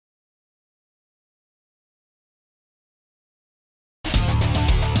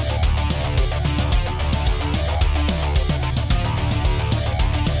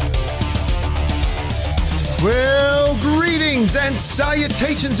Greetings and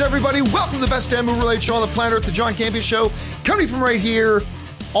salutations, everybody. Welcome to the best damn movie-related show on the planet Earth, the John Campea Show, coming from right here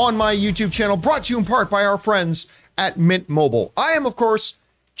on my YouTube channel, brought to you in part by our friends at Mint Mobile. I am, of course,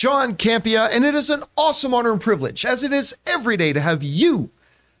 John Campea, and it is an awesome honor and privilege, as it is every day, to have you,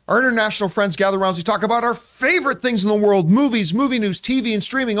 our international friends, gather around as we talk about our favorite things in the world: movies, movie news, TV, and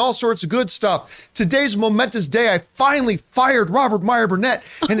streaming, all sorts of good stuff. Today's a momentous day. I finally fired Robert Meyer Burnett,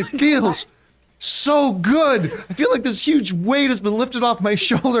 and it feels so good. I feel like this huge weight has been lifted off my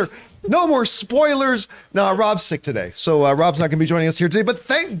shoulder. No more spoilers. No, Rob's sick today, so Rob's not going to be joining us here today. But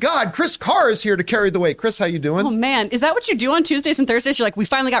thank God, Chris Carr is here to carry the weight. Chris, how you doing? Oh man, is that what you do on Tuesdays and Thursdays? You're like, we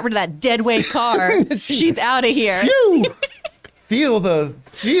finally got rid of that dead weight car. She's out of here. Feel the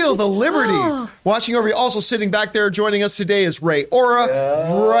liberty. Watching over you, also sitting back there joining us today is Ray Ora.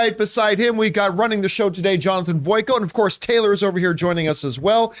 Yeah. Right beside him, we got running the show today, Jonathan Boyko. And of course, Taylor is over here joining us as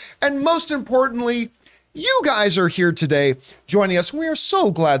well. And most importantly, you guys are here today joining us. We are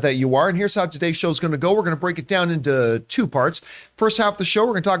so glad that you are. And here's how today's show is going to go. We're going to break it down into two parts. First half of the show,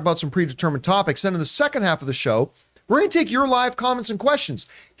 we're going to talk about some predetermined topics. Then in the second half of the show, we're going to take your live comments and questions.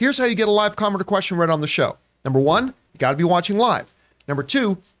 Here's how you get a live comment or question read on the show. Number one, you got to be watching live. Number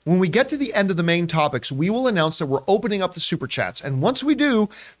two, when we get to the end of the main topics, we will announce that we're opening up the super chats. And once we do,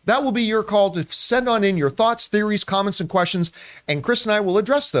 that will be your call to send on in your thoughts, theories, comments, and questions. And Chris and I will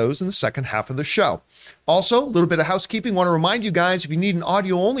address those in the second half of the show. Also, a little bit of housekeeping. Want to remind you guys, if you need an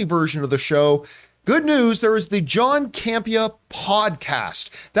audio-only version of the show, good news, there is the John Campea podcast.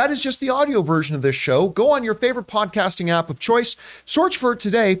 That is just the audio version of this show. Go on your favorite podcasting app of choice, search for it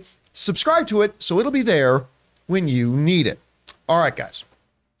today, subscribe to it so it'll be there when you need it. All right, guys.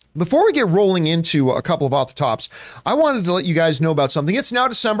 Before we get rolling into a couple of off the tops, I wanted to let you guys know about something. It's now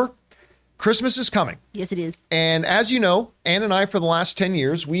December. Christmas is coming. Yes, it is. And as you know, Ann and I, for the last 10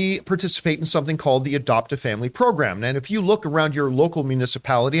 years, we participate in something called the Adopt a Family program. And if you look around your local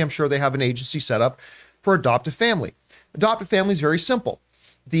municipality, I'm sure they have an agency set up for Adopt a Family. Adopt a Family is very simple.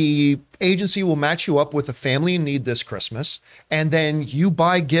 The agency will match you up with a family in need this Christmas, and then you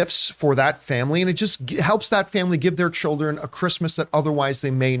buy gifts for that family, and it just helps that family give their children a Christmas that otherwise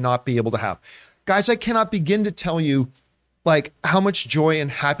they may not be able to have. Guys, I cannot begin to tell you like how much joy and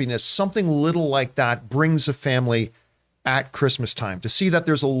happiness something little like that brings a family at Christmas time. To see that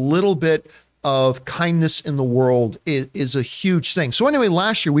there's a little bit of kindness in the world is a huge thing. So anyway,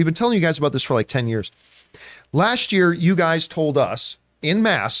 last year, we've been telling you guys about this for like 10 years. Last year, you guys told us in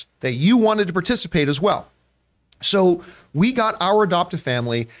mass that you wanted to participate as well. So we got our Adopt a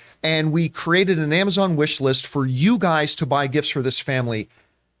Family and we created an Amazon wish list for you guys to buy gifts for this family.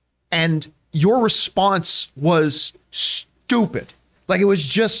 And your response was stupid. Like, it was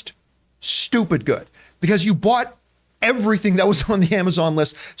just stupid good because you bought everything that was on the Amazon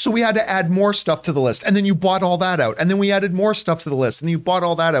list. So we had to add more stuff to the list. And then you bought all that out. And then we added more stuff to the list and you bought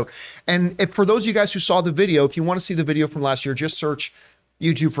all that out. And for those of you guys who saw the video, if you want to see the video from last year, just search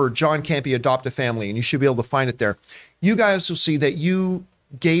YouTube for John Campea Adopt a Family, and you should be able to find it there. You guys will see that you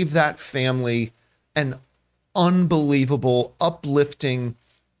gave that family an unbelievable, uplifting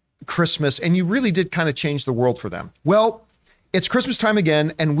Christmas, and you really did kind of change the world for them. Well, it's Christmas time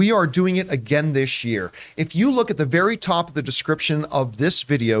again, and we are doing it again this year. If you look at the very top of the description of this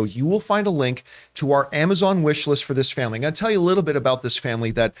video, you will find a link to our Amazon wish list for this family. I'm going to tell you a little bit about this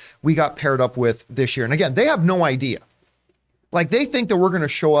family that we got paired up with this year. And again, they have no idea. Like, they think that we're going to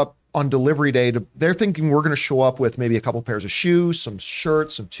show up on delivery day. They're thinking we're going to show up with maybe a couple pairs of shoes, some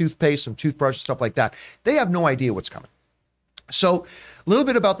shirts, some toothpaste, some toothbrushes, stuff like that. They have no idea what's coming. So a little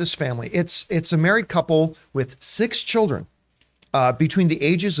bit about this family. It's a married couple with 6 children between the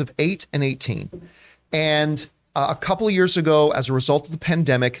ages of 8 and 18. And a couple of years ago, as a result of the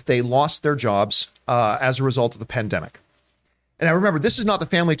pandemic, they lost their jobs as a result of the pandemic. And I remember, this is not the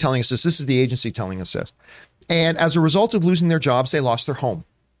family telling us this. This is the agency telling us this. And as a result of losing their jobs, they lost their home.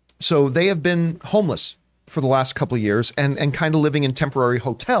 So they have been homeless for the last couple of years and kind of living in temporary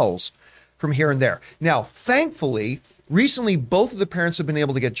hotels from here and there. Now, thankfully, recently, both of the parents have been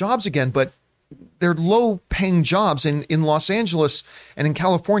able to get jobs again, but they're low-paying jobs in Los Angeles and in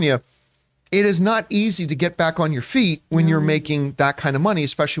California. It is not easy to get back on your feet when you're making that kind of money,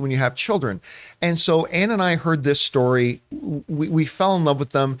 especially when you have children. And so Ann and I heard this story. We fell in love with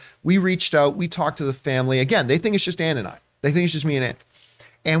them. We reached out. We talked to the family. Again, they think it's just Ann and I. They think it's just me and Ann.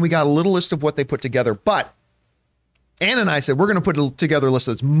 And we got a little list of what they put together. But Ann and I said, we're going to put together a list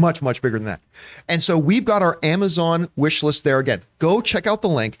that's much, much bigger than that. And so we've got our Amazon wish list there. Again, go check out the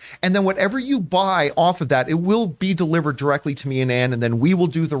link. And then whatever you buy off of that, it will be delivered directly to me and Ann. And then we will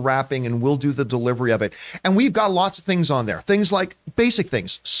do the wrapping and we'll do the delivery of it. And we've got lots of things on there. Things like basic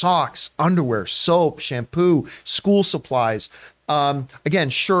things, socks, underwear, soap, shampoo, school supplies. Again,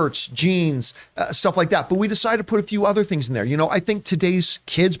 shirts, jeans, stuff like that. But we decided to put a few other things in there. You know, I think today's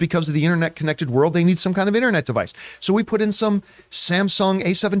kids, because of the internet connected world, they need some kind of internet device. So we put in some Samsung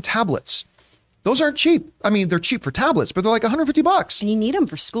A7 tablets. Those aren't cheap. I mean, they're cheap for tablets, but they're like $150. And you need them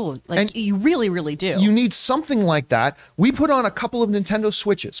for school. Like, and you really, really do. You need something like that. We put on a couple of Nintendo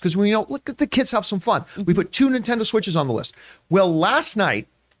Switches because we know, look, the kids have some fun. We put 2 Nintendo Switches on the list. Well, last night,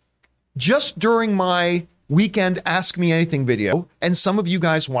 just during my weekend Ask Me Anything video, and some of you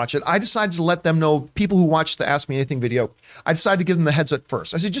guys watch it, I decided to let them know, people who watch the Ask Me Anything video, I decided to give them the heads up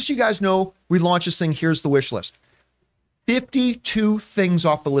first. I said, just so you guys know, we launched this thing, here's the wish list. 52 things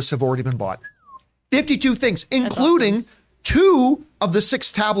off the list have already been bought. 52 things, including awesome. 2 of the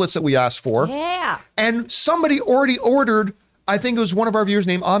 6 tablets that we asked for. Yeah. And somebody already ordered, I think it was one of our viewers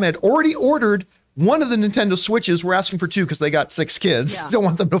named Ahmed, already ordered one of the Nintendo Switches. We're asking for 2 because they got 6 kids. Yeah. Don't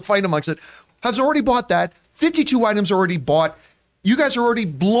want them to fight amongst it. Has already bought that. 52 items already bought. You guys are already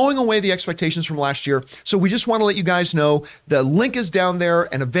blowing away the expectations from last year. So we just want to let you guys know the link is down there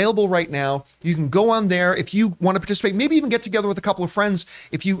and available right now. You can go on there if you want to participate, maybe even get together with a couple of friends.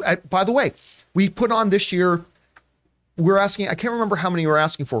 If you, by the way, we put on this year, we're asking, I can't remember how many we're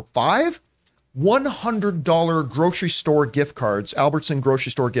asking for, 5 $100 grocery store gift cards, Albertson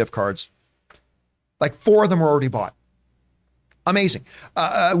grocery store gift cards. Like 4 of them are already bought. Amazing.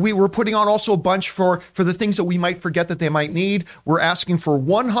 We were putting on also a bunch for the things that we might forget that they might need. We're asking for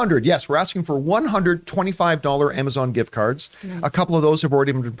 100. Yes, we're asking for $125 Amazon gift cards. Nice. A couple of those have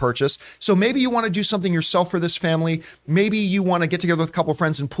already been purchased. So maybe you want to do something yourself for this family. Maybe you want to get together with a couple of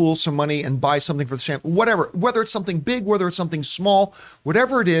friends and pool some money and buy something for the family. Whatever, whether it's something big, whether it's something small,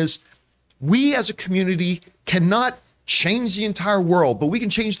 whatever it is, we as a community cannot change the entire world, but we can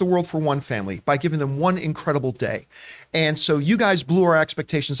change the world for one family by giving them one incredible day. And so you guys blew our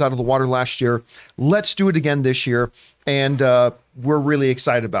expectations out of the water last year. Let's do it again this year. And we're really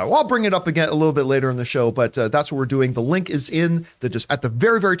excited about it. Well, I'll bring it up again a little bit later in the show, but that's what we're doing. The link is in at the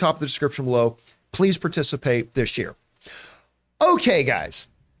very, very top of the description below. Please participate this year. Okay, guys,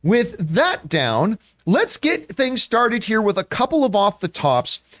 with that down, let's get things started here with a couple of off the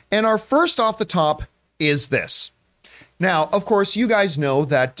tops. And our first off the top is this. Now, of course, you guys know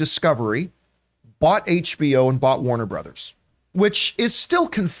that Discovery bought HBO and bought Warner Brothers, which is still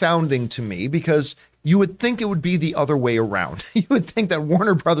confounding to me because you would think it would be the other way around. You would think that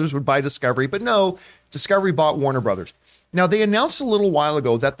Warner Brothers would buy Discovery, but no, Discovery bought Warner Brothers. Now, they announced a little while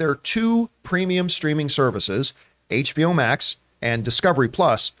ago that their 2 premium streaming services, HBO Max and Discovery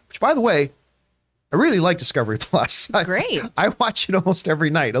Plus, which, by the way, I really like Discovery Plus. It's great. I watch it almost every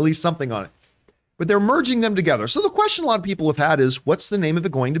night, at least something on it. But they're merging them together. So the question a lot of people have had is, what's the name of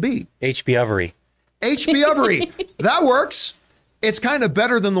it going to be? HBovery. HBovery. That works. It's kind of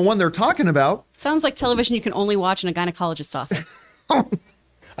better than the one they're talking about. Sounds like television you can only watch in a gynecologist's office.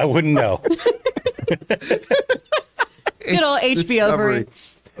 I wouldn't know. Good old HBovery.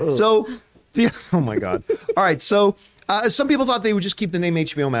 So, oh my God. All right. So some people thought they would just keep the name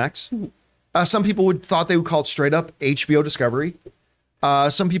HBO Max. Some people thought they would call it straight up HBO Discovery.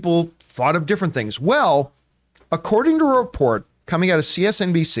 Some people thought of different things. Well, according to a report coming out of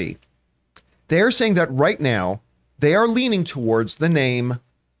CSNBC, they're saying that right now they are leaning towards the name of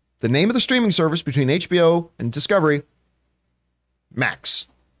the streaming service between HBO and Discovery, Max.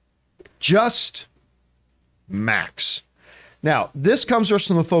 Just Max. Now, this comes to us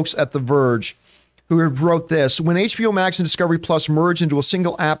from the folks at The Verge who wrote this. When HBO Max and Discovery Plus merge into a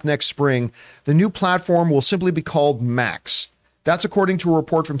single app next spring, the new platform will simply be called Max. That's according to a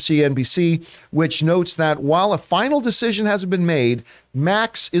report from CNBC, which notes that while a final decision hasn't been made,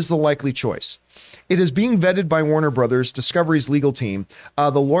 Max is the likely choice. It is being vetted by Warner Brothers, Discovery's legal team.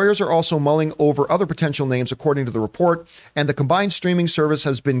 The lawyers are also mulling over other potential names, according to the report, and the combined streaming service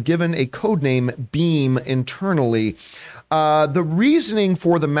has been given a codename Beam internally. The reasoning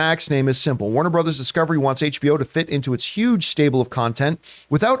for the Max name is simple. Warner Brothers Discovery wants HBO to fit into its huge stable of content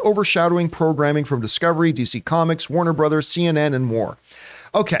without overshadowing programming from Discovery, DC Comics, Warner Brothers, CNN, and more.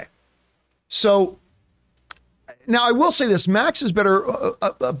 Okay, so now I will say this. Max is better.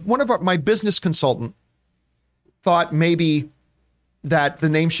 One of my business consultant thought maybe that the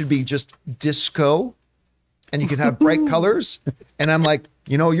name should be just Disco and you can have bright colors. And I'm like,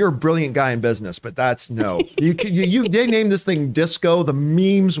 you know, you're a brilliant guy in business, but that's no. They named this thing Disco, the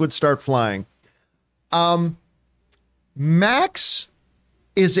memes would start flying. Max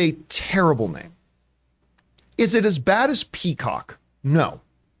is a terrible name. Is it as bad as Peacock? No,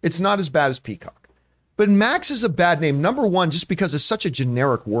 it's not as bad as Peacock. But Max is a bad name. Number one, just because it's such a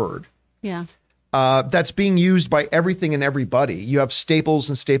generic word. Yeah. That's being used by everything and everybody. You have Staples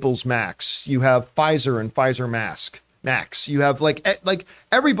and Staples Max. You have Pfizer and Pfizer Max. You have like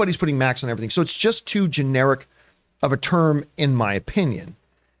everybody's putting Max on everything. So it's just too generic of a term, in my opinion.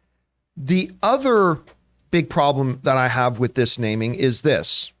 The other big problem that I have with this naming is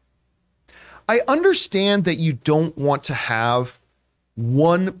this. I understand that you don't want to have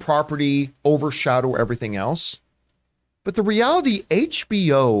one property overshadow everything else, but the reality,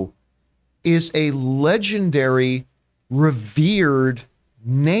 HBO is a legendary, revered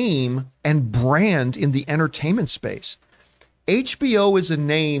name and brand in the entertainment space. HBO is a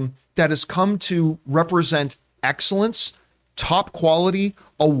name that has come to represent excellence, top quality,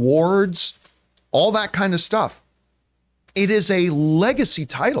 awards, all that kind of stuff. It is a legacy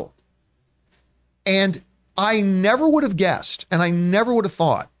title. And I never would have guessed, and I never would have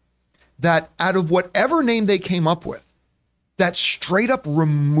thought that out of whatever name they came up with, that straight up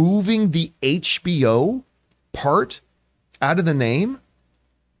removing the HBO part out of the name,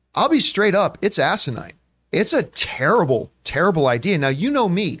 I'll be straight up, it's asinine. It's a terrible, terrible idea. Now, you know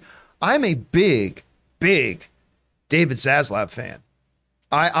me, I'm a big, big David Zaslav fan.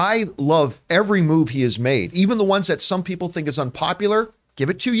 I love every move he has made, even the ones that some people think is unpopular. Give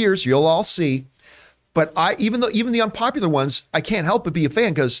it 2 years, you'll all see. But even the unpopular ones, I can't help but be a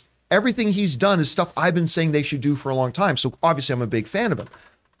fan because everything he's done is stuff I've been saying they should do for a long time. So obviously I'm a big fan of him.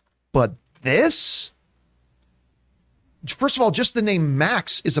 But this, first of all, just the name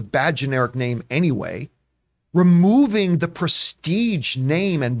Max is a bad generic name anyway. Removing the prestige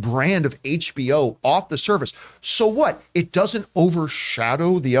name and brand of HBO off the service. So what? It doesn't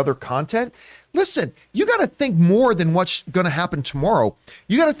overshadow the other content? Listen, you got to think more than what's going to happen tomorrow.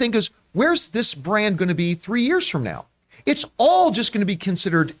 You got to think is, where's this brand going to be 3 years from now? It's all just going to be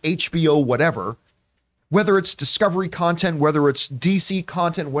considered HBO whatever, whether it's Discovery content, whether it's DC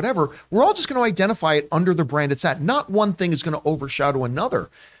content, whatever. We're all just going to identify it under the brand it's at. Not one thing is going to overshadow another.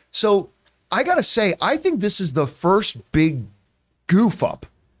 So I got to say, I think this is the first big goof up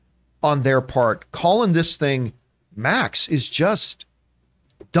on their part. Calling this thing Max is just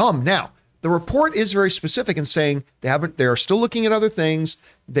dumb. Now, the report is very specific in saying they are still looking at other things.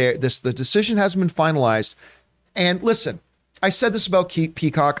 The decision hasn't been finalized. And listen, I said this about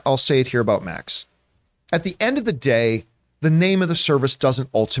Peacock. I'll say it here about Max. At the end of the day, the name of the service doesn't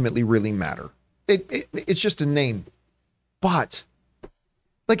ultimately really matter. It's just a name. But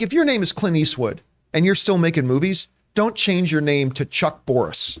like if your name is Clint Eastwood and you're still making movies, don't change your name to Chuck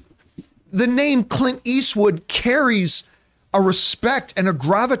Boris. The name Clint Eastwood carries a respect and a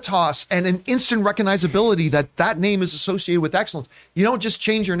gravitas and an instant recognizability that name is associated with excellence. You don't just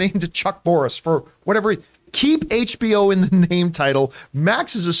change your name to Chuck Boris for whatever. Keep HBO in the name title.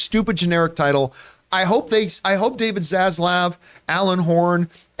 Max is a stupid generic title. I hope David Zaslav, Alan Horn,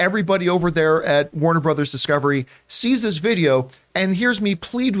 everybody over there at Warner Brothers Discovery sees this video and hears me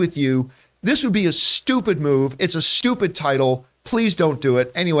plead with you. This would be a stupid move. It's a stupid title. Please don't do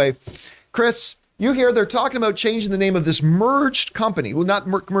it. Anyway, Chris, you hear they're talking about changing the name of this merged company. Well, not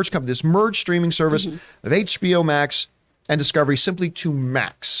merged company, this merged streaming service of HBO Max and Discovery simply to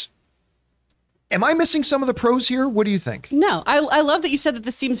Max. Am I missing some of the pros here? What do you think? No, I love that you said that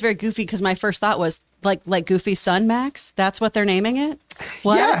this seems very goofy because my first thought was like Goofy's son, Max. That's what they're naming it?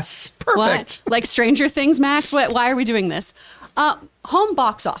 What? Yes, perfect. What? Like Stranger Things, Max? What? Why are we doing this? Home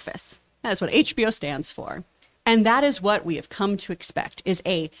box office. That is what HBO stands for. And that is what we have come to expect, is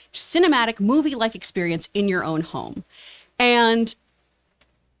a cinematic movie-like experience in your own home. And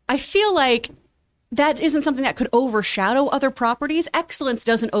I feel like that isn't something that could overshadow other properties. Excellence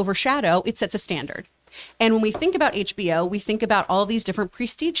doesn't overshadow, it sets a standard. And when we think about HBO, we think about all these different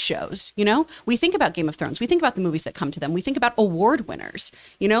prestige shows, you know? We think about Game of Thrones. We think about the movies that come to them. We think about award winners.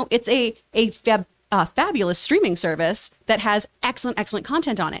 You know, it's a fabulous streaming service that has excellent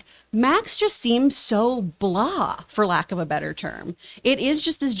content on it. Max just seems so blah, for lack of a better term. It is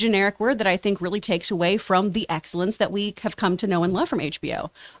just this generic word that I think really takes away from the excellence that we have come to know and love from HBO.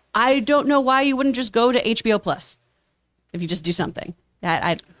 I don't know why you wouldn't just go to HBO Plus if you just do something.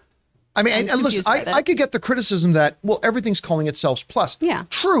 I mean, and listen, I could get the criticism that, well, everything's calling itself Plus. Yeah.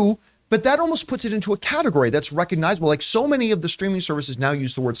 True, but that almost puts it into a category that's recognizable. Like so many of the streaming services now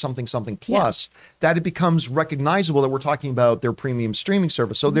use the word something plus, that it becomes recognizable that we're talking about their premium streaming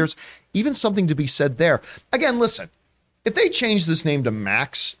service. So there's even something to be said there. Again, listen, if they change this name to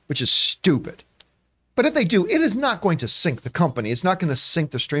Max, which is stupid, but if they do, it is not going to sink the company. It's not going to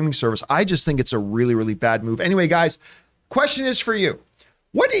sink the streaming service. I just think it's a really, really bad move. Anyway, guys, question is for you.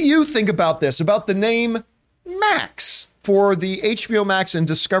 What do you think about this, about the name Max for the HBO Max and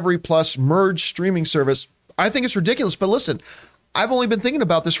Discovery Plus merged streaming service? I think it's ridiculous, but listen, I've only been thinking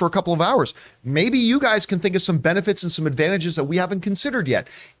about this for a couple of hours. Maybe you guys can think of some benefits and some advantages that we haven't considered yet.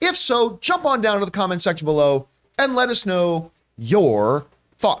 If so, jump on down to the comment section below and let us know your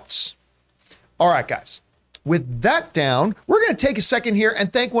thoughts. All right, guys. With that down, we're going to take a second here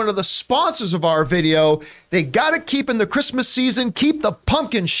and thank one of the sponsors of our video. They got to keep in the Christmas season, keep the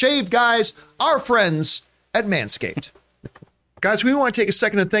pumpkin shaved, guys, our friends at Manscaped. Guys, we want to take a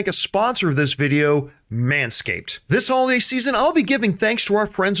second to thank a sponsor of this video, Manscaped. This holiday season, I'll be giving thanks to our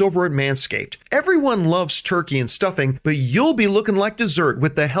friends over at Manscaped. Everyone loves turkey and stuffing, but you'll be looking like dessert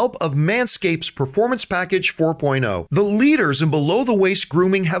with the help of Manscaped's Performance Package 4.0. The leaders in below-the-waist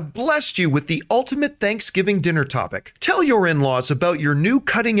grooming have blessed you with the ultimate Thanksgiving dinner topic. Tell your in-laws about your new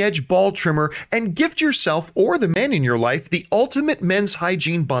cutting-edge ball trimmer and gift yourself or the man in your life the ultimate men's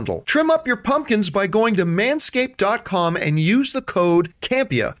hygiene bundle. Trim up your pumpkins by going to manscaped.com and use the code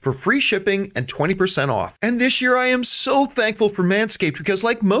CAMPIA for free shipping and 20% off. And this year I am so thankful for Manscaped because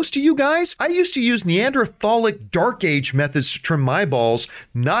like most of you guys, I used to use Neanderthalic Dark Age methods to trim my balls.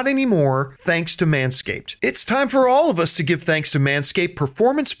 Not anymore, thanks to Manscaped. It's time for all of us to give thanks to Manscaped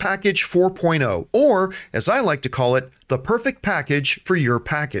Performance Package 4.0, or as I like to call it, the perfect package for your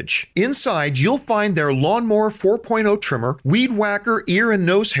package. Inside, you'll find their Lawnmower 4.0 trimmer, Weed Whacker ear and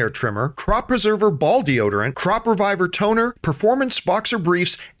nose hair trimmer, Crop Preserver ball deodorant, Crop Reviver toner, Performance boxer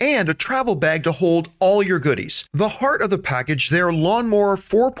briefs, and a travel bag to hold all your goodies. The heart of the package, their Lawnmower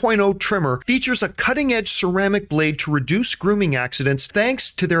 4.0 trimmer, features a cutting-edge ceramic blade to reduce grooming accidents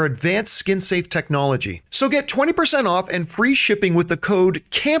thanks to their advanced skin-safe technology. So get 20% off and free shipping with the code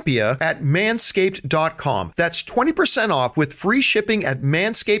CAMPIA at manscaped.com. That's 20% off with free shipping at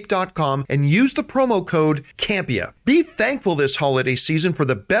manscaped.com and use the promo code CAMPIA. Be thankful this holiday season for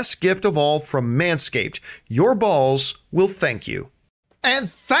the best gift of all from Manscaped. Your balls will thank you.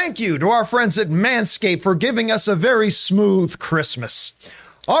 And thank you to our friends at Manscaped for giving us a very smooth Christmas.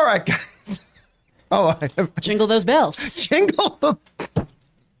 All right, guys. Jingle those bells. Jingle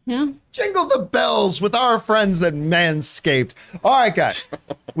the bells with our friends at Manscaped. All right, guys.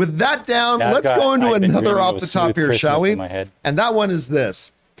 With that down, let's go into another off the top here, shall we? And that one is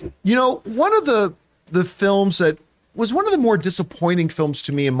this. You know, one of the films that was one of the more disappointing films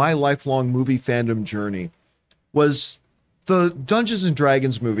to me in my lifelong movie fandom journey was the Dungeons and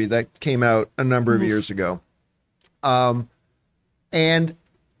Dragons movie that came out a number of years ago. And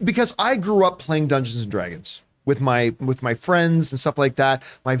because I grew up playing Dungeons and Dragons with my friends and stuff like that.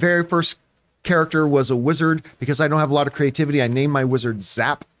 My very first character was a wizard. Because I don't have a lot of creativity, I named my wizard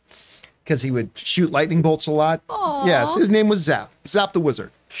Zap because he would shoot lightning bolts a lot. Aww. Yes, his name was Zap. Zap the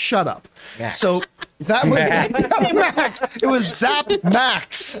wizard. Shut up. Max. So that was Max. It was Zap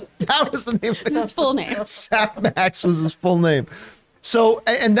Max. That was the name. His full name. Zap Max was his full name. So,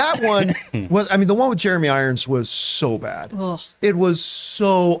 and that one was, I mean, the one with Jeremy Irons was so bad. Ugh. It was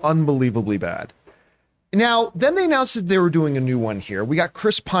so unbelievably bad. Now, then they announced that they were doing a new one here. We got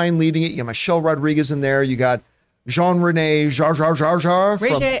Chris Pine leading it. You got Michelle Rodriguez in there. You got Jean-Rene Jar.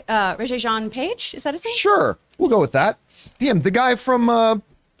 Regé-Jean Page? Is that his name? Sure. We'll go with that. Him, the guy from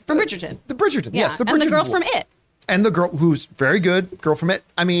Bridgerton. The Bridgerton, Yeah. yes. The Bridgerton And the girl boy. from It. And the girl who's very good, girl from It.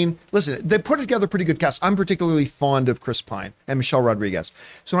 I mean, listen, they put together a pretty good cast. I'm particularly fond of Chris Pine and Michelle Rodriguez.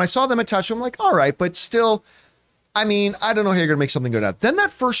 So when I saw them attached, I'm like, all right, but still, I mean, I don't know how you're going to make something good out. Then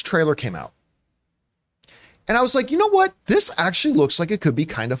that first trailer came out. And I was like, you know what? This actually looks like it could be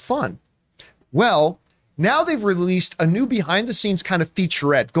kind of fun. Well, now they've released a new behind the scenes kind of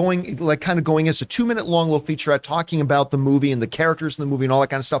featurette going as a 2-minute long little featurette talking about the movie and the characters in the movie and all that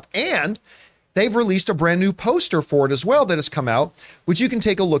kind of stuff. And they've released a brand new poster for it as well that has come out, which you can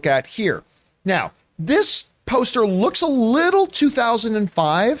take a look at here. Now, this poster looks a little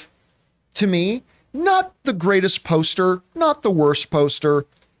 2005 to me. Not the greatest poster, not the worst poster.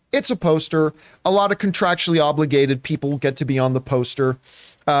 It's a poster. A lot of contractually obligated people get to be on the poster.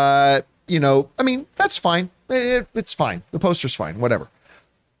 You know, I mean, that's fine. It's fine. The poster's fine, whatever.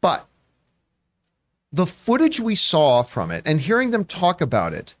 But the footage we saw from it and hearing them talk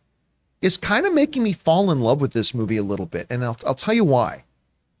about it is kind of making me fall in love with this movie a little bit. And I'll tell you why.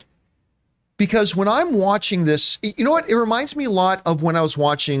 Because when I'm watching this, you know what? It reminds me a lot of when I was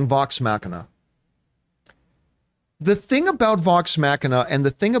watching Vox Machina. The thing about Vox Machina and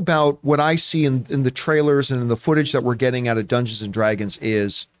the thing about what I see in the trailers and in the footage that we're getting out of Dungeons and Dragons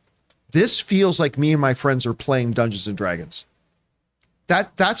is this feels like me and my friends are playing Dungeons and Dragons.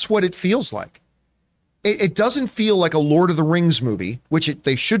 That's what it feels like. It doesn't feel like a Lord of the Rings movie, which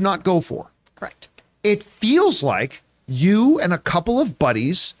they should not go for. Correct. It feels like you and a couple of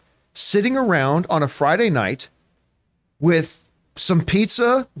buddies sitting around on a Friday night with some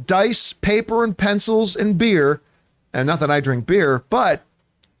pizza, dice, paper, and pencils, and beer. And not that I drink beer,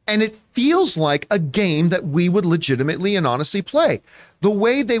 and it feels like a game that we would legitimately and honestly play. The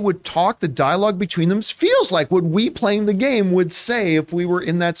way they would talk, the dialogue between them feels like what we playing the game would say if we were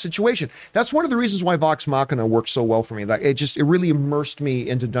in that situation. That's one of the reasons why Vox Machina works so well for me. Like it really immersed me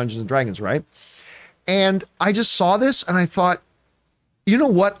into Dungeons and Dragons, right? And I just saw this and I thought, you know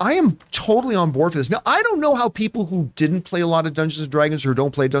what? I am totally on board for this. Now, I don't know how people who didn't play a lot of Dungeons and Dragons or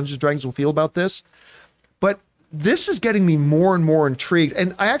don't play Dungeons and Dragons will feel about this, but this is getting me more and more intrigued.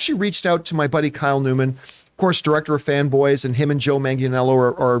 And I actually reached out to my buddy Kyle Newman, of course, director of Fanboys, and him and Joe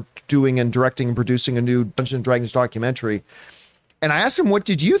Manganiello are doing and directing and producing a new Dungeons and Dragons documentary. And I asked him, what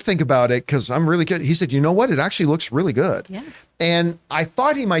did you think about it? Because I'm really good. He said, you know what? It actually looks really good. Yeah. And I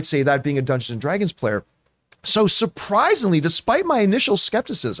thought he might say that being a Dungeons and Dragons player. So surprisingly, despite my initial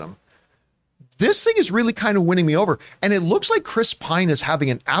skepticism, this thing is really kind of winning me over. And it looks like Chris Pine is having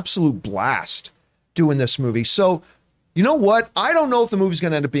an absolute blast doing this movie. So, you know what? I don't know if the movie's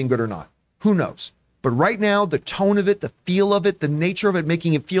going to end up being good or not. Who knows? But right now, the tone of it, the feel of it, the nature of it,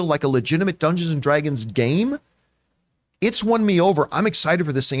 making it feel like a legitimate Dungeons and Dragons game, it's won me over. I'm excited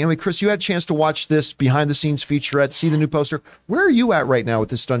for this thing. Anyway, Chris, you had a chance to watch this behind the scenes featurette, see the new poster. Where are you at right now with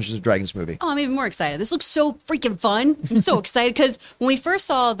this Dungeons and Dragons movie? Oh, I'm even more excited. This looks so freaking fun. I'm so excited because when we first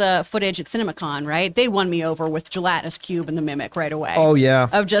saw the footage at CinemaCon, right, they won me over with Gelatinous Cube and the Mimic right away. Oh, yeah.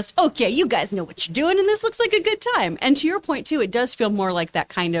 Of just, okay, you guys know what you're doing, and this looks like a good time. And to your point, too, it does feel more like that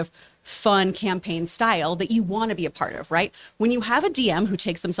kind of fun campaign style that you want to be a part of, right? When you have a DM who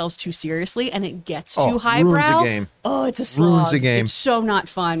takes themselves too seriously and it gets too highbrow, ruins a game. Oh, it's a slog. Ruins a game. It's so not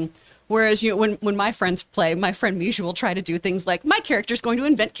fun. Whereas when my friends play, my friend Misha will try to do things like, my character's going to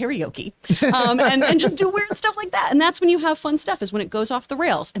invent karaoke and just do weird stuff like that. And that's when you have fun stuff, is when it goes off the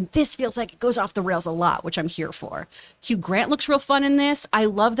rails. And this feels like it goes off the rails a lot, which I'm here for. Hugh Grant looks real fun in this. I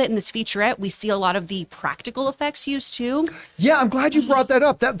love that in this featurette, we see a lot of the practical effects used too. Yeah, I'm glad you brought that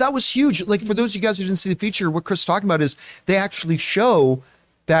up. That was huge. Like, for those of you guys who didn't see the feature, what Chris is talking about is they actually show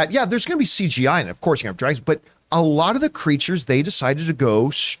that, yeah, there's going to be CGI, and of course you have dragons, but a lot of the creatures, they decided to go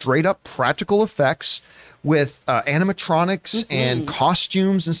straight up practical effects with animatronics and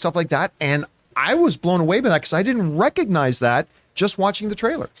costumes and stuff like that. And I was blown away by that because I didn't recognize that just watching the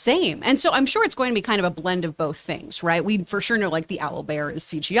trailer. Same. And so I'm sure it's going to be kind of a blend of both things, right? We for sure know like the owl bear is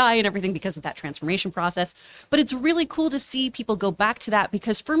CGI and everything because of that transformation process. But it's really cool to see people go back to that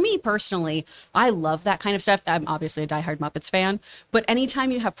because for me personally, I love that kind of stuff. I'm obviously a diehard Muppets fan, but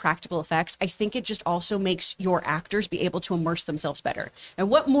anytime you have practical effects, I think it just also makes your actors be able to immerse themselves better. And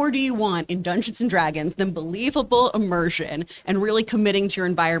what more do you want in Dungeons and Dragons than believable immersion and really committing to your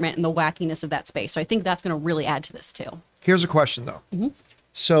environment and the wackiness of that space? So I think that's going to really add to this too. Here's a question, though.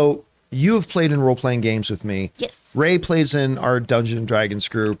 So you have played in role-playing games with me. Yes. Ray plays in our Dungeons and Dragons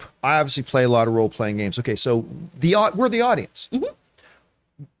group. I obviously play a lot of role-playing games. Okay, so we're the audience.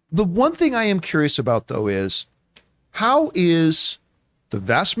 The one thing I am curious about, though, is how is the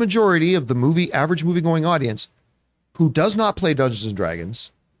vast majority of the average movie-going audience who does not play Dungeons and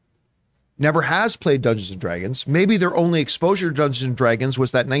Dragons, never has played Dungeons and Dragons. Maybe their only exposure to Dungeons and Dragons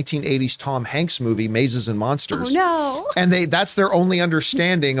was that 1980s Tom Hanks movie, Mazes and Monsters. Oh, no. And that's their only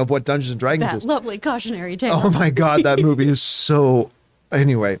understanding of what Dungeons and Dragons That is. lovely cautionary tale. Oh my God, that movie is so...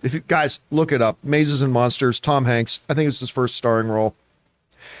 Anyway, if you guys look it up, Mazes and Monsters, Tom Hanks. I think it was his first starring role.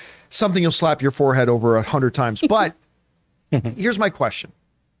 Something you'll slap your forehead over 100 times. But here's my question.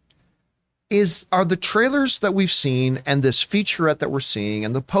 Are the trailers that we've seen and this featurette that we're seeing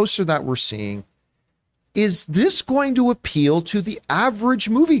and the poster that we're seeing, is this going to appeal to the average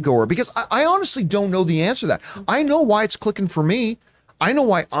moviegoer? Because I honestly don't know the answer to that. I know why it's clicking for me. I know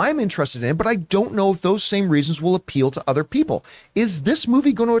why I'm interested in it, but I don't know if those same reasons will appeal to other people. Is this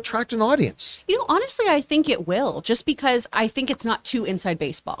movie going to attract an audience? You know, honestly, I think it will, just because I think it's not too inside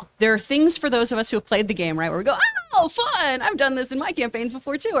baseball. There are things for those of us who have played the game, right, where we go, oh, fun, I've done this in my campaigns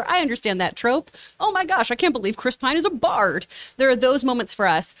before too, or I understand that trope. Oh my gosh, I can't believe Chris Pine is a bard. There are those moments for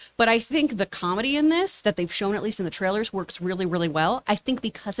us, but I think the comedy in this, that they've shown at least in the trailers, works really, really well. I think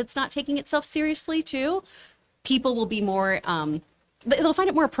because it's not taking itself seriously too, people will be more... they'll find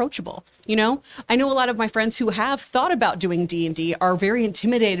it more approachable. You know, I know a lot of my friends who have thought about doing D&D are very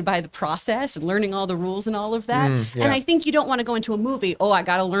intimidated by the process and learning all the rules and all of that. Yeah. And I think you don't want to go into a movie, oh, I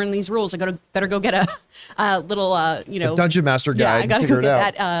got to learn these rules. Better go get a little, A Dungeon Master guide. I got to figure go it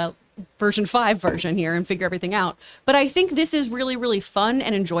out. get that version 5 version here and figure everything out. But I think this is really, really fun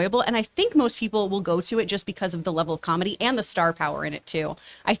and enjoyable. And I think most people will go to it just because of the level of comedy and the star power in it too.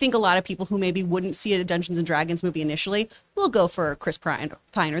 I think a lot of people who maybe wouldn't see a Dungeons and Dragons movie initially will go for Chris Pine,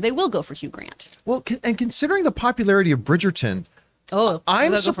 or they will go for Hugh Grant. Well, and considering the popularity of Bridgerton, I'm they'll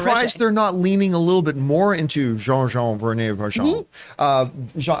go for surprised Regé. they're not leaning a little bit more into Jean Vernet Valjean. I'm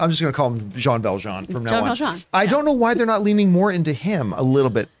just going to call him Jean Valjean from now Jean on. Valjean, I don't know why they're not leaning more into him a little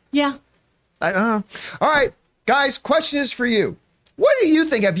bit. Yeah. All right, guys, question is for you. What do you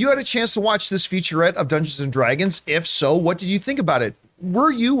think? Have you had a chance to watch this featurette of Dungeons and Dragons? If so, what did you think about it?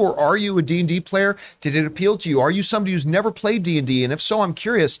 Were you or are you a D&D player? Did it appeal to you? Are you somebody who's never played D&D? And if so, I'm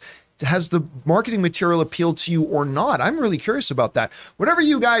curious, has the marketing material appealed to you or not? I'm really curious about that. Whatever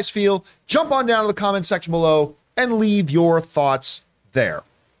you guys feel, jump on down to the comment section below and leave your thoughts there.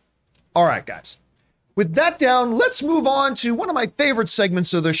 All right, guys. With that down, let's move on to one of my favorite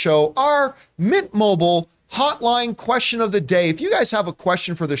segments of the show, our Mint Mobile hotline question of the day. If you guys have a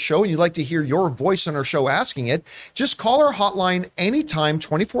question for the show and you'd like to hear your voice on our show asking it, just call our hotline anytime,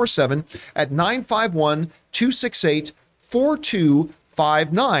 24/7 at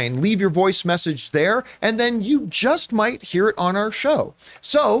 951-268-4259. Leave your voice message there, and then you just might hear it on our show.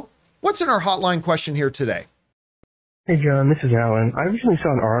 So, what's in our hotline question here today? Hey John, this is Alan. I recently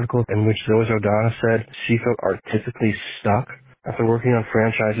saw an article in which Zoe Saldana said she felt artistically stuck after working on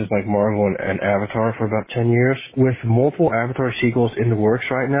franchises like Marvel and Avatar for about 10 years. With multiple Avatar sequels in the works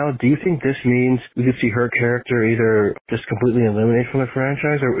right now, do you think this means we could see her character either just completely eliminated from the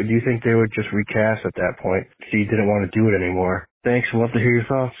franchise, or do you think they would just recast at that point if she didn't want to do it anymore? Thanks. I'd love to hear your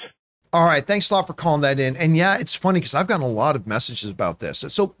thoughts. All right. Thanks a lot for calling that in. And yeah, it's funny because I've gotten a lot of messages about this.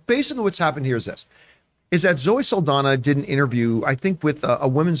 So basically what's happened here is this, is that Zoe Saldana did an interview, I think with a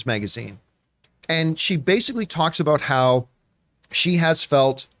women's magazine. And she basically talks about how she has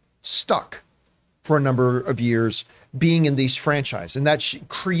felt stuck for a number of years being in these franchises, and that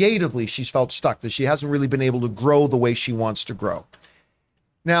creatively she's felt stuck, that she hasn't really been able to grow the way she wants to grow.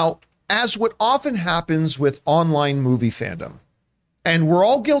 Now, as what often happens with online movie fandom, and we're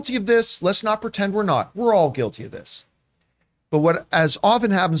all guilty of this, let's not pretend we're not, we're all guilty of this. But what as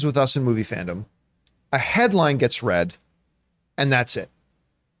often happens with us in movie fandom, a headline gets read and that's it.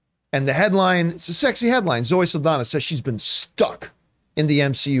 And the headline, it's a sexy headline. Zoe Saldana says she's been stuck in the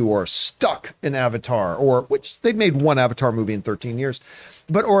MCU or stuck in Avatar, or which they've made one Avatar movie in 13 years,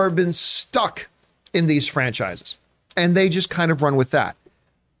 or been stuck in these franchises. And they just kind of run with that.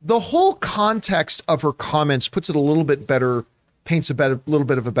 The whole context of her comments puts it a little bit better, paints a little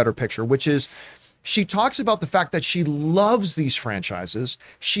bit of a better picture, which is she talks about the fact that she loves these franchises.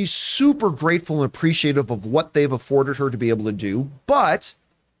 She's super grateful and appreciative of what they've afforded her to be able to do, but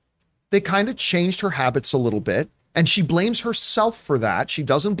they kind of changed her habits a little bit, and she blames herself for that. She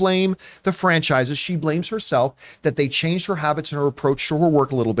doesn't blame the franchises. She blames herself that they changed her habits and her approach to her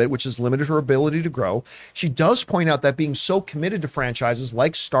work a little bit, which has limited her ability to grow. She does point out that being so committed to franchises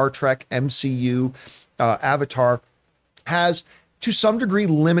like Star Trek, MCU, Avatar, has to some degree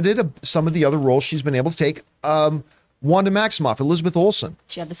limited some of the other roles she's been able to take. Wanda Maximoff, Elizabeth Olsen.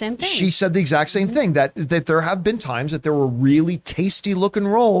 She had the same thing. She said the exact same thing, that there have been times that there were really tasty looking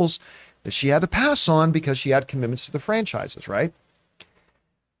roles that she had to pass on because she had commitments to the franchises, right?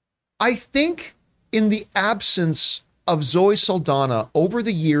 I think in the absence of Zoe Saldana over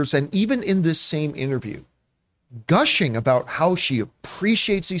the years, and even in this same interview, gushing about how she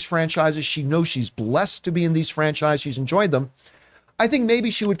appreciates these franchises, she knows she's blessed to be in these franchises, she's enjoyed them, I think maybe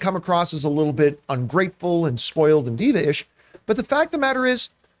she would come across as a little bit ungrateful and spoiled and diva-ish. But the fact of the matter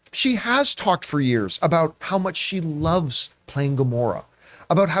is, she has talked for years about how much she loves playing Gamora,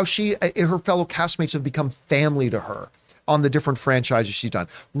 about how her fellow castmates have become family to her on the different franchises she's done,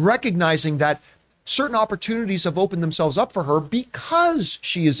 recognizing that certain opportunities have opened themselves up for her because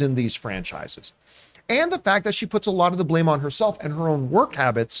she is in these franchises. And the fact that she puts a lot of the blame on herself and her own work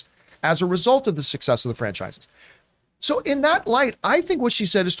habits as a result of the success of the franchises. So in that light, I think what she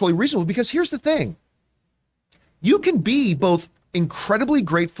said is totally reasonable, because here's the thing. You can be both incredibly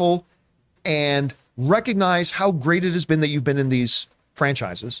grateful and recognize how great it has been that you've been in these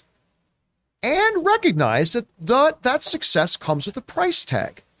franchises, and recognize that that success comes with a price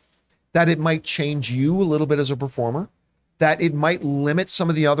tag, that it might change you a little bit as a performer, that it might limit some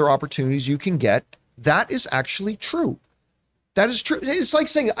of the other opportunities you can get. That is actually true. That is true. It's like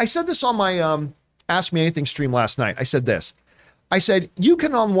saying, I said this on my Ask Me Anything stream last night. I said this. I said, you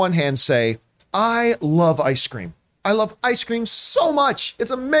can on one hand say, I love ice cream. I love ice cream so much.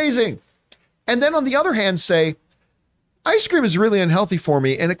 It's amazing. And then on the other hand say, ice cream is really unhealthy for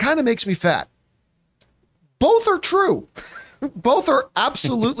me and it kind of makes me fat. Both are true. Both are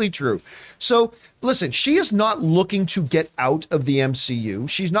absolutely true. So listen, she is not looking to get out of the MCU.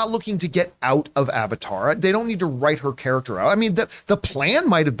 She's not looking to get out of Avatar. They don't need to write her character out. I mean, the plan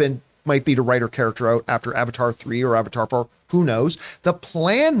might be to write her character out after Avatar 3 or Avatar 4. Who knows? The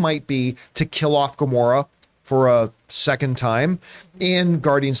plan might be to kill off Gamora for a second time in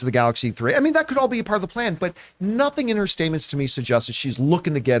Guardians of the Galaxy 3. I mean, that could all be a part of the plan, but nothing in her statements to me suggests that she's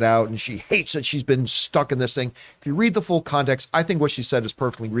looking to get out and she hates that she's been stuck in this thing. If you read the full context, I think what she said is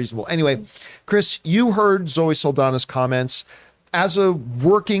perfectly reasonable. Anyway, Chris, you heard Zoe Saldana's comments. As a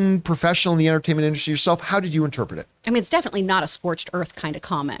working professional in the entertainment industry yourself, how did you interpret it? I mean, it's definitely not a scorched earth kind of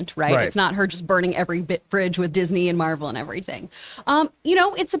comment, right? It's not her just burning every bridge with Disney and Marvel and everything.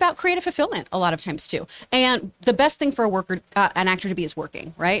 It's about creative fulfillment a lot of times too. And the best thing for an actor to be is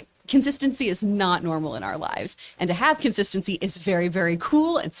working, right? Consistency is not normal in our lives. And to have consistency is very, very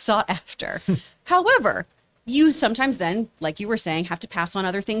cool and sought after. However, you sometimes then, like you were saying, have to pass on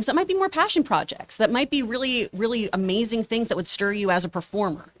other things that might be more passion projects, that might be really, really amazing things that would stir you as a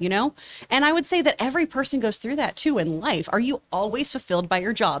performer, And I would say that every person goes through that too in life. Are you always fulfilled by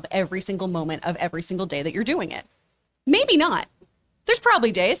your job every single moment of every single day that you're doing it? Maybe not. There's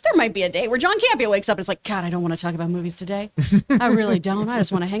probably days, there might be a day where John Campea wakes up and is like, God, I don't want to talk about movies today. I really don't. I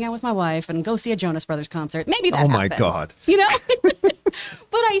just want to hang out with my wife and go see a Jonas Brothers concert. Maybe that happens. Oh my God.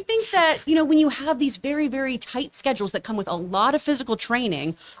 But I think that, when you have these very, very tight schedules that come with a lot of physical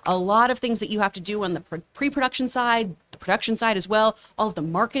training, a lot of things that you have to do on the pre-production side, the production side as well, all of the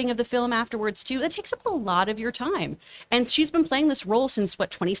marketing of the film afterwards too, that takes up a lot of your time. And she's been playing this role since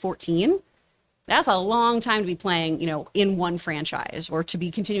 2014? That's a long time to be playing, in one franchise or to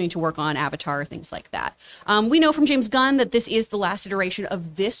be continuing to work on Avatar, things like that. We know from James Gunn that this is the last iteration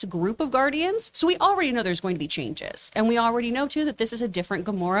of this group of Guardians. So we already know there's going to be changes. And we already know, too, that this is a different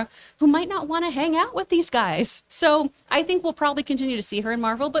Gamora who might not want to hang out with these guys. So I think we'll probably continue to see her in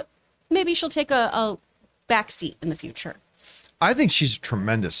Marvel, but maybe she'll take a back seat in the future. I think she's a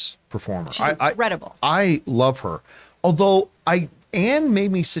tremendous performer. She's incredible. I love her. Although Anne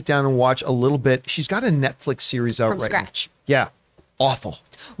made me sit down and watch a little bit. She's got a Netflix series out From right scratch. now. Yeah. Awful.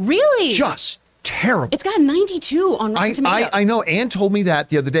 Really? Just terrible. It's got a 92 on Rotten Tomatoes. I know. Anne told me that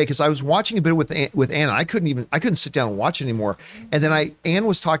the other day because I was watching a bit with Anne. I couldn't sit down and watch it anymore. And then Anne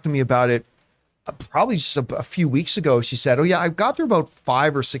was talking to me about it probably just a few weeks ago. She said, "Oh yeah, I got through about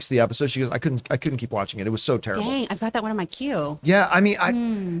 5 or 6 of the episodes." She goes, "I couldn't keep watching it. It was so terrible." Dang, I've got that one on my queue. Yeah, I mean, I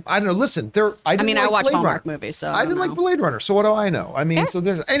don't know. Listen, I watch Hallmark movies, so I didn't like Blade Runner. So what do I know? I mean, so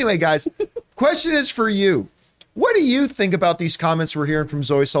there's anyway, guys. Question is for you. What do you think about these comments we're hearing from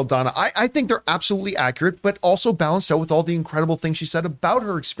Zoe Saldana? I think they're absolutely accurate, but also balanced out with all the incredible things she said about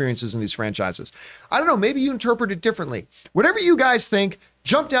her experiences in these franchises. I don't know. Maybe you interpret it differently. Whatever you guys think,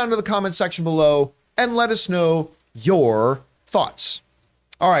 jump down to the comment section below and let us know your thoughts.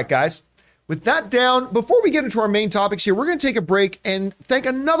 All right, guys. With that down, before we get into our main topics here, we're going to take a break and thank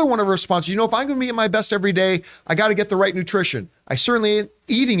another one of our sponsors. If I'm going to be at my best every day, I got to get the right nutrition. I certainly ain't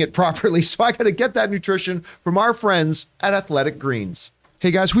eating it properly, so I got to get that nutrition from our friends at Athletic Greens. Hey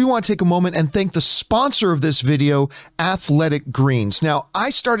guys, we want to take a moment and thank the sponsor of this video, Athletic Greens. Now,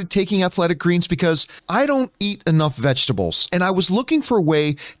 I started taking Athletic Greens because I don't eat enough vegetables, and I was looking for a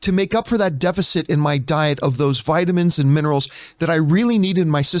way to make up for that deficit in my diet of those vitamins and minerals that I really needed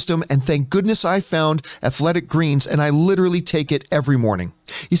in my system, and thank goodness I found Athletic Greens, and I literally take it every morning.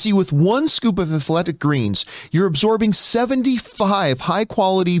 You see, with one scoop of Athletic Greens, you're absorbing 75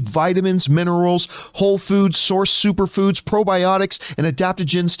 high-quality vitamins, minerals, whole foods, source superfoods, probiotics, and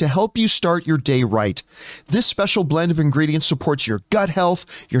adaptogens to help you start your day right. This special blend of ingredients supports your gut health,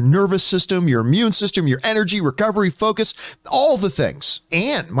 your nervous system, your immune system, your energy, recovery, focus, all the things.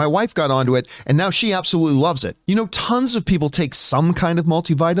 And my wife got onto it, and now she absolutely loves it. Tons of people take some kind of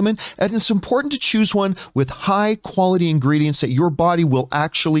multivitamin, and it's important to choose one with high-quality ingredients that your body will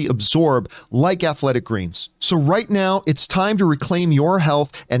actually absorb, like Athletic Greens. So right now, it's time to reclaim your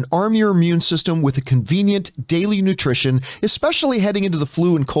health and arm your immune system with a convenient daily nutrition, especially heading into the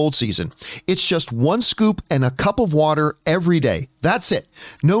flu and cold season. It's just one scoop and a cup of water every day. That's it.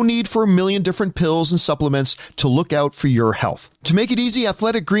 No need for a million different pills and supplements to look out for your health. To make it easy,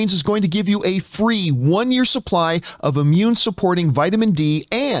 Athletic Greens is going to give you a free 1-year supply of immune-supporting vitamin D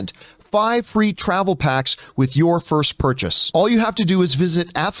and 5 free travel packs with your first purchase. All you have to do is visit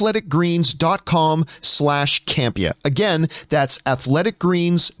athleticgreens.com/Campea. Again, that's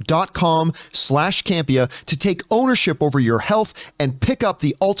athleticgreens.com/Campea to take ownership over your health and pick up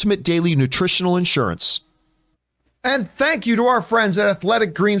the ultimate daily nutritional insurance. And thank you to our friends at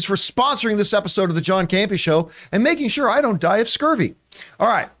Athletic Greens for sponsoring this episode of the John Campea Show and making sure I don't die of scurvy. All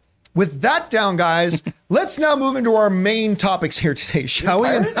right. With that down, guys, let's now move into our main topics here today, shall we?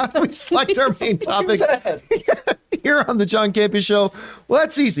 And how do we select our main topics here on the John Campea Show? Well,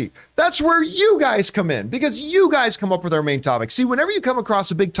 that's easy. That's where you guys come in, because you guys come up with our main topic. See, whenever you come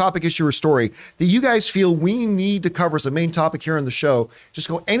across a big topic, issue, or story that you guys feel we need to cover as a main topic here on the show, just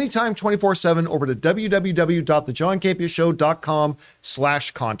go anytime 24/7 over to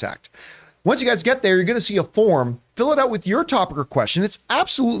www.thejohncampeashow.com/contact. Once you guys get there, you're going to see a form. Fill it out with your topic or question. It's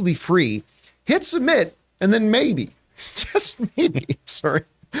absolutely free. Hit submit, and then maybe, just maybe, sorry,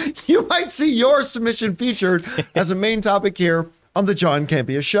 you might see your submission featured as a main topic here on the John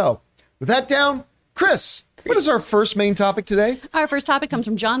Campea Show. With that down, Chris, what is our first main topic today? Our first topic comes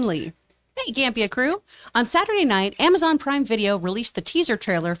from John Lee. Hey, Campea crew. On Saturday night, Amazon Prime Video released the teaser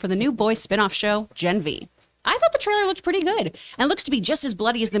trailer for the new Boys spinoff show, Gen V. I thought the trailer looked pretty good and looks to be just as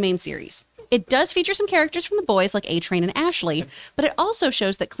bloody as the main series. It does feature some characters from The Boys like A-Train and Ashley, but it also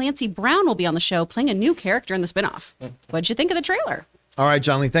shows that Clancy Brown will be on the show playing a new character in the spinoff. What'd you think of the trailer? All right,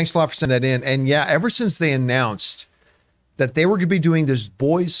 John Lee, thanks a lot for sending that in. And yeah, ever since they announced that they were going to be doing this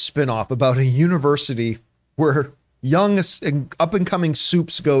Boys spinoff about a university where young and up-and-coming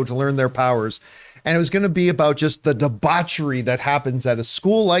soups go to learn their powers, and it was going to be about just the debauchery that happens at a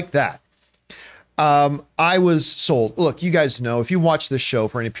school like that, I was sold. Look, you guys know, if you watch this show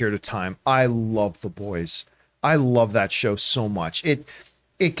for any period of time, I love The Boys. I love that show so much. It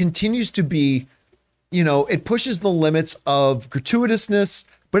continues to be, you know, it pushes the limits of gratuitousness,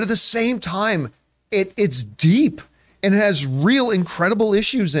 but at the same time, it's deep and it has real incredible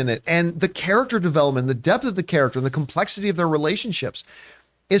issues in it. And the character development, the depth of the character, and the complexity of their relationships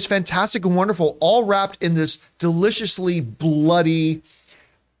is fantastic and wonderful, all wrapped in this deliciously bloody,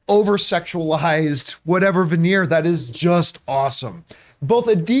 over-sexualized, whatever veneer that is just awesome. Both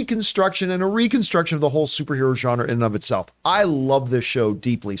a deconstruction and a reconstruction of the whole superhero genre in and of itself. I love this show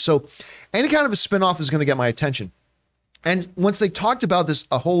deeply. So any kind of a spinoff is going to get my attention. And once they talked about this,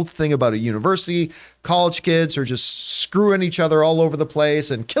 a whole thing about a university, college kids are just screwing each other all over the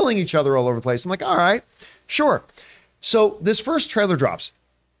place and killing each other all over the place, I'm like, all right, sure. So this first trailer drops.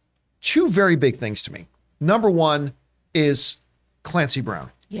 Two very big things to me. Number one is Clancy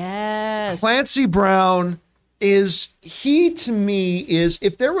Brown. Yes. Clancy Brown to me is,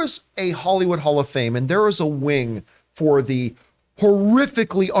 if there was a Hollywood Hall of Fame and there was a wing for the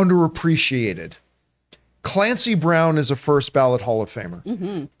horrifically underappreciated, Clancy Brown is a first ballot Hall of Famer.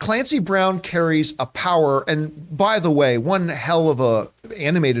 Mm-hmm. Clancy Brown carries a power, and by the way, one hell of a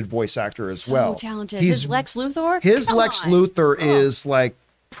animated voice actor as well. So talented. His Lex Luthor? His Lex Luthor is like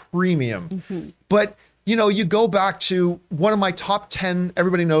premium. Mm-hmm. But you know, you go back to one of my top 10,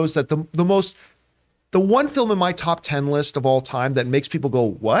 everybody knows that the one film in my top 10 list of all time that makes people go,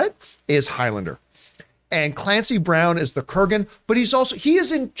 what? Is Highlander. And Clancy Brown is the Kurgan, but he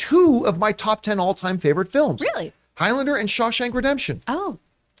is in two of my top 10 all-time favorite films. Really? Highlander and Shawshank Redemption. Oh.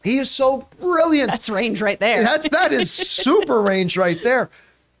 He is so brilliant. That's range right there. That is super range right there.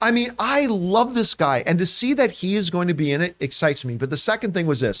 I mean, I love this guy, and to see that he is going to be in it excites me. But the second thing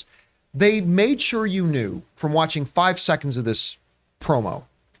was this. They made sure you knew from watching 5 seconds of this promo,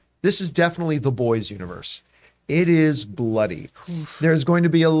 this is definitely The Boys universe. It is bloody. Oof. There's going to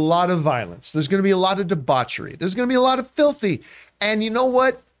be a lot of violence. There's going to be a lot of debauchery. There's going to be a lot of filthy. And you know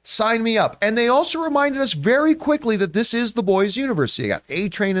what? Sign me up. And they also reminded us very quickly that this is The Boys universe. You got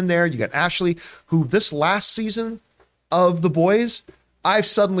A-Train in there. You got Ashley, who this last season of The Boys, I've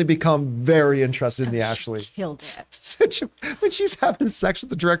suddenly become very interested in the Ashley. Killed it. When she's having sex with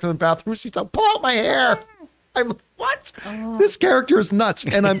the director in the bathroom, she's like, pull out my hair. I'm what? Oh. This character is nuts,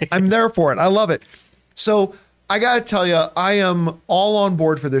 and I'm there for it. I love it. So I gotta tell you, I am all on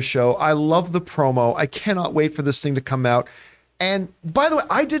board for this show. I love the promo. I cannot wait for this thing to come out. And by the way,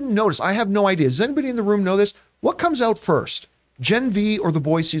 I didn't notice. I have no idea. Does anybody in the room know this? What comes out first, Gen V or The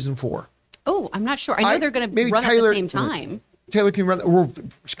Boys season 4? Oh, I'm not sure. I know they're going to run at the same time. Taylor can run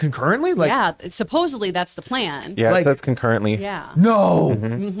concurrently? Yeah, supposedly that's the plan. Yeah, that's concurrently. Yeah. No.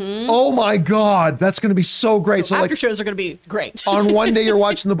 Mm-hmm. Oh my God, that's going to be so great. So after shows are going to be great. On one day you're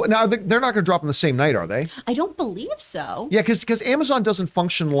watching now they're not going to drop on the same night, are they? I don't believe so. Yeah, because Amazon doesn't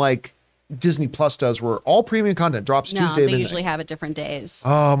function like Disney Plus does, where all premium content drops Tuesday. They usually have it different days.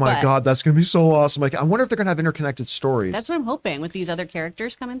 Oh my God, that's going to be so awesome! Like, I wonder if they're going to have interconnected stories. That's what I'm hoping with these other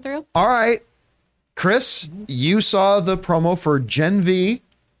characters coming through. All right. Chris, you saw the promo for Gen V.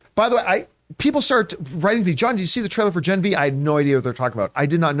 By the way, people start writing to me, John, did you see the trailer for Gen V? I had no idea what they're talking about. I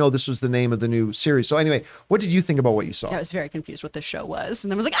did not know this was the name of the new series. So anyway, what did you think about what you saw? I was very confused what this show was.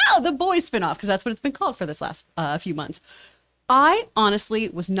 And then I was like, The Boys spinoff, because that's what it's been called for this last few months. I honestly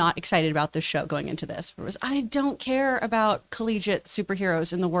was not excited about this show going into this. I don't care about collegiate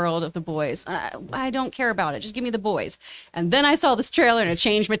superheroes in the world of The Boys. I don't care about it. Just give me The Boys. And then I saw this trailer and it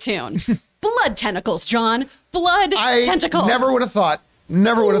changed my tune. Blood tentacles, John. Blood tentacles. Never would have thought.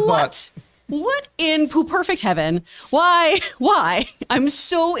 Never would have thought. What in poo perfect heaven? Why? I'm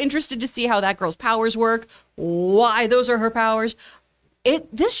so interested to see how that girl's powers work. Why those are her powers.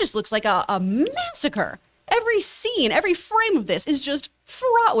 This just looks like a massacre. Every scene, every frame of this is just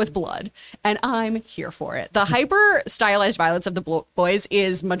fraught with blood, and I'm here for it. The hyper stylized violence of the boys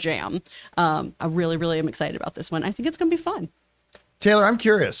is my jam. I really, really am excited about this one. I think it's going to be fun. Taylor, I'm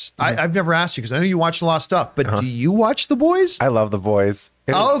curious. I've never asked you because I know you watch a lot of stuff, but do you watch The Boys? I love The Boys.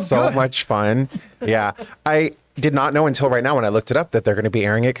 It is so much fun. Yeah. I did not know until right now when I looked it up that they're going to be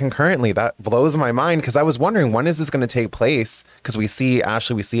airing it concurrently. That blows my mind because I was wondering, when is this going to take place? Because we see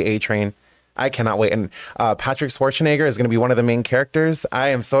Ashley, we see A-Train. I cannot wait. And Patrick Schwarzenegger is going to be one of the main characters. I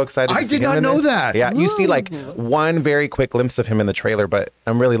am so excited. I did not know that. Yeah, you see like one very quick glimpse of him in the trailer, but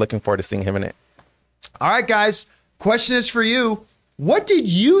I'm really looking forward to seeing him in it. All right, guys. Question is for you. What did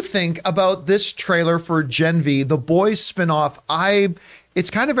you think about this trailer for Gen V, The Boys spinoff? It's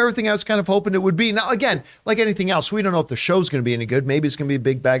kind of everything I was kind of hoping it would be. Now, again, like anything else, we don't know if the show's going to be any good. Maybe it's going to be a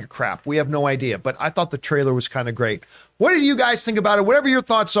big bag of crap. We have no idea. But I thought the trailer was kind of great. What did you guys think about it? Whatever your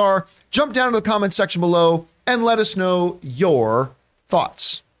thoughts are, jump down to the comment section below and let us know your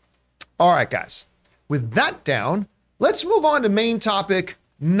thoughts. All right, guys. With that down, let's move on to main topic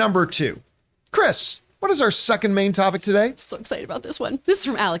number 2. Chris, what is our second main topic today? I'm so excited about this one. This is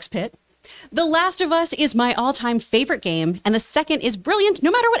from Alex Pitt. The Last of Us is my all-time favorite game, and the second is brilliant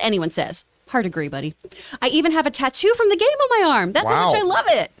no matter what anyone says. Hard agree, buddy. I even have a tattoo from the game on my arm. That's how much I love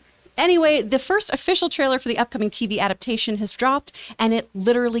it. Anyway, the first official trailer for the upcoming TV adaptation has dropped, and it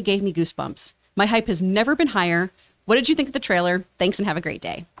literally gave me goosebumps. My hype has never been higher. What did you think of the trailer? Thanks and have a great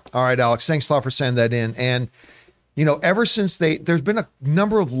day. All right, Alex, thanks a lot for sending that in. And, you know, ever since there's been a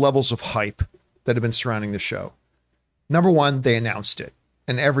number of levels of hype that have been surrounding the show. Number one, they announced it,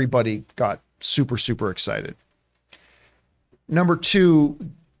 and everybody got super, super excited. Number two,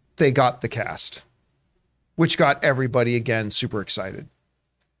 they got the cast, which got everybody, again, super excited.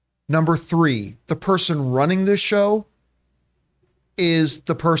 Number three, the person running this show is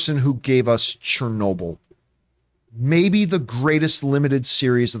the person who gave us Chernobyl. Maybe the greatest limited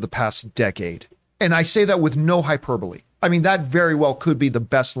series of the past decade. And I say that with no hyperbole. I mean, that very well could be the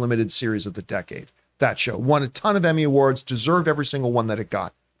best limited series of the decade. That show won a ton of Emmy Awards, deserved every single one that it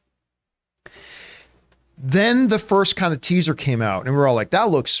got. Then the first kind of teaser came out, and we're all like, that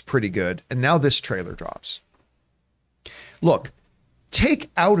looks pretty good. And now this trailer drops. Look, take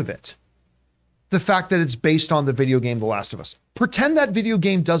out of it the fact that it's based on the video game The Last of Us. Pretend that video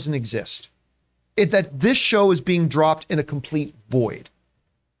game doesn't exist. That this show is being dropped in a complete void.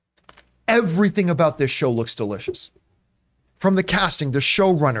 Everything about this show looks delicious. From the casting, the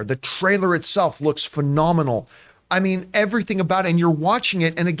showrunner, the trailer itself looks phenomenal. I mean, everything about it, and you're watching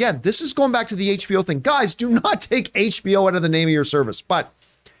it. And again, this is going back to the HBO thing. Guys, do not take HBO out of the name of your service. But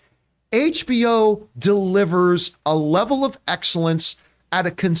HBO delivers a level of excellence at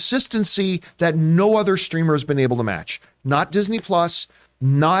a consistency that no other streamer has been able to match. Not Disney Plus,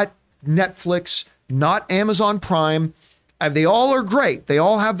 not Netflix, not Amazon Prime. They all are great. They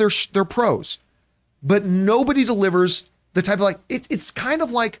all have their pros. But nobody delivers the type of it's kind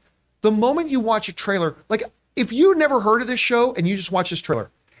of like the moment you watch a trailer, like if you never heard of this show and you just watch this trailer,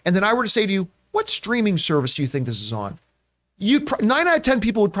 and then I were to say to you, what streaming service do you think this is on? 9 out of 10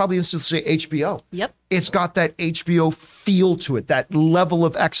 people would probably instantly say HBO. Yep. It's got that HBO feel to it, that level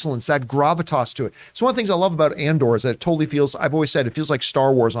of excellence, that gravitas to it. So one of the things I love about Andor is that it totally feels, I've always said, it feels like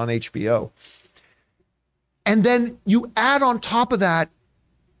Star Wars on HBO. And then you add on top of that,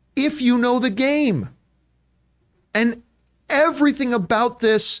 if you know the game. And everything about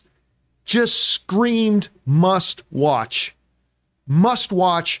this just screamed must watch. Must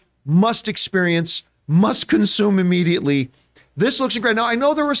watch, must experience, must consume immediately. This looks great. Now, I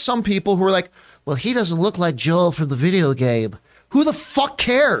know there were some people who were like, well, he doesn't look like Joel from the video game. Who the fuck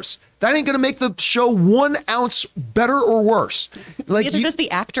cares? That ain't going to make the show 1 ounce better or worse. Like Neither does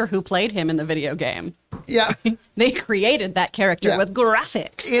the actor who played him in the video game. Yeah. They created that character with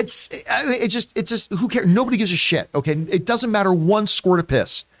graphics. It's just, who cares? Nobody gives a shit, okay? It doesn't matter one squirt of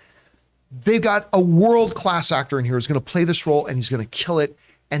piss. They've got a world-class actor in here who's going to play this role, and he's going to kill it.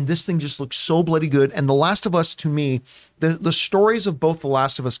 And this thing just looks so bloody good. And The Last of Us, to me, the stories of both The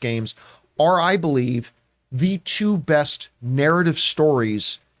Last of Us games are, I believe, the 2 best narrative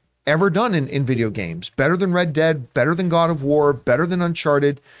stories ever done in video games. Better than Red Dead, better than God of War, better than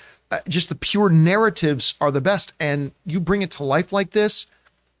Uncharted. just the pure narratives are the best. And you bring it to life like this.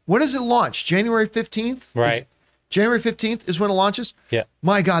 When does it launch? January 15th? Right. January 15th is when it launches? Yeah.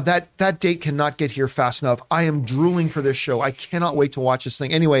 My God, that date cannot get here fast enough. I am drooling for this show. I cannot wait to watch this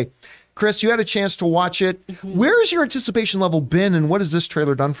thing. Anyway, Chris, you had a chance to watch it. Where has your anticipation level been, and what has this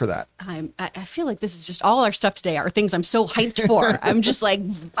trailer done for that? I feel like this is just all our stuff today are things I'm so hyped for. I'm just like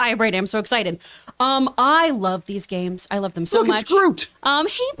vibrating. I'm so excited. I love these games. I love them so much. It's Groot.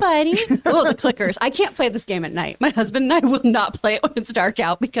 Hey, buddy. Oh, the clickers. I can't play this game at night. My husband and I will not play it when it's dark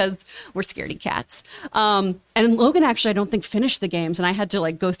out because we're scaredy cats. And Logan actually, I don't think finished the games, and I had to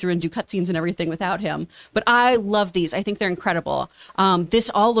like go through and do cutscenes and everything without him. But I love these. I think they're incredible. This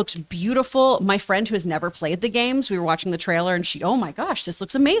all looks beautiful. My friend who has never played the games, we were watching the trailer, and she, oh my gosh, this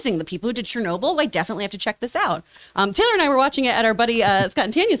looks amazing. The people who did Chernobyl, I definitely have to check this out. Taylor and I were watching it at our buddy Scott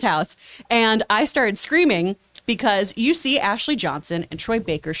and Tanya's house, and I started screaming because you see Ashley Johnson and Troy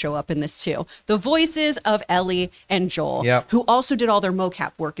Baker show up in this too. The voices of Ellie and Joel, who also did all their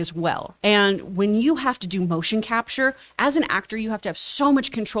mocap work as well. And when you have to do motion capture, as an actor, you have to have so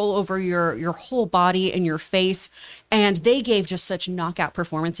much control over your whole body and your face. And they gave just such knockout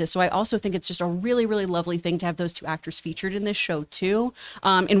performances. So I also think it's just a really, really lovely thing to have those two actors featured in this show too.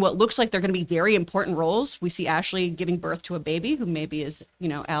 In what looks like they're going to be very important roles. We see Ashley giving birth to a baby who maybe is,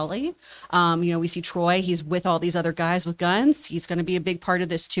 Ellie. We see Troy, he's with all these other guys with guns. He's going to be a big part of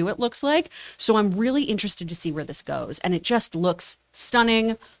this too, it looks like. So I'm really interested to see where this goes. And it just looks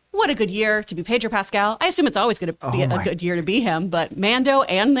stunning. What a good year to be Pedro Pascal. I assume it's always going to be a good year to be him, but Mando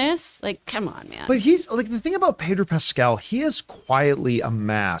and this, like, come on, man. But he's like, the thing about Pedro Pascal, he has quietly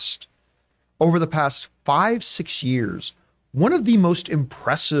amassed over the past 5-6 years, one of the most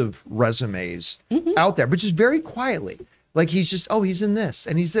impressive resumes out there, but just very quietly. Like he's in this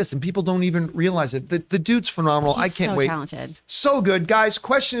and he's this, and people don't even realize it. The dude's phenomenal. I can't wait. Talented. So good. Guys,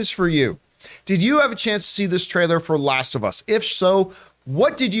 question is for you. Did you have a chance to see this trailer for Last of Us? If so,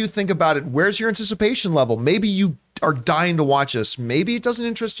 what did you think about it? Where's your anticipation level? Maybe you are dying to watch this. Maybe it doesn't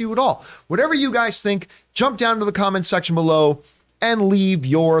interest you at all. Whatever you guys think, jump down to the comment section below and leave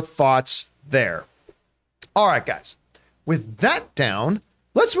your thoughts there. All right, guys. With that down,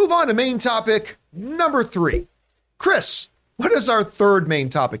 let's move on to main topic number 3. Chris, what is our third main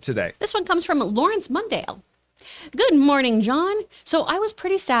topic today? This one comes from Lawrence Mundale. Good morning, John. So I was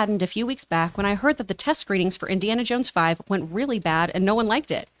pretty saddened a few weeks back when I heard that the test screenings for Indiana Jones 5 went really bad and no one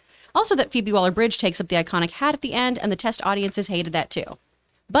liked it. Also that Phoebe Waller-Bridge takes up the iconic hat at the end and the test audiences hated that too.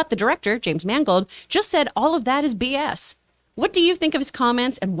 But the director, James Mangold, just said all of that is BS. What do you think of his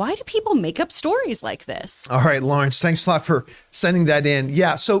comments, and why do people make up stories like this? All right, Lawrence, thanks a lot for sending that in.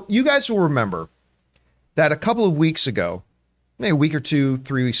 Yeah, so you guys will remember that a couple of weeks ago, maybe a week or 2,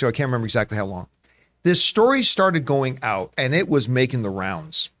 3 weeks ago, I can't remember exactly how long, this story started going out and it was making the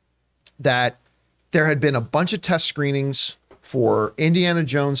rounds that there had been a bunch of test screenings for Indiana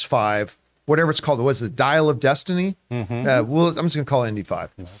Jones 5, whatever it's called. It was the Dial of Destiny. I'm just going to call it Indy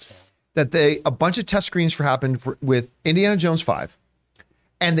 5. That a bunch of test screenings happened with Indiana Jones 5,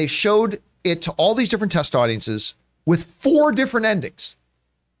 and they showed it to all these different test audiences with 4 different endings.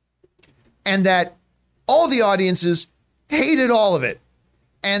 And that all the audiences hated all of it.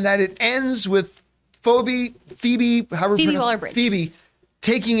 And that it ends with Phoebe Waller-Bridge. Phoebe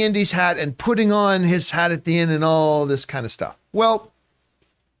taking Indy's hat and putting on his hat at the end and all this kind of stuff. Well,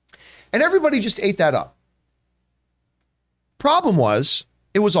 and everybody just ate that up. Problem was,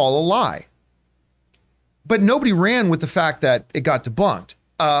 it was all a lie. But nobody ran with the fact that it got debunked.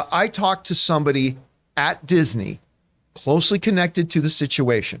 I talked to somebody at Disney, closely connected to the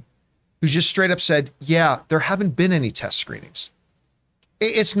situation, who just straight up said, yeah, there haven't been any test screenings.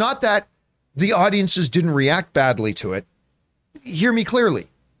 It's not that the audiences didn't react badly to it. Hear me clearly.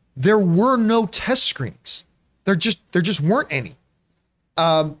 There were no test screenings. There just weren't any.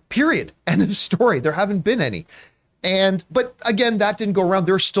 Period. End of story. There haven't been any. But again, that didn't go around.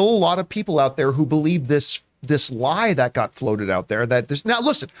 There's still a lot of people out there who believe this lie that got floated out there. Now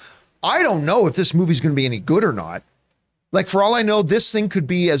listen, I don't know if this movie's going to be any good or not. Like, for all I know, this thing could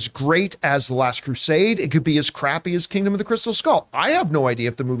be as great as The Last Crusade. It could be as crappy as Kingdom of the Crystal Skull. I have no idea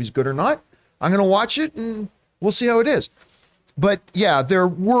if the movie's good or not. I'm going to watch it and we'll see how it is. But yeah, there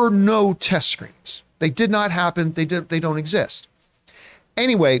were no test screenings. They did not happen. They don't exist.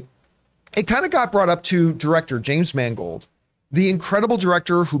 Anyway, it kind of got brought up to director James Mangold, the incredible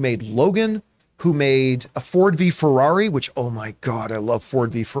director who made Logan, who made a Ford v Ferrari, which, oh my God, I love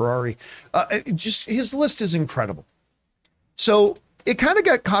Ford v Ferrari. Just his list is incredible. So it kind of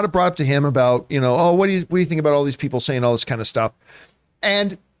got brought up to him about, what do you think about all these people saying all this kind of stuff?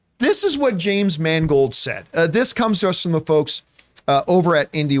 And this is what James Mangold said. This comes to us from the folks over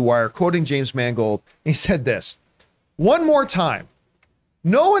at IndieWire, quoting James Mangold. He said this, "One more time.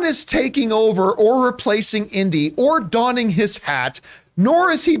 No one is taking over or replacing Indy or donning his hat,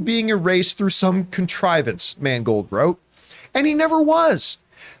 nor is he being erased through some contrivance," Mangold wrote. And he never was.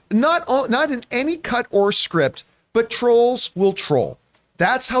 Not in any cut or script, but trolls will troll.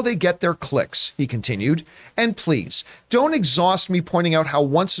 That's how they get their clicks, he continued. And please, don't exhaust me pointing out how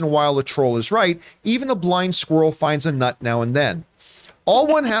once in a while a troll is right. Even a blind squirrel finds a nut now and then. All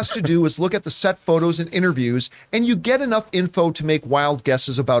one has to do is look at the set photos and interviews, and you get enough info to make wild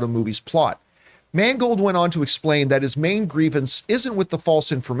guesses about a movie's plot. Mangold went on to explain that his main grievance isn't with the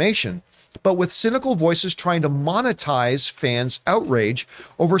false information, but with cynical voices trying to monetize fans' outrage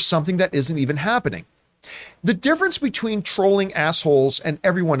over something that isn't even happening. The difference between trolling assholes and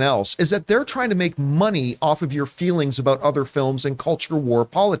everyone else is that they're trying to make money off of your feelings about other films and culture war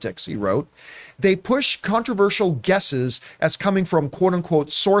politics, he wrote. They push controversial guesses as coming from quote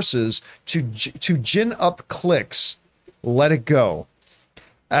unquote sources to gin up clicks. Let it go.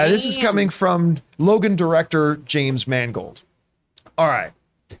 This is coming from Logan director James Mangold. All right.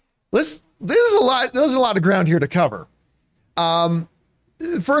 There's a lot of ground here to cover.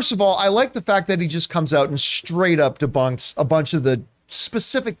 First of all, I like the fact that he just comes out and straight up debunks a bunch of the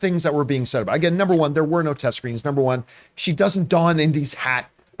specific things that were being said about. Again, number one, there were no test screens. Number one, she doesn't don Indy's hat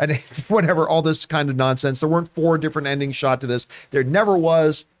and whatever, all this kind of nonsense. There weren't 4 different endings shot to this. There never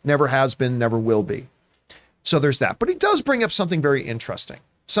was, never has been, never will be. So there's that. But he does bring up something very interesting,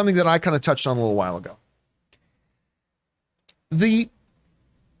 something that I kind of touched on a little while ago. The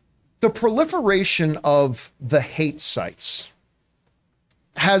proliferation of the hate sites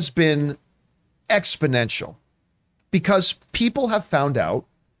has been exponential because people have found out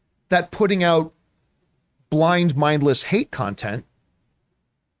that putting out blind, mindless hate content,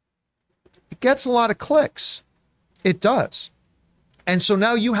 it gets a lot of clicks. It does. And so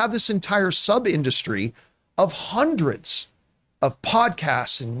now you have this entire sub-industry of hundreds of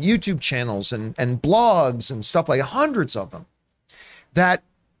podcasts and YouTube channels and blogs and stuff like hundreds of them that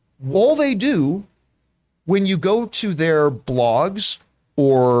all they do when you go to their blogs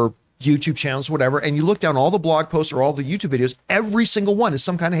or YouTube channels, whatever, and you look down all the blog posts or all the YouTube videos, every single one is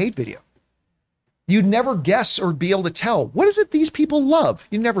some kind of hate video. You'd never guess or be able to tell, what is it these people love?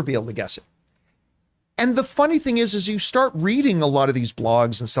 You'd never be able to guess it. And the funny thing is you start reading a lot of these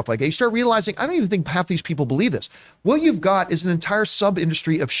blogs and stuff like that, you start realizing, I don't even think half these people believe this. What you've got is an entire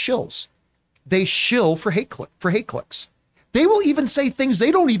sub-industry of shills. They shill for hate clicks. They will even say things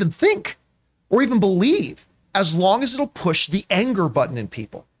they don't even think or even believe, as long as it'll push the anger button in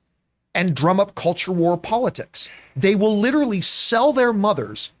people and drum up culture war politics. They will literally sell their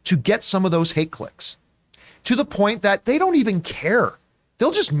mothers to get some of those hate clicks, to the point that they don't even care.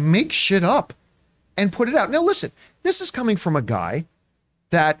 They'll just make shit up and put it out. Now, listen, this is coming from a guy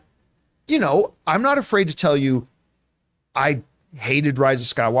that, I'm not afraid to tell you I hated Rise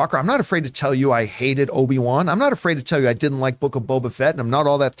of Skywalker. I'm not afraid to tell you I hated Obi-Wan. I'm not afraid to tell you I didn't like Book of Boba Fett, and I'm not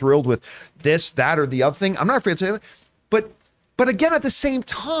all that thrilled with this, that, or the other thing. I'm not afraid to tell you that. But again, at the same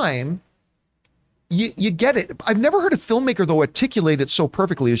time, you get it. I've never heard a filmmaker, though, articulate it so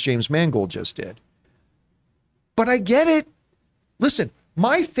perfectly as James Mangold just did. But I get it. Listen,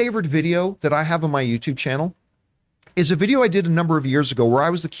 my favorite video that I have on my YouTube channel is a video I did a number of years ago where I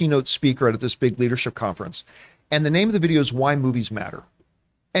was the keynote speaker at this big leadership conference. And the name of the video is Why Movies Matter.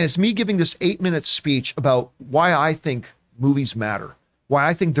 And it's me giving this 8-minute speech about why I think movies matter, why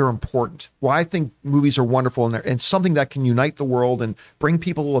I think they're important, why I think movies are wonderful and something that can unite the world and bring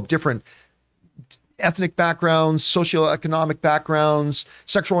people of different ethnic backgrounds, socioeconomic backgrounds,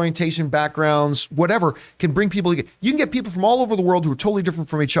 sexual orientation backgrounds, whatever, can bring people together. You can get people from all over the world who are totally different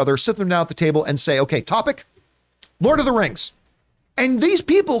from each other, sit them down at the table and say, okay, topic, Lord of the Rings. And these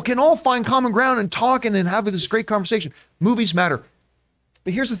people can all find common ground and talk and have this great conversation. Movies matter.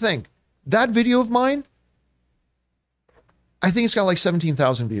 But here's the thing. That video of mine, I think it's got like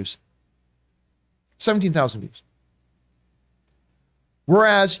 17,000 views. 17,000 views.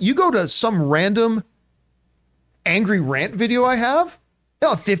 Whereas you go to some random angry rant video I have,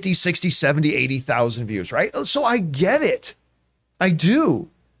 50, 60, 70, 80,000 views, right? So I get it. I do.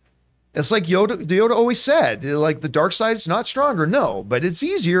 It's like Yoda always said, like the dark side is not stronger. No, but it's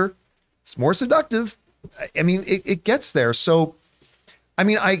easier. It's more seductive. I mean, it gets there. So, I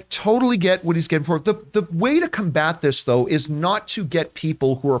mean, I totally get what he's getting for. The way to combat this, though, is not to get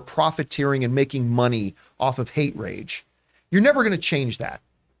people who are profiteering and making money off of hate rage. You're never going to change that.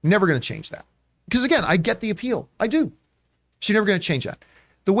 Never going to change that. Because again, I get the appeal. I do. So you're never going to change that.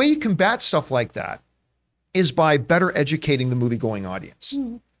 The way you combat stuff like that is by better educating the movie-going audience.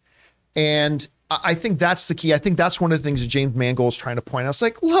 And I think that's the key. I think that's one of the things that James Mangold is trying to point out. It's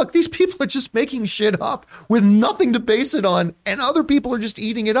like, look, these people are just making shit up with nothing to base it on, and other people are just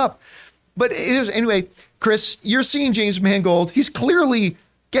eating it up. But it is, anyway, Chris, you're seeing James Mangold. He's clearly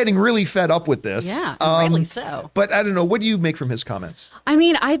getting really fed up with this. Yeah, rightly so. But I don't know. What do you make from his comments? I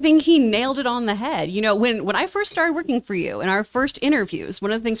mean, I think he nailed it on the head. You know, when I first started working for you in our first interviews, one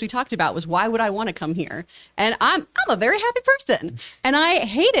of the things we talked about was, why would I want to come here? And I'm a very happy person. And I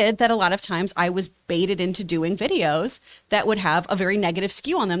hated that a lot of times I was baited into doing videos that would have a very negative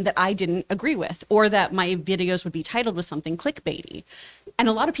skew on them that I didn't agree with, or that my videos would be titled with something clickbaity. And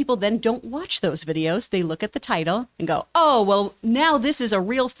a lot of people then don't watch those videos. They look at the title and go, oh, well, now this is a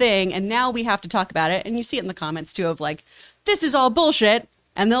real thing, and now we have to talk about it. And you see it in the comments too, of like, this is all bullshit,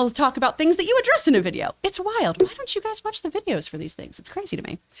 and they'll talk about things that you address in a video. It's wild. Why don't you guys watch the videos for these things? It's crazy to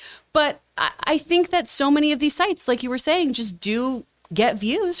me. But I think that so many of these sites, like you were saying, just do get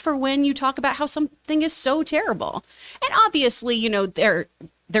views for when you talk about how something is so terrible. And obviously, you know,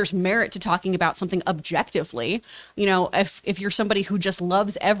 there's merit to talking about something objectively. You know, if you're somebody who just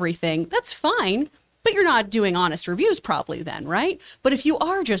loves everything, that's fine. But you're not doing honest reviews probably then, right? But if you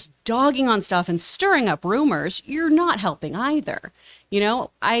are just dogging on stuff and stirring up rumors, you're not helping either. You know,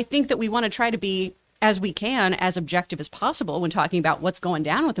 I think that we want to try to be, as we can, as objective as possible when talking about what's going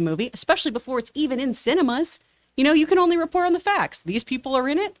down with the movie, especially before it's even in cinemas. You know, you can only report on the facts. These people are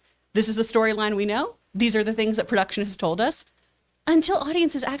in it. This is the storyline we know. These are the things that production has told us. Until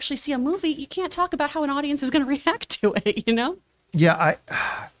audiences actually see a movie, you can't talk about how an audience is going to react to it, you know? Yeah,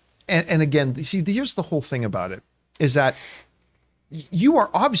 And again, see, here's the whole thing about it, is that you are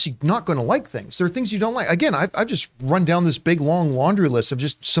obviously not going to like things. There are things you don't like. Again, I've just run down this big, long laundry list of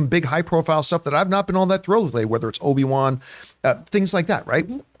just some big, high-profile stuff that I've not been all that thrilled with lately, whether it's Obi-Wan, things like that, right?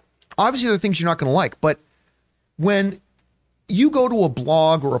 Obviously, there are things you're not going to like. But when you go to a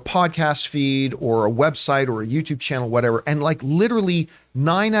blog or a podcast feed or a website or a YouTube channel, whatever, and like literally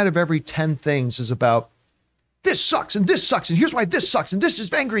 9 out of every 10 things is about, this sucks, and here's why this sucks, and this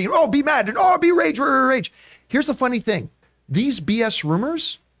is angry, and oh, be mad, and oh, be rage. Here's the funny thing. These BS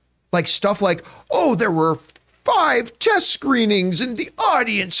rumors, like stuff like, oh, there were 5 test screenings, and the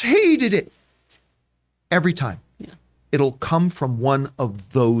audience hated it. Every time. Yeah. It'll come from one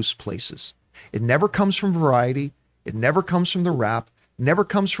of those places. It never comes from Variety. It never comes from The Wrap. Never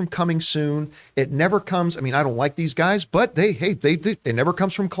comes from Coming Soon. It never comes, I mean, I don't like these guys, but they never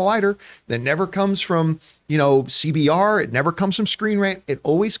comes from Collider. It never comes from, you know, CBR. It never comes from Screen Rant. It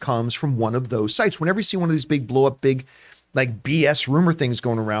always comes from one of those sites. Whenever you see one of these big blow up, big like BS rumor things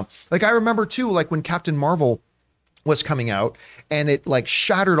going around, like I remember too, like when Captain Marvel was coming out and it like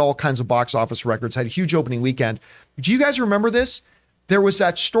shattered all kinds of box office records, had a huge opening weekend. Do you guys remember this? There was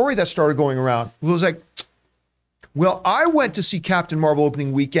that story that started going around. It was like, well, I went to see Captain Marvel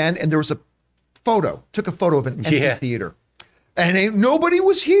opening weekend and there was a photo, took a photo of an empty theater and nobody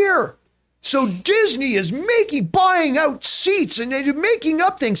was here. So Disney is buying out seats and they're making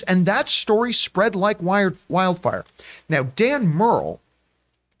up things. And that story spread like wildfire. Now, Dan Murrell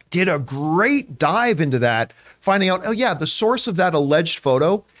did a great dive into that, finding out, oh yeah, the source of that alleged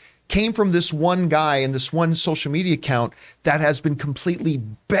photo came from this one guy and this one social media account that has been completely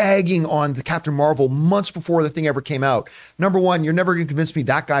bagging on the Captain Marvel months before the thing ever came out. Number one, you're never going to convince me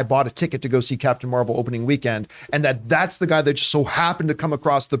that guy bought a ticket to go see Captain Marvel opening weekend and that's the guy that just so happened to come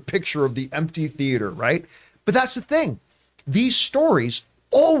across the picture of the empty theater, right? But that's the thing. These stories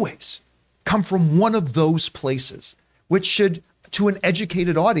always come from one of those places, which should, to an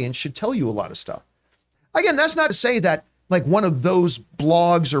educated audience, should tell you a lot of stuff. Again, that's not to say that like one of those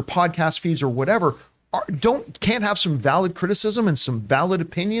blogs or podcast feeds or whatever can't have some valid criticism and some valid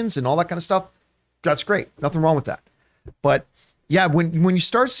opinions and all that kind of stuff. That's great. Nothing wrong with that. But yeah, when you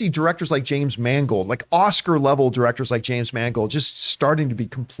start to see directors like James Mangold, like Oscar level directors like James Mangold, just starting to be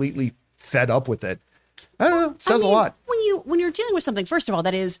completely fed up with it, I don't know, it says a lot. When you're dealing with something, first of all,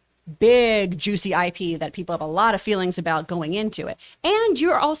 that is big, juicy IP that people have a lot of feelings about going into it. And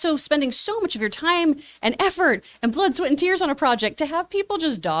you're also spending so much of your time and effort and blood, sweat, and tears on a project to have people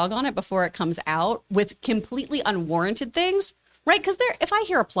just dog on it before it comes out with completely unwarranted things, right? Because if I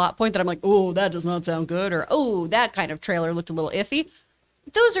hear a plot point that I'm like, oh, that does not sound good, or oh, that kind of trailer looked a little iffy,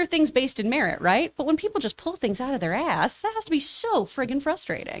 those are things based in merit, right? But when people just pull things out of their ass, that has to be so friggin'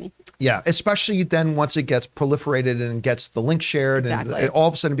 frustrating. Yeah, especially then once it gets proliferated and gets the link shared, exactly. And it all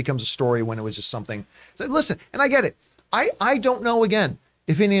of a sudden becomes a story when it was just something. So listen, and I get it. I don't know, again,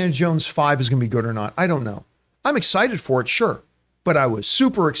 if Indiana Jones 5 is going to be good or not. I don't know. I'm excited for it, sure. But I was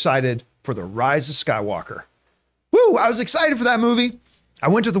super excited for The Rise of Skywalker. Woo, I was excited for that movie. I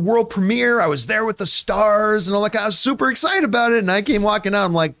went to the world premiere. I was there with the stars and all that. I was super excited about it. And I came walking out.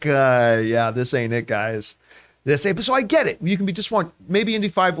 I'm like, yeah, this ain't it, guys. This ain't. So I get it. You can be just one. Maybe Indy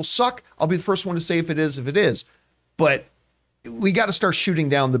 5 will suck. I'll be the first one to say if it is. But we got to start shooting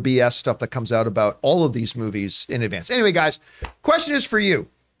down the BS stuff that comes out about all of these movies in advance. Anyway, guys, question is for you.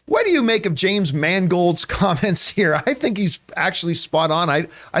 What do you make of James Mangold's comments here? I think he's actually spot on.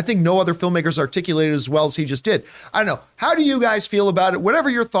 I think no other filmmakers articulated as well as he just did. I don't know. How do you guys feel about it? Whatever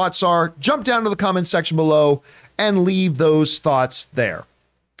your thoughts are, jump down to the comment section below and leave those thoughts there.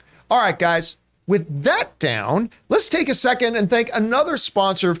 All right, guys. With that down, let's take a second and thank another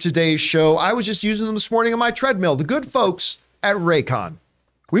sponsor of today's show. I was just using them this morning on my treadmill, the good folks at Raycon.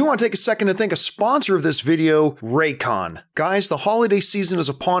 We want to take a second to thank a sponsor of this video, Raycon. Guys, the holiday season is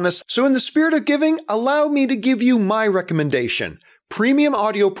upon us, so in the spirit of giving, allow me to give you my recommendation. Premium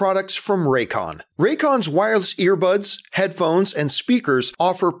audio products from Raycon. Raycon's wireless earbuds, headphones, and speakers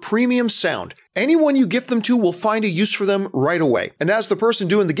offer premium sound. Anyone you gift them to will find a use for them right away. And as the person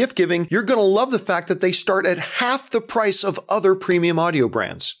doing the gift giving, you're going to love the fact that they start at half the price of other premium audio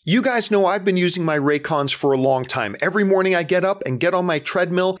brands. You guys know I've been using my Raycons for a long time. Every morning I get up and get on my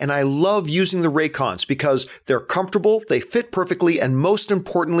treadmill, and I love using the Raycons because they're comfortable, they fit perfectly, and most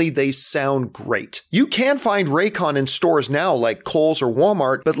importantly, they sound great. You can find Raycon in stores now like Kohl's or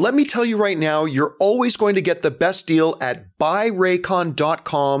Walmart, but let me tell you right now, you're always going to get the best deal at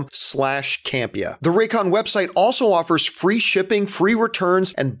buyraycon.com/Campia. The Raycon website also offers free shipping, free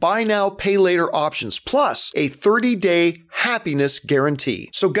returns, and buy now, pay later options, plus a 30-day happiness guarantee.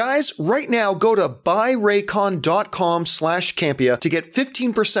 So guys, right now go to buyraycon.com/Campia to get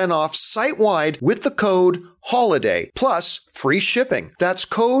 15% off site-wide with the code HOLIDAY, plus free shipping. That's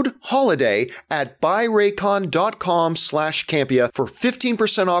code HOLIDAY at buyraycon.com/Campia for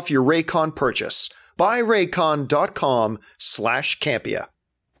 15% off your Raycon purchase. buyraycon.com/Campia.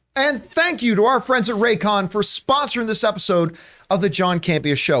 And thank you to our friends at Raycon for sponsoring this episode of the John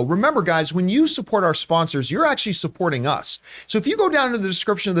Campia Show. Remember, guys, when you support our sponsors, you're actually supporting us. So if you go down to the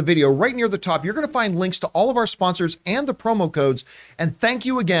description of the video, right near the top, you're going to find links to all of our sponsors and the promo codes. And thank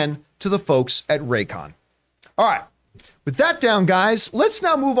you again to the folks at Raycon. All right. With that down, guys, let's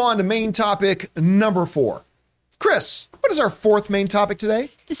now move on to main topic number 4. Chris, what is our 4th main topic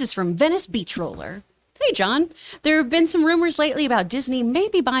today? This is from Venice Beach Roller. Hey, John. There have been some rumors lately about Disney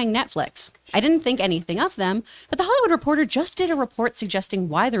maybe buying Netflix. I didn't think anything of them, but the Hollywood Reporter just did a report suggesting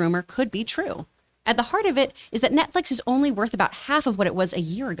why the rumor could be true. At the heart of it is that Netflix is only worth about half of what it was a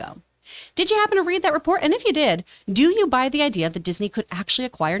year ago. Did you happen to read that report? And if you did, do you buy the idea that Disney could actually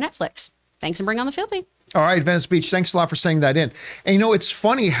acquire Netflix? Thanks and bring on the filthy. All right, Venice Beach, thanks a lot for saying that in. And you know, it's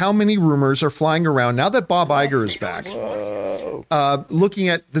funny how many rumors are flying around now that Bob Iger is back. Looking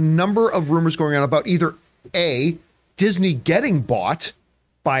at the number of rumors going on about either A, Disney getting bought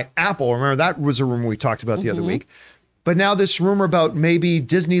by Apple. Remember, that was a rumor we talked about the other week. But now this rumor about maybe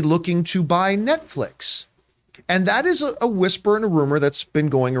Disney looking to buy Netflix. And that is a whisper and a rumor that's been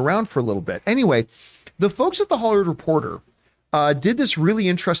going around for a little bit. Anyway, the folks at the Hollywood Reporter did this really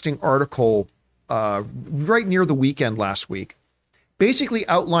interesting article right near the weekend last week, basically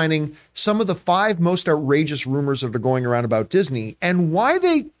outlining some of the 5 most outrageous rumors that are going around about Disney and why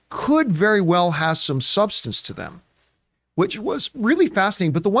they could very well have some substance to them, which was really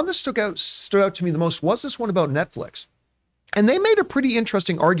fascinating. But the one that stood out to me the most was this one about Netflix. And they made a pretty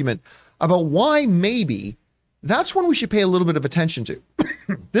interesting argument about why maybe that's one we should pay a little bit of attention to.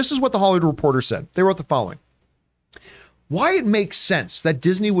 This is what the Hollywood Reporter said. They wrote the following. Why it makes sense that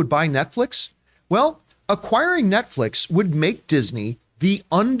Disney would buy Netflix? Well, acquiring Netflix would make Disney the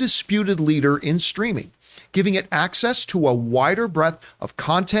undisputed leader in streaming, giving it access to a wider breadth of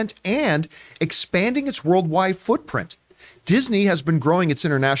content and expanding its worldwide footprint. Disney has been growing its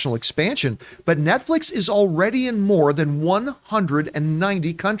international expansion, but Netflix is already in more than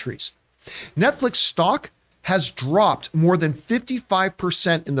 190 countries. Netflix stock has dropped more than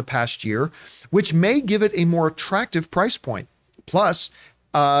 55% in the past year, which may give it a more attractive price point. Plus,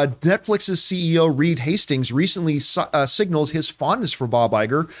 Netflix's CEO Reed Hastings recently signals his fondness for Bob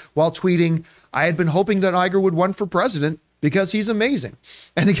Iger while tweeting, "I had been hoping that Iger would run for president because he's amazing."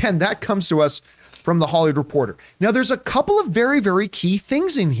 And again, that comes to us from the Hollywood Reporter. Now, there's a couple of very, very key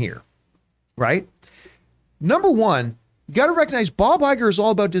things in here, right? Number one, you got to recognize Bob Iger is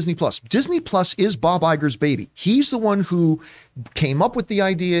all about Disney Plus. Disney Plus is Bob Iger's baby. He's the one who came up with the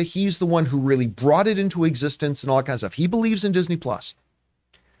idea. He's the one who really brought it into existence and all that kind of stuff. He believes in Disney Plus.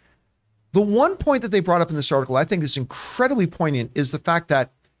 The one point that they brought up in this article I think is incredibly poignant is the fact that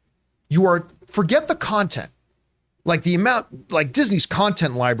forget the content. Like the amount, like Disney's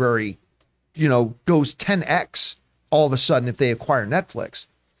content library, goes 10x all of a sudden if they acquire Netflix.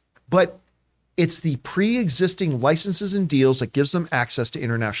 But it's the pre-existing licenses and deals that gives them access to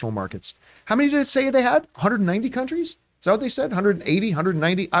international markets. How many did it say they had? 190 countries? Is that what they said? 180,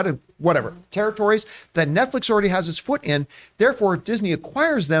 190, out of whatever, territories that Netflix already has its foot in. Therefore, if Disney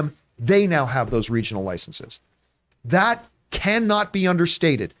acquires them, they now have those regional licenses. That cannot be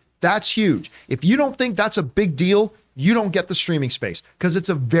understated. That's huge. If you don't think that's a big deal, you don't get the streaming space, because it's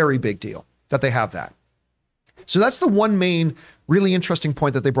a very big deal that they have that. So that's the one main really interesting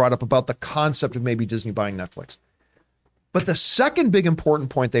point that they brought up about the concept of maybe Disney buying Netflix. But the second big important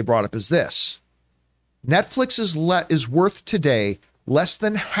point they brought up is this. Netflix is worth today less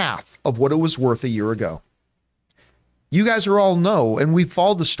than half of what it was worth a year ago. You guys are all know, and we've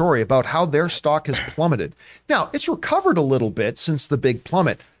followed the story about how their stock has plummeted. Now, it's recovered a little bit since the big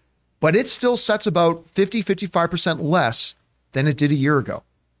plummet, but it still sets about 55% less than it did a year ago.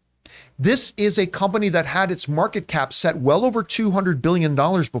 This is a company that had its market cap set well over $200 billion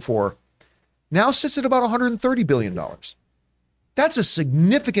before, now sits at about $130 billion. That's a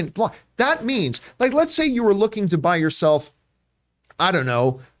significant block. That means, like, let's say you were looking to buy yourself, I don't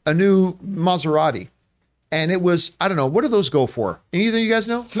know, a new Maserati. And it was, I don't know, what do those go for? Either of you guys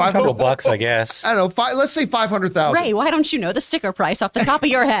know? $500, I guess. I don't know, let's say 500,000. Ray, why don't you know the sticker price off the top of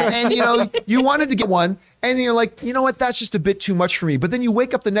your head? And you wanted to get one, and you're like, you know what, that's just a bit too much for me. But then you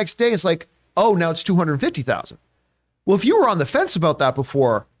wake up the next day, it's like, oh, now it's 250,000. Well, if you were on the fence about that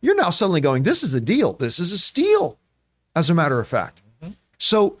before, you're now suddenly going, this is a deal. This is a steal, as a matter of fact. Mm-hmm.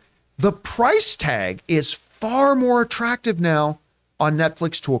 So the price tag is far more attractive now on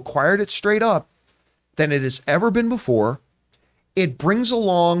Netflix to acquire it straight up than it has ever been before. It brings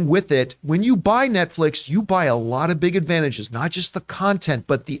along with it, when you buy Netflix, you buy a lot of big advantages, not just the content,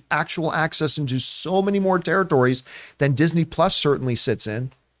 but the actual access into so many more territories than Disney Plus certainly sits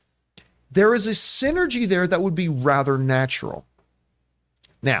in. There is a synergy there that would be rather natural.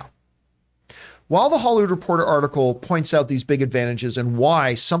 Now, while the Hollywood Reporter article points out these big advantages and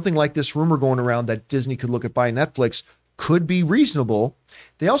why something like this rumor going around that Disney could look at buying Netflix could be reasonable,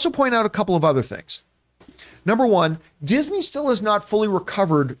 they also point out a couple of other things. Number one, Disney still has not fully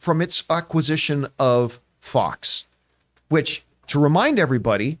recovered from its acquisition of Fox, which, to remind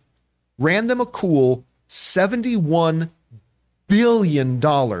everybody, ran them a cool $71 billion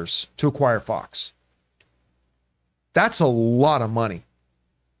to acquire Fox. That's a lot of money.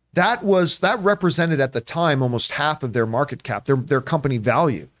 That represented at the time almost half of their market cap, their company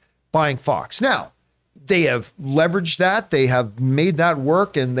value, buying Fox. Now, they have leveraged that, they have made that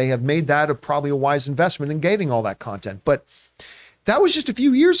work, and they have made that probably a wise investment in getting all that content. But that was just a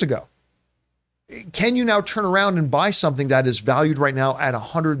few years ago. Can you now turn around and buy something that is valued right now at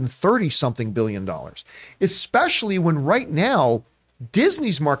 $130-something billion? Especially when right now,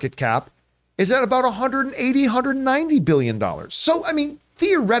 Disney's market cap is at about $180, $190 billion. So, I mean,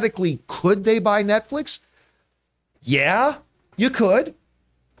 theoretically, could they buy Netflix? Yeah, you could.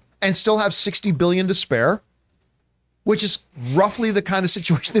 And still have $60 billion to spare, which is roughly the kind of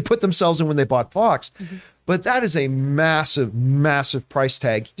situation they put themselves in when they bought Fox. Mm-hmm. But that is a massive, massive price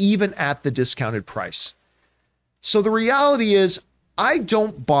tag, even at the discounted price. So the reality is, I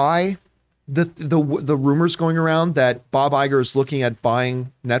don't buy the rumors going around that Bob Iger is looking at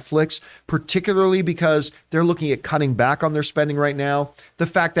buying Netflix, particularly because they're looking at cutting back on their spending right now. The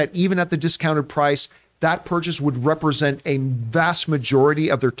fact that even at the discounted price, that purchase would represent a vast majority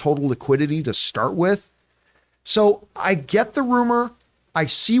of their total liquidity to start with. So I get the rumor. I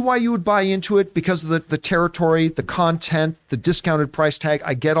see why you would buy into it because of the territory, the content, the discounted price tag.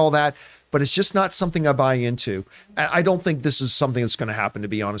 I get all that, but it's just not something I buy into. I don't think this is something that's going to happen, to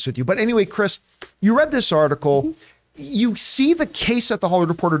be honest with you. But anyway, Chris, you read this article. Mm-hmm. You see the case that the Hollywood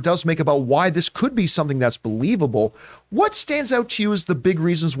Reporter does make about why this could be something that's believable. What stands out to you as the big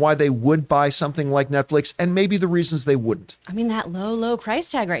reasons why they would buy something like Netflix, and maybe the reasons they wouldn't? I mean, that low price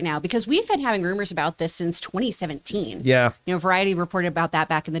tag right now, because we've been having rumors about this since 2017. Yeah. Variety reported about that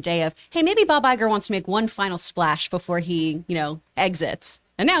back in the day of, hey, maybe Bob Iger wants to make one final splash before he, exits.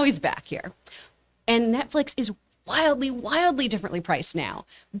 And now he's back here. And Netflix is wildly differently priced now,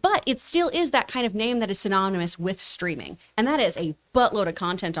 but it still is that kind of name that is synonymous with streaming, and that is a buttload of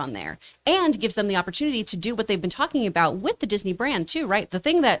content on there, and gives them the opportunity to do what they've been talking about with the Disney brand too, right? The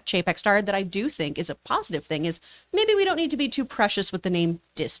thing that Chapek started that I do think is a positive thing is maybe we don't need to be too precious with the name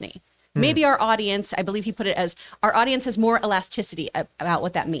Disney. Maybe our audience, I believe he put it as, our audience has more elasticity about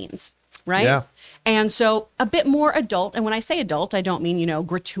what that means, right? Yeah. And so a bit more adult, and when I say adult, I don't mean,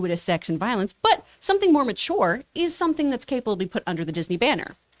 gratuitous sex and violence, but something more mature is something that's capable to be put under the Disney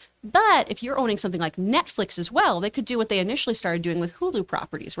banner. But if you're owning something like Netflix as well, they could do what they initially started doing with Hulu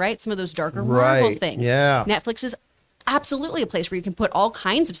properties, right? Some of those darker Marvel things. Yeah. Netflix is absolutely a place where you can put all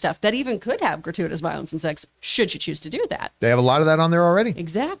kinds of stuff that even could have gratuitous violence and sex, should you choose to do that. They have a lot of that on there already.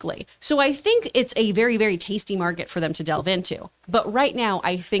 Exactly. So I think it's a very, very tasty market for them to delve into. But right now,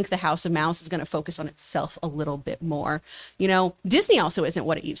 I think the House of Mouse is going to focus on itself a little bit more. You know, Disney also isn't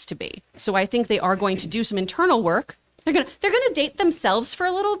what it used to be. So I think they are going to do some internal work. They're gonna date themselves for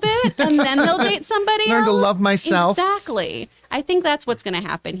a little bit, and then they'll date somebody Learn else. to love myself. Exactly. I think that's what's going to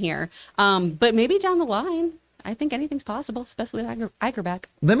happen here. But maybe down the line, I think anything's possible, especially with Igerback.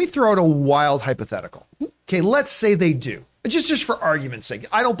 Let me throw out a wild hypothetical. Okay, let's say they do. Just for argument's sake.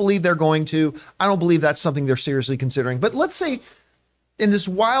 I don't believe they're going to. I don't believe that's something they're seriously considering. But let's say in this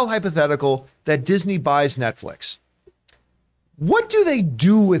wild hypothetical that Disney buys Netflix. What do they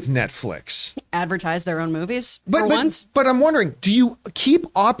do with Netflix? Advertise their own movies for once. But I'm wondering, do you keep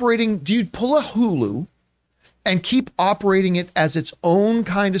operating, do you pull a Hulu and keep operating it as its own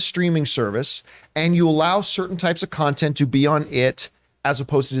kind of streaming service, and you allow certain types of content to be on it as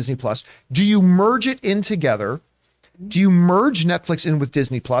opposed to Disney Plus? Do you merge it in together? Do you merge Netflix in with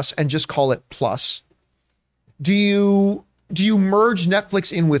Disney Plus and just call it Plus? Do you merge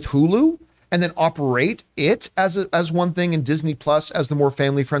Netflix in with Hulu and then operate it as one thing, and Disney Plus as the more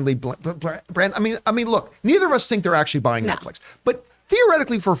family-friendly brand? I mean, look, neither of us think they're actually buying Netflix, but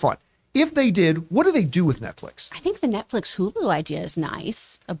theoretically for fun, if they did, what do they do with Netflix? I think the Netflix Hulu idea is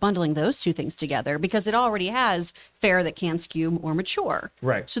nice, of bundling those two things together, because it already has fare that can skew more mature.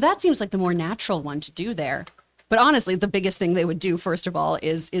 Right. So that seems like the more natural one to do there. But honestly, the biggest thing they would do, first of all,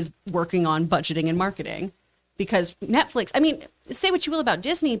 is working on budgeting and marketing. Because Netflix, I mean, say what you will about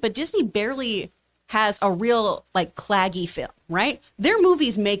Disney, but Disney barely has a real, like, claggy film, right? Their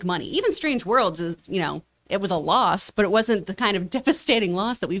movies make money. Even Strange Worlds is, you know, it was a loss, but it wasn't the kind of devastating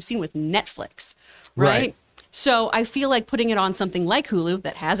loss that we've seen with Netflix, right? So I feel like putting it on something like Hulu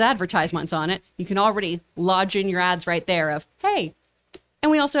that has advertisements on it, you can already lodge in your ads right there of, hey,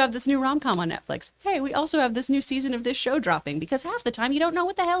 and we also have this new rom-com on Netflix. Hey, we also have this new season of this show dropping, because half the time you don't know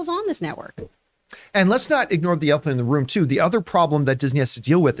what the hell's on this network. And let's not ignore the elephant in the room, too. The other problem that Disney has to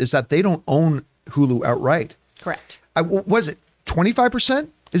deal with is that they don't own Hulu outright. Correct. Was it 25%?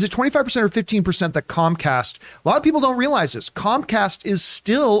 Is it 25% or 15% that Comcast? A lot of people don't realize this. Comcast is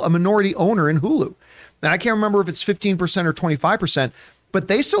still a minority owner in Hulu. And I can't remember if it's 15% or 25%, but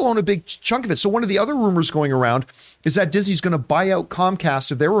they still own a big chunk of it. So one of the other rumors going around is that Disney's going to buy out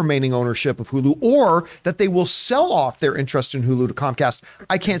Comcast of their remaining ownership of Hulu, or that they will sell off their interest in Hulu to Comcast.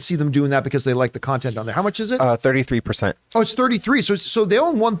 I can't see them doing that because they like the content on there. How much is it? 33%. Oh, it's 33. So they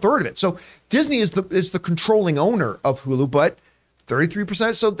own 1/3 of it. So Disney is the controlling owner of Hulu, but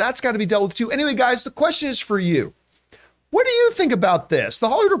 33%. So that's got to be dealt with too. Anyway, guys, the question is for you. What do you think about this? The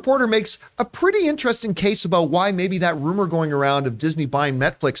Hollywood Reporter makes a pretty interesting case about why maybe that rumor going around of Disney buying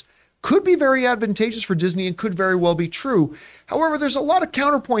Netflix could be very advantageous for Disney and could very well be true. However, there's a lot of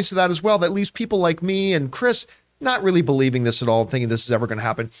counterpoints to that as well that leaves people like me and Chris not really believing this at all, thinking this is ever going to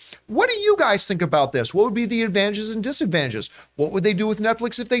happen. What do you guys think about this? What would be the advantages and disadvantages? What would they do with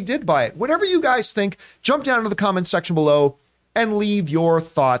Netflix if they did buy it? Whatever you guys think, jump down to the comments section below and leave your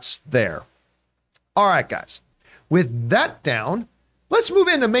thoughts there. All right, guys. With that down, let's move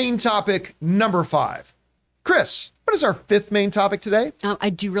into main topic number 5. Chris, what is our 5th main topic today? I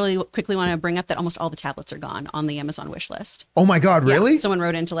do really quickly want to bring up that almost all the tablets are gone on the Amazon wish list. Oh my God, really? Yeah, someone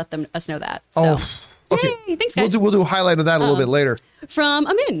wrote in to let us know that. So. Okay. Yay, thanks, guys. We'll do a highlight of that a little bit later. From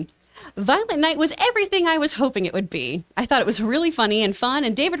Amin. Violent Night was everything I was hoping it would be. I thought it was really funny and fun,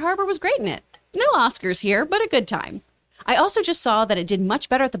 and David Harbour was great in it. No Oscars here, but a good time. I also just saw that it did much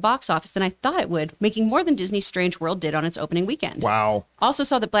better at the box office than I thought it would, making more than Disney's Strange World did on its opening weekend. Wow. Also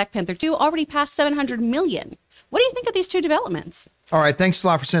saw that Black Panther 2 already passed 700 million. What do you think of these two developments? All right. Thanks a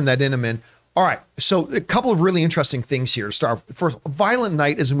lot for sending that in, Amin. All right. So a couple of really interesting things here to start. First, Violent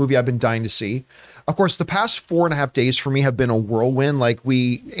Night is a movie I've been dying to see. Of course, the past 4.5 days for me have been a whirlwind. Like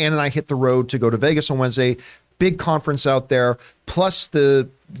Ann and I hit the road to go to Vegas on Wednesday. Big conference out there, plus the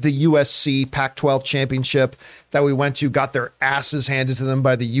USC Pac-12 championship that we went to, got their asses handed to them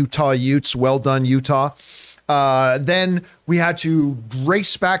by the Utah Utes. Well done, Utah. Then we had to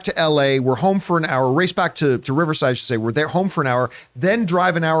race back to LA. We're home for an hour, race back to Riverside, I should say. We're there home for an hour, then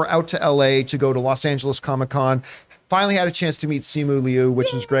drive an hour out to LA to go to Los Angeles Comic-Con. Finally had a chance to meet Simu Liu,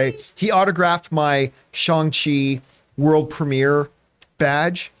 which was great. He autographed my Shang-Chi world premiere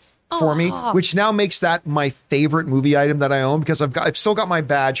badge for me, which now makes that my favorite movie item that I own, because I've still got my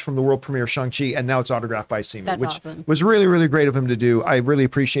badge from the world premiere of Shang-Chi, and now it's autographed by Simu, That's which awesome. was really, really great of him to do. I really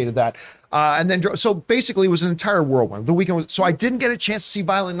appreciated that. And then, so basically it was an entire whirlwind. The weekend was, so I didn't get a chance to see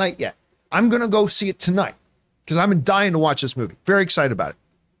Violent Night yet. I'm going to go see it tonight because I've been dying to watch this movie. Very excited about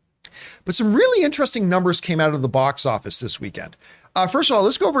it. But some really interesting numbers came out of the box office this weekend. First of all,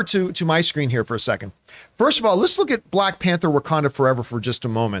 let's go over to my screen here for a second. First of all, let's look at Black Panther Wakanda Forever for just a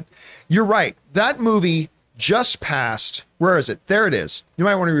moment. You're right. That movie just passed. Where is it? There it is. You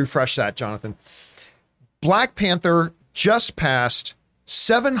might want to refresh that, Jonathan. Black Panther just passed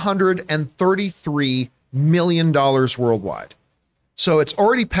 $733 million worldwide. So it's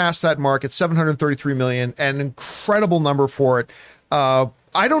already passed that mark at 733 million, an incredible number for it. I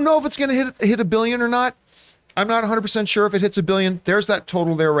don't know if it's going to hit a billion or not. I'm not 100% sure if it hits a billion. There's that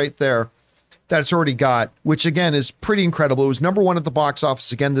total there right there that it's already got, which again is pretty incredible. It was number one at the box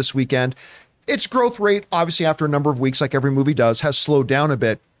office again this weekend. Its growth rate, obviously after a number of weeks, like every movie does, has slowed down a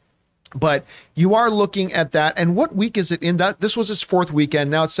bit. But you are looking at that. And what week is it in? That this was its fourth weekend.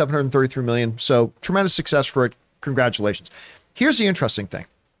 Now it's 733 million. So tremendous success for it. Congratulations. Here's the interesting thing.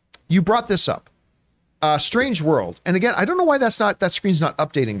 You brought this up. Strange World. And again, I don't know why that screen's not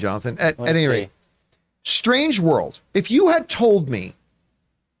updating, Jonathan. At any rate, Strange World. If you had told me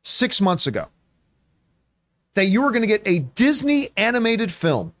 6 months ago that you were going to get a Disney animated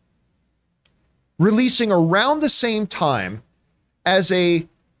film releasing around the same time as a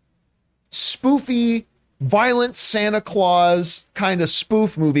spoofy, violent Santa Claus kind of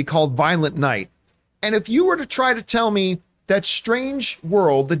spoof movie called Violent Night, and if you were to try to tell me that Strange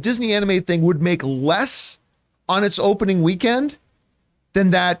World, the Disney animated thing, would make less on its opening weekend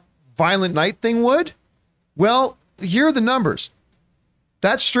than that Violent Night thing would, well, here are the numbers.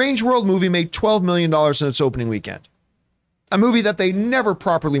 That Strange World movie made $12 million in its opening weekend. A movie that they never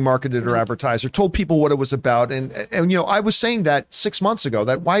properly marketed or advertised or told people what it was about. And you know, I was saying that 6 months ago,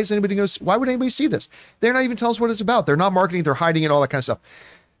 that why would anybody see this? They're not even telling us what it's about. They're not marketing, they're hiding it, all that kind of stuff.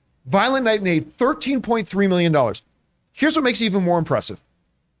 Violent Night made $13.3 million. Here's what makes it even more impressive.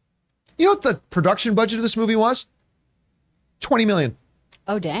 You know what the production budget of this movie was? $20 million.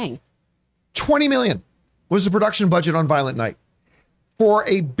 Oh, dang. $20 million was the production budget on Violent Night. For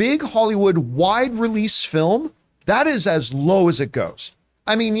a big Hollywood wide release film, that is as low as it goes.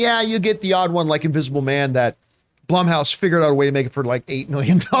 I mean, yeah, you get the odd one like Invisible Man that Blumhouse figured out a way to make it for like $8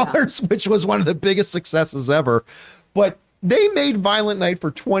 million, which was one of the biggest successes ever. But they made Violent Night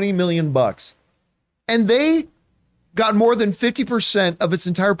for $20 million. And they got more than 50% of its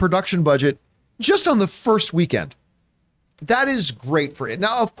entire production budget just on the first weekend. That is great for it.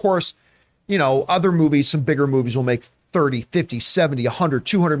 Now, of course, you know, other movies, some bigger movies will make 30, 50, 70, 100,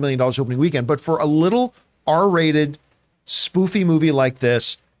 $200 million opening weekend. But for a little R-rated spoofy movie like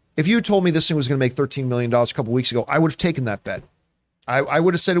this, if you told me this thing was going to make $13 million a couple weeks ago, I would have taken that bet. I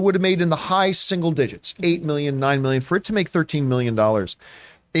would have said it would have made in the high single digits, 8 million, 9 million. For it to make $13 million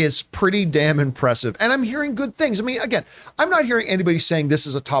is pretty damn impressive. And I'm hearing good things. I mean, again, I'm not hearing anybody saying this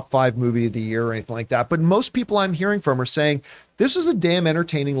is a top 5 movie of the year or anything like that, but most people I'm hearing from are saying this is a damn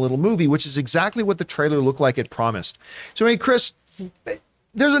entertaining little movie, which is exactly what the trailer looked like it promised. So, hey, Chris,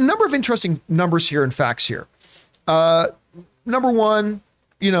 there's a number of interesting numbers here and facts here. Number one,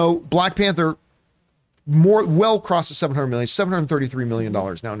 you know, Black Panther crossed the 700 million, $733 million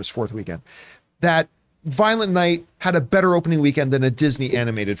now in its fourth weekend. That Violent Night had a better opening weekend than a Disney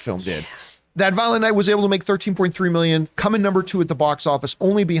animated film did. That Violent Night was able to make $13.3 million, come in number 2 at the box office,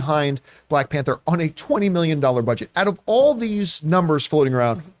 only behind Black Panther on a $20 million budget. Out of all these numbers floating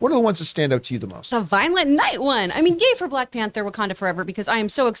around, what are the ones that stand out to you the most? The Violent Night one. I mean, yay for Black Panther Wakanda Forever, because I am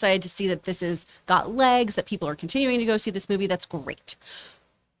so excited to see that this has got legs, that people are continuing to go see this movie. That's great.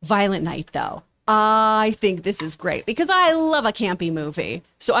 Violent Night, though. I think this is great because I love a campy movie.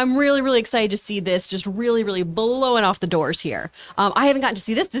 So I'm really, really excited to see this just really, really blowing off the doors here. I haven't gotten to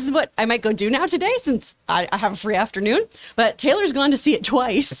see this. This is what I might go do now today since I have a free afternoon. But Taylor's gone to see it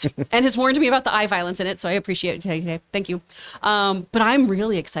twice and has warned me about the eye violence in it. So I appreciate it today. Thank you. But I'm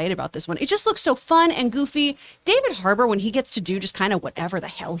really excited about this one. It just looks so fun and goofy. David Harbour, when he gets to do just kind of whatever the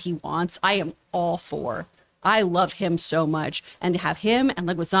hell he wants, I am all for. I love him so much. And to have him and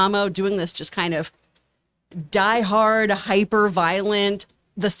Leguizamo doing this just kind of die-hard, hyper-violent,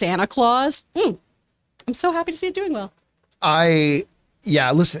 the Santa Claus, I'm so happy to see it doing well.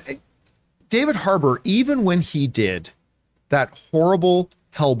 Listen, David Harbour, even when he did that horrible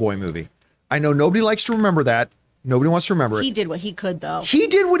Hellboy movie, I know nobody likes to remember that. Nobody wants to remember it. He did what he could, though. He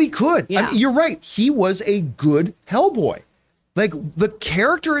did what he could. Yeah. I mean, you're right. He was a good Hellboy. Like, the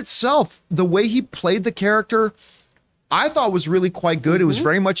character itself, the way he played the character, I thought was really quite good. It was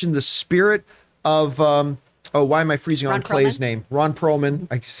very much in the spirit of, why am I freezing on Clay's name? Ron Perlman.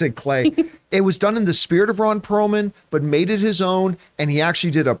 I said Clay. It was done in the spirit of Ron Perlman, but made it his own, and he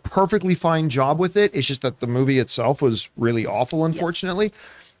actually did a perfectly fine job with it. It's just that the movie itself was really awful, unfortunately.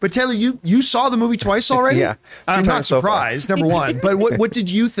 But Taylor, you saw the movie twice already? Yeah. I'm 2 not times so far. surprised, number one. But what did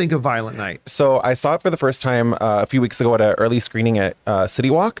you think of Violent Night? So I saw it for the first time a few weeks ago at an early screening at City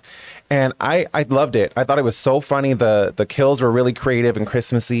Walk, and I loved it. I thought it was so funny. The kills were really creative and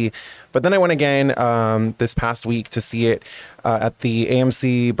Christmassy. But then I went again this past week to see it at the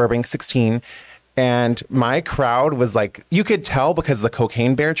AMC Burbank 16. And my crowd was like, you could tell because the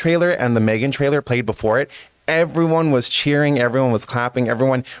Cocaine Bear trailer and the Megan trailer played before it. Everyone was cheering. Everyone was clapping.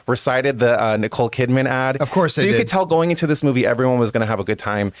 Everyone recited the Nicole Kidman ad. Of course they So you did. could tell going into this movie, everyone was going to have a good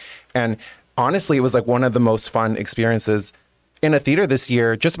time. And honestly, it was like one of the most fun experiences in a theater this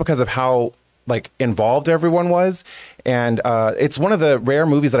year just because of how like involved everyone was. And it's one of the rare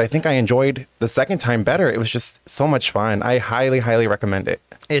movies that I think I enjoyed the second time better. It was just so much fun. I highly, highly recommend it.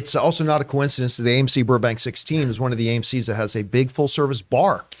 It's also not a coincidence that the AMC Burbank 16 is one of the AMCs that has a big full-service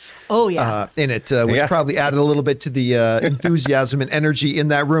bar Oh, yeah. in it, which Yeah. probably added a little bit to the enthusiasm and energy in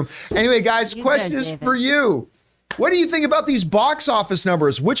that room. Anyway, guys, You question bet, is David. for you. What do you think about these box office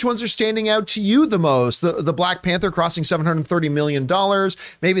numbers? Which ones are standing out to you the most? The Black Panther crossing $730 million.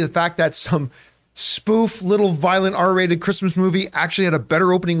 Maybe the fact that some spoof little violent R-rated Christmas movie actually had a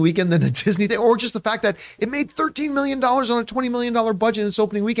better opening weekend than a Disney thing, or just the fact that it made $13 million on a $20 million budget in its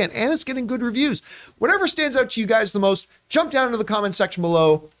opening weekend and it's getting good reviews. Whatever stands out to you guys the most, jump down into the comment section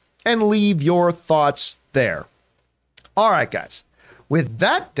below and leave your thoughts there. All right, guys. With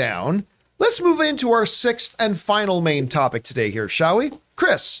that down, let's move into our sixth and final main topic today here, shall we?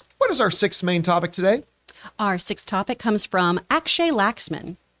 Chris, what is our sixth main topic today? Our sixth topic comes from Akshay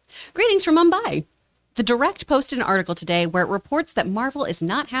Laxman. Greetings from Mumbai. The Direct posted an article today where it reports that Marvel is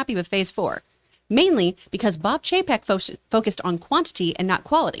not happy with Phase 4, mainly because Bob Chapek focused on quantity and not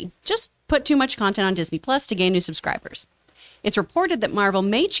quality, just put too much content on Disney Plus to gain new subscribers. It's reported that Marvel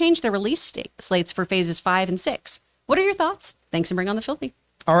may change their release slates for Phases 5 and 6. What are your thoughts? Thanks and bring on the filthy.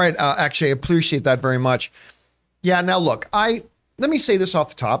 All right, actually, I appreciate that very much. Yeah, now look, let me say this off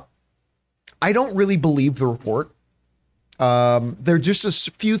the top. I don't really believe the report. There are just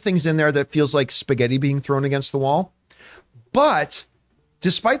a few things in there that feels like spaghetti being thrown against the wall. But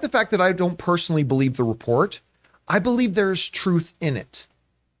despite the fact that I don't personally believe the report, I believe there's truth in it.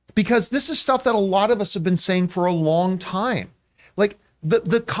 Because this is stuff that a lot of us have been saying for a long time. Like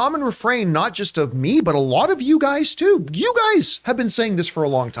the common refrain, not just of me, but a lot of you guys too. You guys have been saying this for a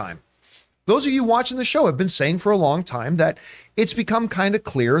long time. Those of you watching the show have been saying for a long time that it's become kind of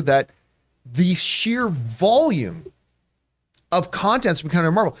clear that the sheer volume of content's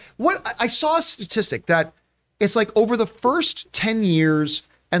becoming Marvel. What I saw a statistic that it's like over the first 10 years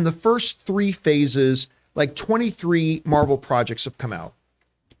and the first 3 phases, like 23 Marvel projects have come out.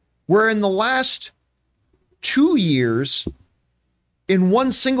 Where in the last 2 years, in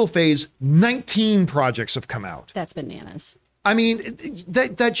one single phase, 19 projects have come out. That's bananas. I mean,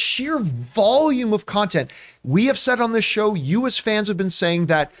 that sheer volume of content. We have said on this show, you as fans have been saying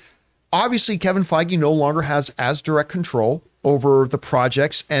that obviously Kevin Feige no longer has as direct control over the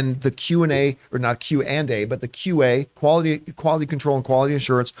projects and the Q&A, or not Q&A, but the QA, quality control and quality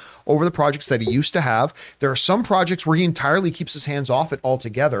assurance over the projects that he used to have. There are some projects where he entirely keeps his hands off it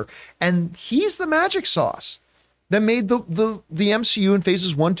altogether. And he's the magic sauce that made the MCU in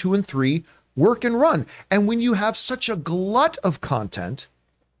phases 1, 2, and 3 work and run. And when you have such a glut of content,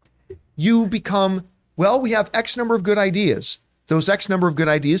 you become, well, we have X number of good ideas. Those X number of good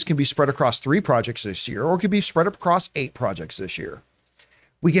ideas can be spread across 3 projects this year, or could be spread across 8 projects this year.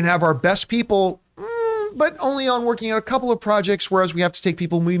 We can have our best people, but only on working on a couple of projects, whereas we have to take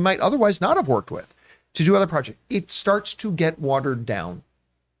people we might otherwise not have worked with to do other projects. It starts to get watered down.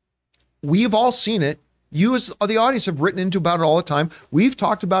 We've all seen it. You as the audience have written into about it all the time. We've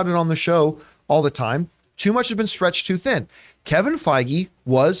talked about it on the show all the time. Too much has been stretched too thin. Kevin Feige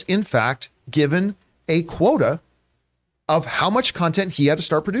was, in fact, given a quota of how much content he had to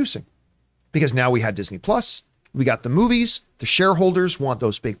start producing. Because now we had Disney Plus, we got the movies, the shareholders want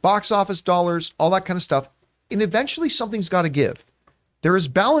those big box office dollars, all that kind of stuff. And eventually something's got to give. There is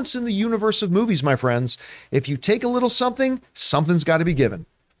balance in the universe of movies, my friends. If you take a little something, something's got to be given.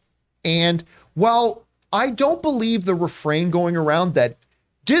 And while I don't believe the refrain going around that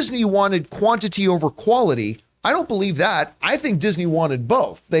Disney wanted quantity over quality, I don't believe that. I think Disney wanted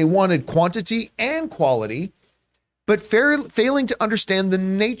both. They wanted quantity and quality, but failing to understand the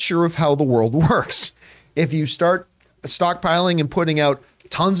nature of how the world works. If you start stockpiling and putting out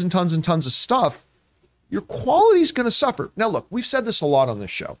tons and tons and tons of stuff, your quality is going to suffer. Now, look, we've said this a lot on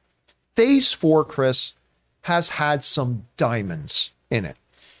this show. Phase 4, Chris, has had some diamonds in it.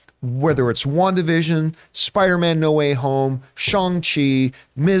 Whether it's WandaVision, Spider-Man No Way Home, Shang-Chi,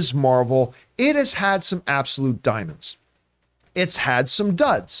 Ms. Marvel, it has had some absolute diamonds. it's had some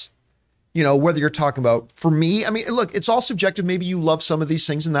duds. You know, whether you're talking about, for me, I mean, look, it's all subjective. Maybe you love some of these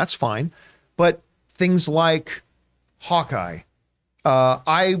things and that's fine. But things like Hawkeye,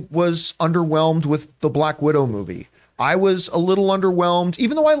 I was underwhelmed with the Black Widow movie. I was a little underwhelmed,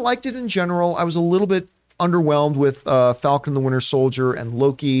 even though I liked it in general. I was a little bit underwhelmed with Falcon the Winter Soldier and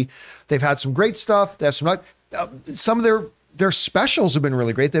Loki. They've had some great stuff. They have some of their specials have been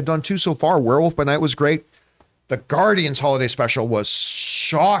really great. They've done 2 so far. Werewolf by Night was great. The Guardians holiday special was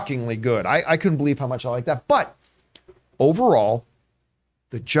shockingly good. I couldn't believe how much I liked that. But overall,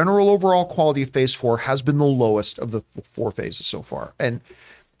 the general overall quality of Phase 4 has been the lowest of the 4 phases so far. And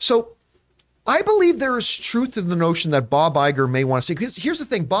so I believe there is truth in the notion that Bob Iger may want to see. Because here's the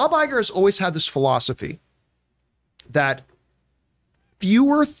thing. Bob Iger has always had this philosophy that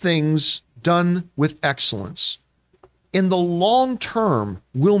fewer things done with excellence in the long term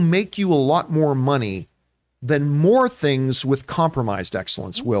will make you a lot more money than more things with compromised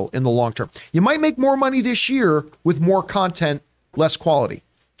excellence will in the long term. You might make more money this year with more content, less quality.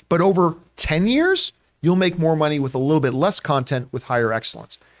 But over 10 years, you'll make more money with a little bit less content with higher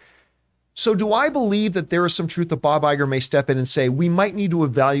excellence. So do I believe that there is some truth that Bob Iger may step in and say, we might need to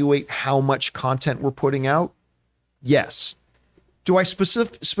evaluate how much content we're putting out? Yes. Do I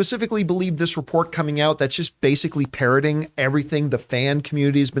specifically believe this report coming out that's just basically parroting everything the fan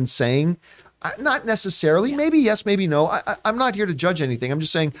community has been saying? Not necessarily. Maybe yes, maybe no. I'm not here to judge anything. I'm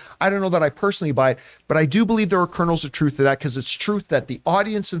just saying I don't know that I personally buy it, but I do believe there are kernels of truth to that because it's truth that the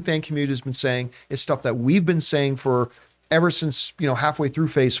audience and fan community has been saying. It's stuff that we've been saying for ever since, halfway through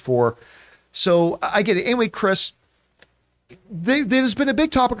Phase 4. So I get it. Anyway, Chris, there's been a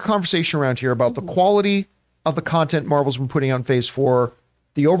big topic of conversation around here about the quality of the content Marvel's been putting out in Phase 4,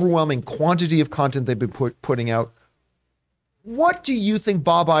 the overwhelming quantity of content they've been putting out. What do you think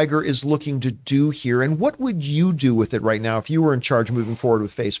Bob Iger is looking to do here, and what would you do with it right now if you were in charge moving forward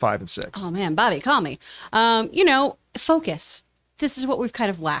with Phase 5 and 6? Oh man, Bobby, call me. Focus. This is what we've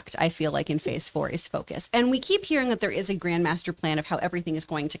kind of lacked, I feel like, in Phase 4 is focus. And we keep hearing that there is a grand master plan of how everything is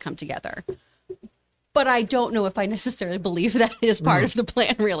going to come together. But I don't know if I necessarily believe that is part of the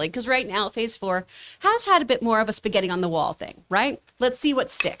plan, really. Because right now, Phase 4 has had a bit more of a spaghetti on the wall thing, right? Let's see what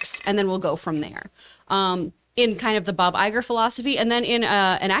sticks, and then we'll go from there. In kind of the Bob Iger philosophy, and then in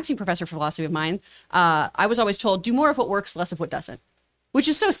an acting professor philosophy of mine, I was always told, do more of what works, less of what doesn't. Which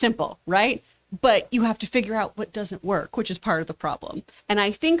is so simple, right? But you have to figure out what doesn't work, which is part of the problem. And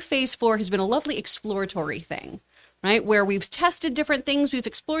I think Phase 4 has been a lovely exploratory thing, right? Where we've tested different things, we've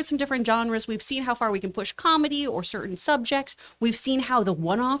explored some different genres, we've seen how far we can push comedy or certain subjects, we've seen how the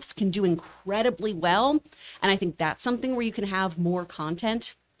one-offs can do incredibly well. And I think that's something where you can have more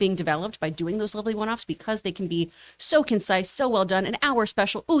content being developed by doing those lovely one-offs because they can be so concise, so well done. An hour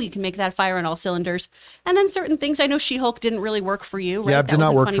special, oh, you can make that fire on all cylinders. And then certain things, I know She-Hulk didn't really work for you, right? Yeah, it did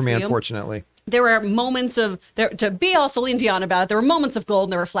not work for me, unfortunately. There were moments to be all Celine Dion about it, there were moments of gold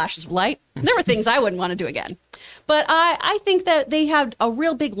and there were flashes of light. There were things I wouldn't want to do again. But I think that they had a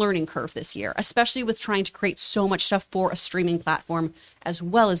real big learning curve this year, especially with trying to create so much stuff for a streaming platform, as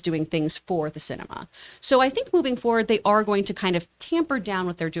well as doing things for the cinema. So I think moving forward, they are going to kind of tamper down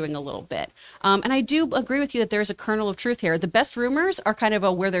what they're doing a little bit. And I do agree with you that there's a kernel of truth here. The best rumors are kind of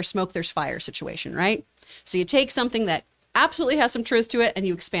a where there's smoke, there's fire situation, right? So you take something that absolutely has some truth to it and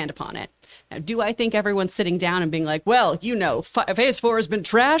you expand upon it. Now, do I think everyone's sitting down and being like, well, Phase 4 has been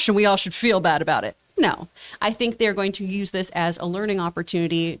trash and we all should feel bad about it? No, I think they're going to use this as a learning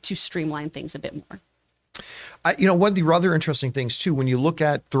opportunity to streamline things a bit more. One of the other interesting things, too, when you look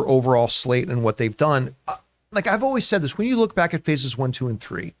at their overall slate and what they've done, like I've always said this, when you look back at Phases 1, 2, and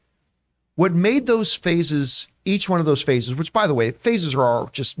 3, what made those phases, each one of those phases, which, by the way, phases are all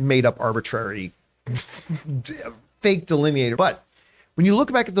just made up arbitrary, fake delineator. But when you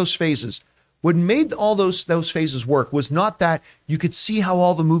look back at those phases, what made all those phases work was not that you could see how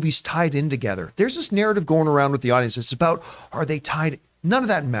all the movies tied in together. There's this narrative going around with the audience. It's about, are they tied? None of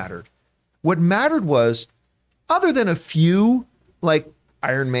that mattered. What mattered was, other than a few, like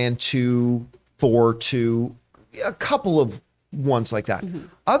Iron Man 2, Thor 2, a couple of ones like that. Mm-hmm.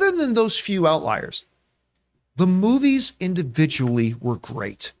 Other than those few outliers, the movies individually were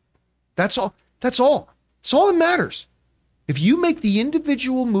great. That's all. That's all that matters. If you make the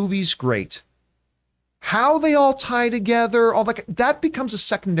individual movies great, how they all tie together, all that becomes a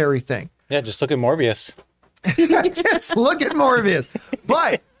secondary thing. Yeah, just look at Morbius. Just look at Morbius.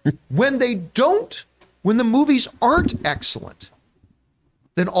 But when the movies aren't excellent,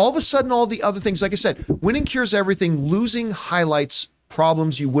 then all of a sudden, all the other things, like I said, winning cures everything, losing highlights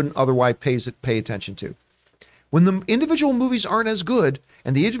problems you wouldn't otherwise pay attention to. When the individual movies aren't as good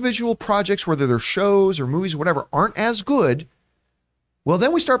and the individual projects, whether they're shows or movies or whatever, aren't as good, Well,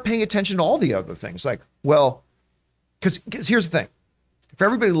 then we start paying attention to all the other things. Like, well, because here's the thing. If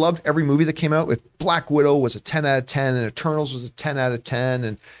everybody loved every movie that came out, if Black Widow was a 10 out of 10 and Eternals was a 10 out of 10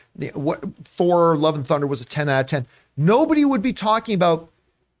 and Thor, Love and Thunder was a 10 out of 10, nobody would be talking about,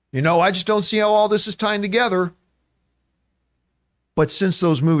 I just don't see how all this is tying together. But since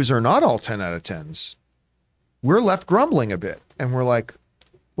those movies are not all 10 out of 10s, we're left grumbling a bit. And we're like,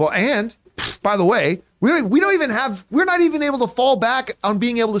 well, and by the way, we're not even able to fall back on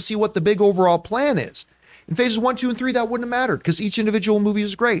being able to see what the big overall plan is. In phases 1, 2, and 3, that wouldn't have mattered because each individual movie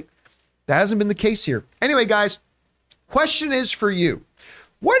is great. That hasn't been the case here. Anyway, guys, question is for you.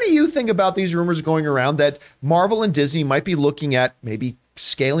 What do you think about these rumors going around that Marvel and Disney might be looking at maybe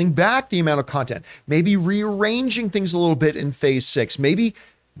scaling back the amount of content, maybe rearranging things a little bit in phase 6, maybe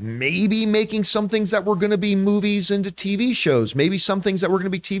making some things that were going to be movies into TV shows, maybe some things that were going to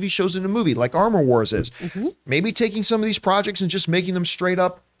be TV shows into movie, like Armor Wars is. Mm-hmm. Maybe taking some of these projects and just making them straight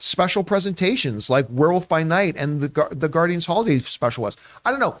up special presentations like Werewolf by Night and the Guardians Holiday special was.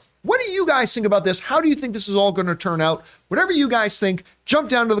 I don't know. What do you guys think about this? How do you think this is all going to turn out? Whatever you guys think, jump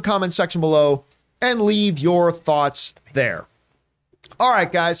down to the comment section below and leave your thoughts there. All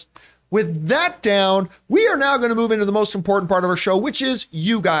right, guys. With that down, we are now going to move into the most important part of our show, which is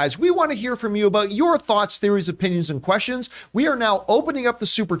you guys. We want to hear from you about your thoughts, theories, opinions, and questions. We are now opening up the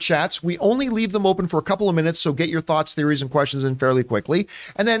super chats. We only leave them open for a couple of minutes, so get your thoughts, theories, and questions in fairly quickly.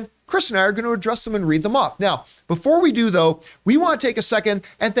 And then Chris and I are going to address them and read them off. Now, before we do, though, we want to take a second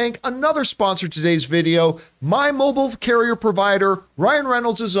and thank another sponsor of today's video, my mobile carrier provider, Ryan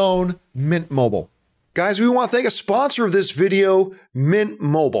Reynolds' own Mint Mobile. Guys, we want to thank a sponsor of this video, Mint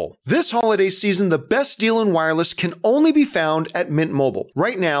Mobile. This holiday season, the best deal in wireless can only be found at Mint Mobile.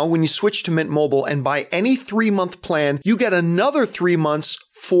 Right now, when you switch to Mint Mobile and buy any 3-month plan, you get another 3 months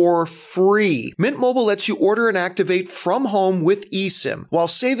for free. Mint Mobile lets you order and activate from home with eSIM while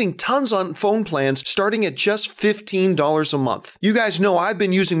saving tons on phone plans starting at just $15 a month. You guys know I've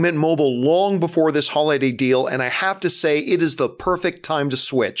been using Mint Mobile long before this holiday deal, and I have to say it is the perfect time to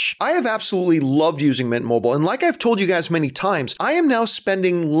switch. I have absolutely loved using Mint Mobile, and like I've told you guys many times, I am now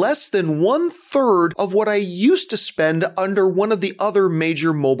spending less than 1/3 of what I used to spend under one of the other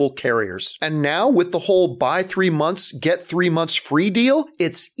major mobile carriers. And now with the whole buy 3 months, get 3 months free deal,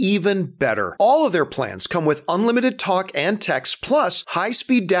 it's even better. All of their plans come with unlimited talk and text, plus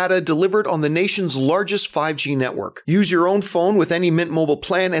high-speed data delivered on the nation's largest 5G network. Use your own phone with any Mint Mobile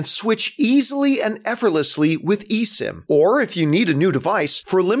plan and switch easily and effortlessly with eSIM. Or if you need a new device,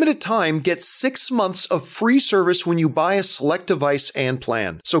 for a limited time, get 6 months of free service when you buy a select device and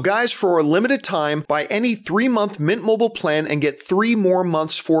plan. So guys, for a limited time, buy any 3-month Mint Mobile plan and get 3 more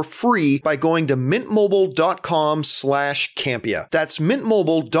months for free by going to mintmobile.com/Campia. That's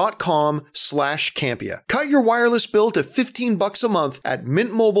mintmobile.com/Campia. Cut your wireless bill to $15 a month at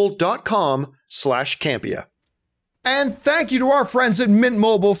mintmobile.com/Campia. And thank you to our friends at Mint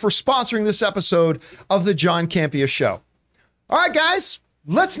Mobile for sponsoring this episode of the John Campia Show. All right, guys,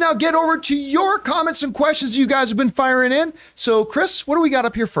 let's now get over to your comments and questions you guys have been firing in. So, Chris, what do we got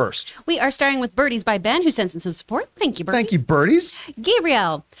up here first? We are starting with Birdies by Ben, who sends in some support. Thank you, Birdies. Thank you, Birdies.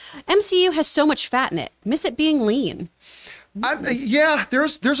 Gabriel, MCU has so much fat in it. Miss it being lean. Yeah,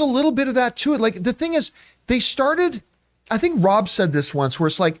 there's a little bit of that to it. Like, the thing is, they started, I think Rob said this once, where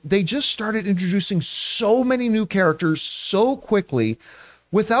it's like they just started introducing so many new characters so quickly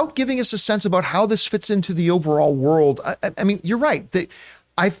without giving us a sense about how this fits into the overall world. I mean, you're right.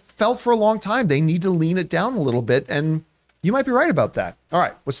 I felt for a long time they need to lean it down a little bit, and you might be right about that. All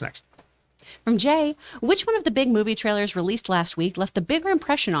right, what's next? From Jay, which one of the big movie trailers released last week left the bigger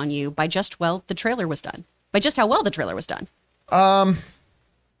impression on you by just how well the trailer was done? God,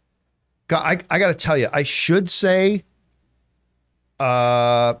 I got to tell you, I should say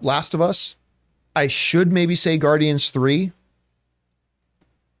Last of Us. I should maybe say Guardians 3.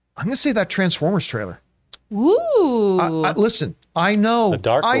 I'm going to say that Transformers trailer. Ooh. Listen, I know. The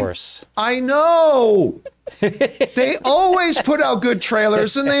Dark Horse. I know. They always put out good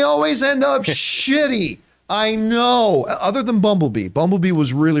trailers and they always end up shitty. I know. Other than Bumblebee. Bumblebee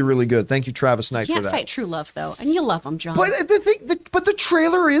was really, really good. Thank you, Travis Knight, for that. Can't fight true love, though. And you love him, John. But the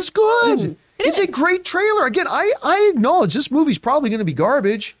trailer is good. It's a great trailer. Again, I acknowledge this movie's probably going to be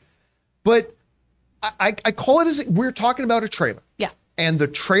garbage, but I call it as we're talking about a trailer. Yeah. And the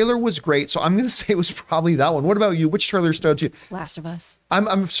trailer was great, so I'm going to say it was probably that one. What about you? Which trailer stood out to you? Last of Us.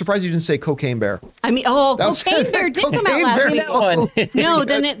 I'm surprised you didn't say Cocaine Bear. I mean, Cocaine Bear did come out last week. One. No,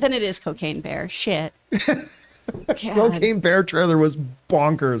 then it is Cocaine Bear. Shit. Cocaine Bear trailer was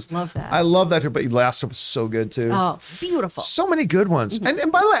bonkers. Love that. I love that, but Last was so good too. Oh, beautiful. So many good ones.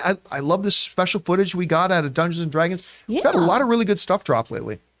 And by the way, I love this special footage we got out of Dungeons and Dragons. We've got a lot of really good stuff dropped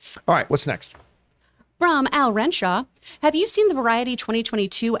lately. All right, what's next? From Al Renshaw, have you seen the Variety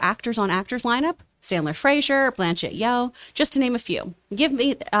 2022 Actors on Actors lineup? Sandler Frazier, Blanchett Yeoh, just to name a few. Give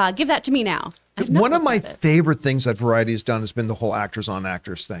that to me now. One of my favorite things that Variety has done has been the whole Actors on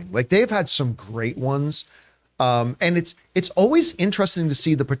Actors thing. Like they've had some great ones. And it's always interesting to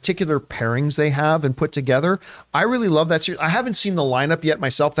see the particular pairings they have and put together. I really love that series. I haven't seen the lineup yet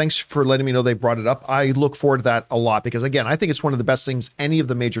myself. Thanks for letting me know they brought it up. I look forward to that a lot because, again, I think it's one of the best things any of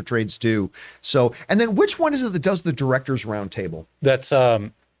the major trades do. So, and then which one is it that does the Directors Roundtable? That's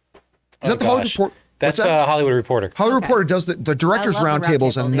Is that the Hollywood Report? That's Hollywood Reporter. Hollywood Reporter does the Directors I love the Roundtable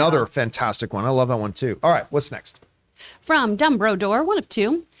is Roundtable, another fantastic one. I love that one too. All right, what's next? From Dumb Bro Door, one of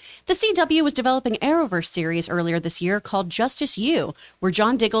two. The CW was developing Arrowverse series earlier this year called Justice U, where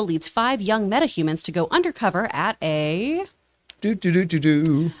John Diggle leads 5 young metahumans to go undercover at a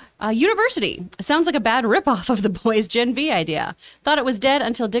university. Sounds like a bad ripoff of the Boys Gen V idea. Thought it was dead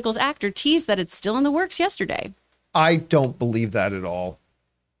until Diggle's actor teased that it's still in the works yesterday. I don't believe that at all.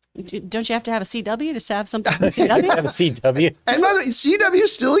 Don't you have to have a CW to have something in CW? Have a CW. And by the way, CW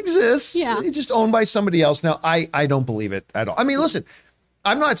still exists. Yeah. It's just owned by somebody else. Now, I don't believe it at all. I mean, listen,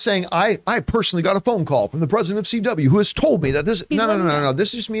 I'm not saying I personally got a phone call from the president of CW who has told me that this. No.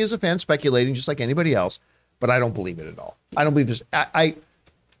 This is just me as a fan speculating, just like anybody else. But I don't believe it at all. I don't believe this.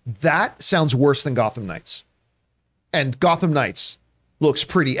 That sounds worse than Gotham Knights. And Gotham Knights looks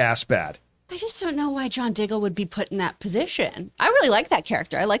pretty ass bad. I just don't know why John Diggle would be put in that position. I really like that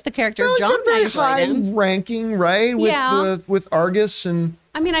character. I like the character of John. Very I enjoyed him. ranking, right? With Argus and.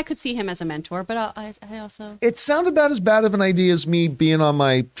 I mean, I could see him as a mentor, but I also. It sounded about as bad of an idea as me being on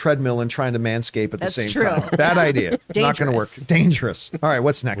my treadmill and trying to manscape at the same time. Bad idea. Not going to work. Dangerous. All right,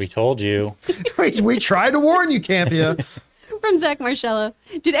 what's next? We told you. we tried to warn you, Campia. From Zach Marcello.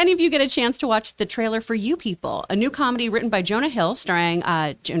 Did any of you get a chance to watch the trailer for You People, a new comedy written by Jonah Hill, starring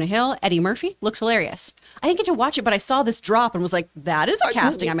Jonah Hill, Eddie Murphy? Looks hilarious. I didn't get to watch it, but I saw this drop and was like, that is a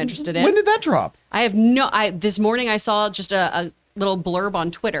casting I'm interested in. When did that drop? This morning I saw just a little blurb on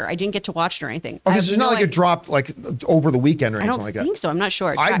Twitter. I didn't get to watch it or anything. Okay, so it's not like it dropped like over the weekend or anything like that. I don't think so. I'm not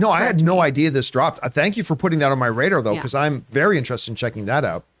sure. I had no idea this dropped. Thank you for putting that on my radar though, because I'm very interested in checking that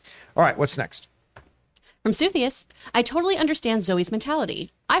out. All right, what's next? From Suthius, I totally understand Zoe's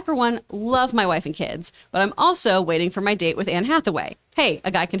mentality. I, for one, love my wife and kids, but I'm also waiting for my date with Anne Hathaway. Hey, a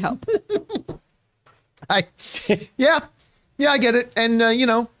guy can hope. Yeah, I get it. And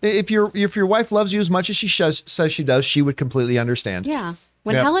if your wife loves you as much as she says she does, she would completely understand. Yeah.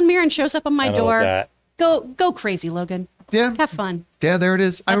 When Helen Mirren shows up on my door, go crazy, Logan. Yeah. Have fun. Yeah, there it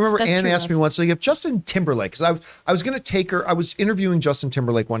is. I remember Anne asked me once, if Justin Timberlake, because I was going to take her, I was interviewing Justin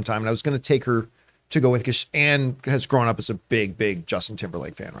Timberlake one time, and I was going to take her to go with, because Anne has grown up as a big Justin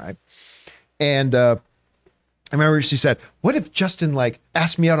Timberlake fan, right? And I remember she said, what if Justin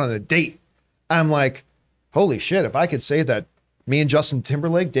asked me out on a date? I'm like, holy shit, if I could say that me and Justin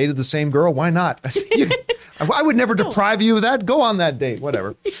Timberlake dated the same girl, why not? I would never deprive you of that. Go on that date,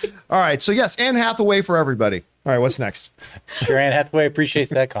 whatever. All right, so yes, Anne Hathaway for everybody. All right, what's next? Sure, Anne Hathaway appreciates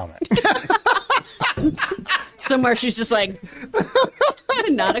that comment. Somewhere she's just like, I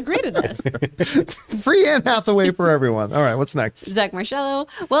did not agree to this. Free Anne Hathaway for everyone. All right, what's next? Zach Marcello.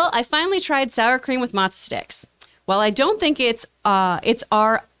 Well, I finally tried sour cream with matzo sticks. While I don't think it's out of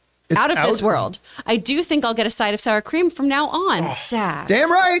this world, I do think I'll get a side of sour cream from now on. Sad.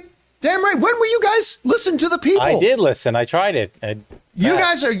 Damn right. When will you guys listen to the people? I did listen. I tried it. You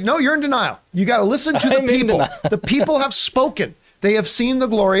guys you're in denial. You got to listen to the people. The people have spoken. They have seen the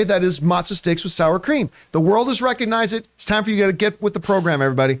glory that is matzo sticks with sour cream. The world has recognized it. It's time for you to get with the program,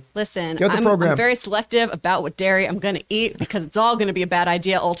 everybody. Listen, I'm very selective about what dairy I'm going to eat because it's all going to be a bad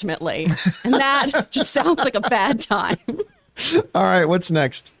idea ultimately. And that just sounds like a bad time. All right, what's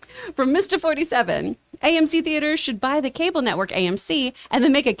next? From Mr. 47, AMC theaters should buy the cable network AMC and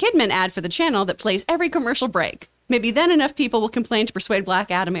then make a Kidman ad for the channel that plays every commercial break. Maybe then enough people will complain to persuade Black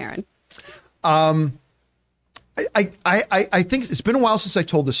Adam Aaron. I think it's been a while since I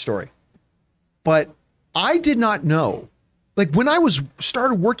told this story, but I did not know, when I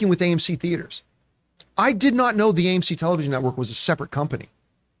started working with AMC theaters, I did not know the AMC television network was a separate company.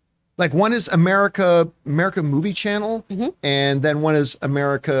 One is America Movie Channel, and then one is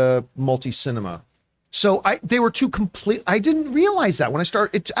America Multi Cinema. So they were two complete. I didn't realize that when I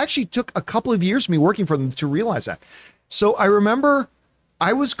started. It actually took a couple of years of me working for them to realize that. So I remember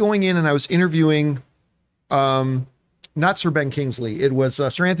I was going in and I was interviewing, not Sir Ben Kingsley. It was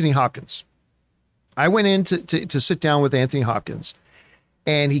Sir Anthony Hopkins. I went in to sit down with Anthony Hopkins,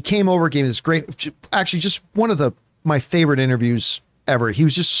 and he came over, gave me this great, actually just one of my favorite interviews ever. He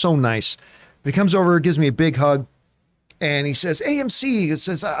was just so nice. He comes over, gives me a big hug, and he says, AMC, it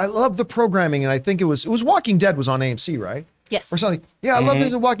says, I love the programming. And I think it was Walking Dead was on AMC, right? Yes. Or something. Yeah, I love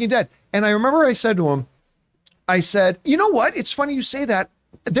this Walking Dead. And I remember I said to him, I said, you know what? It's funny you say that.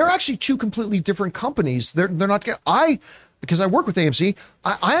 They're actually two completely different companies. They're not, because I work with AMC,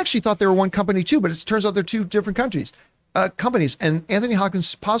 I actually thought they were one company too, but it turns out they're two different companies. And Anthony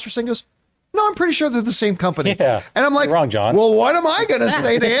Hopkins paused for a second, goes, no, I'm pretty sure they're the same company. Yeah. And I'm like, You're wrong, John. Well, what am I going to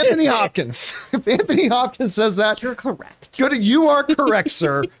say to Anthony Hopkins? If Anthony Hopkins says that, You're correct. good, you are correct,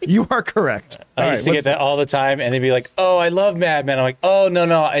 sir. You are correct. I used to get that all the time, and they'd be like, oh, I love Mad Men. I'm like, oh,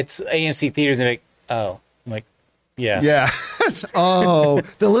 no, it's AMC Theaters. And they're like, oh. I'm like, yeah. Yeah. Oh,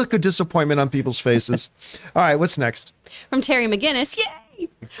 the look of disappointment on people's faces. All right, what's next? From Terry McGinnis, yay!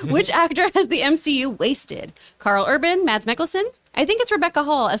 Which actor has the MCU wasted? Carl Urban, Mads Mikkelsen? I think it's Rebecca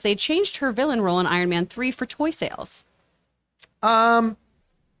Hall, as they changed her villain role in Iron Man 3 for toy sales. I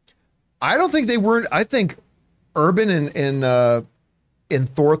don't think they weren't. I think Urban in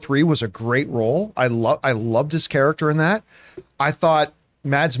Thor 3 was a great role. I loved his character in that. I thought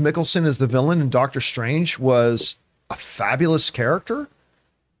Mads Mikkelsen as the villain in Doctor Strange was a fabulous character.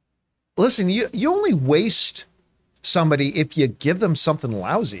 Listen, you only waste somebody if you give them something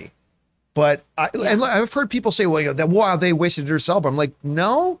lousy. But and I've heard people say, well, wow, they wasted Idris Elba. I'm like,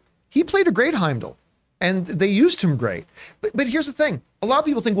 no, he played a great Heimdall, and they used him great. But here's the thing. A lot of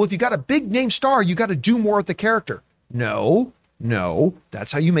people think, well, if you got a big name star, you got to do more with the character. No,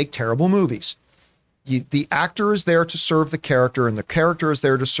 that's how you make terrible movies. The actor is there to serve the character, and the character is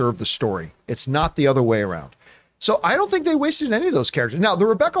there to serve the story. It's not the other way around. So I don't think they wasted any of those characters. Now, the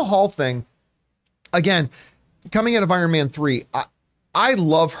Rebecca Hall thing, again, coming out of Iron Man 3, I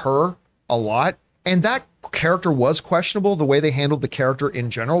love her a lot. And that character was questionable, the way they handled the character in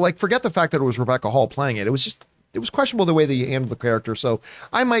general. Like, forget the fact that it was Rebecca Hall playing it. It was questionable the way they handled the character. So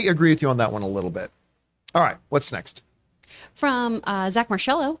I might agree with you on that one a little bit. All right, what's next? From Zach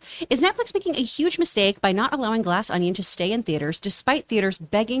Marcello, is Netflix making a huge mistake by not allowing Glass Onion to stay in theaters despite theaters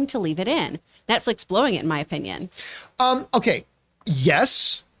begging to leave it in? Netflix blowing it, in my opinion. Okay.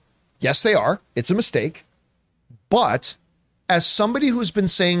 Yes, they are. It's a mistake. But as somebody who's been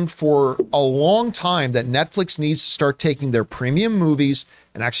saying for a long time that Netflix needs to start taking their premium movies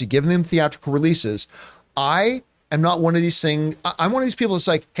and actually giving them theatrical releases, I am not one of these things. I'm one of these people that's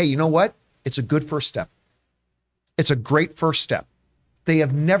like, hey, you know what? It's a good first step. It's a great first step. They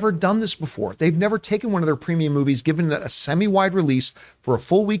have never done this before. They've never taken one of their premium movies, given it a semi-wide release for a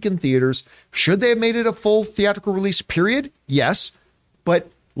full week in theaters. Should they have made it a full theatrical release, period? Yes.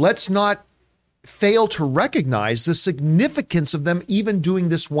 But let's not fail to recognize the significance of them even doing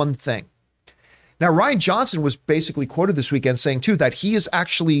this one thing. Now, Ryan Johnson was basically quoted this weekend saying, too, that he is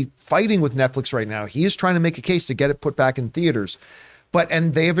actually fighting with Netflix right now. He is trying to make a case to get it put back in theaters.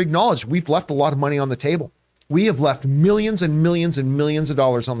 And they have acknowledged we've left a lot of money on the table. We have left millions and millions and millions of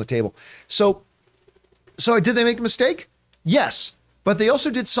dollars on the table. So did they make a mistake? Yes. But they also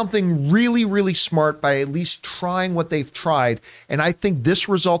did something really, really smart by at least trying what they've tried. And I think this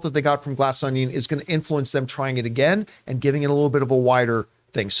result that they got from Glass Onion is going to influence them trying it again and giving it a little bit of a wider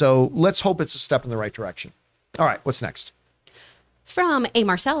thing. So let's hope it's a step in the right direction. All right, what's next? From A.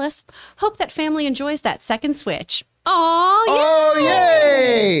 Marcellus, hope that family enjoys that second Switch. Aww, oh,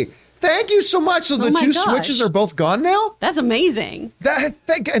 yay! Thank you so much. So the two Switches are both gone now? That's amazing.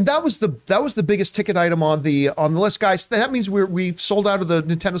 That was the biggest ticket item on the list, guys. That means we've sold out of the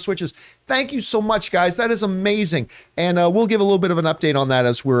Nintendo Switches. Thank you so much, guys. That is amazing. And we'll give a little bit of an update on that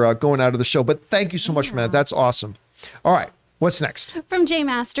as we're going out of the show. But thank you so much for that. That's awesome. All right. What's next? From J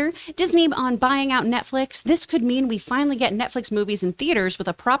Master, Disney on buying out Netflix. This could mean we finally get Netflix movies in theaters with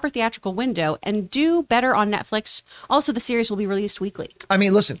a proper theatrical window and do better on Netflix. Also, the series will be released weekly. I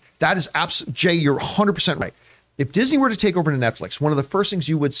mean, listen, that is Jay, you're 100% right. If Disney were to take over to Netflix, one of the first things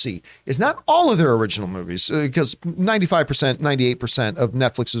you would see is not all of their original movies, because 95%, 98% of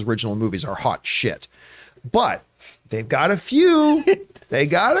Netflix's original movies are hot shit. But they've got a few. They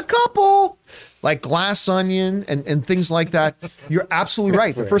got a couple. Like Glass Onion and things like that. You're absolutely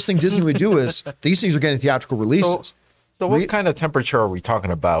right. The first thing Disney would do is these things are getting theatrical releases. So what kind of temperature are we talking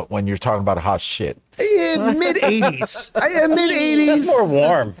about when you're talking about hot shit? Mid-80s. Mid-80s. That's more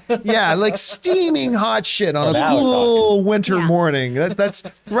warm. Yeah, like steaming hot shit on a cool winter morning. That's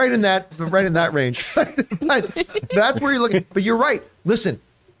right in that range. That's where you're looking. But you're right. Listen,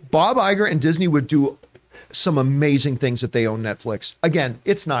 Bob Iger and Disney would do some amazing things if they own Netflix. Again,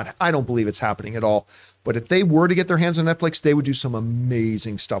 I don't believe it's happening at all. But if they were to get their hands on Netflix, they would do some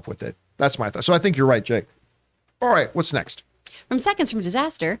amazing stuff with it. That's my thought. So I think you're right, Jake. All right, what's next? From Seconds from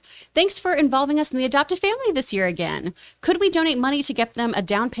Disaster, thanks for involving us in the adoptive family this year again. Could we donate money to get them a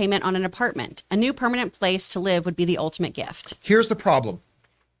down payment on an apartment? A new permanent place to live would be the ultimate gift. Here's the problem.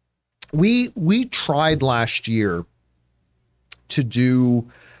 We tried last year to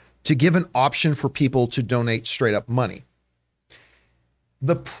give an option for people to donate straight up money.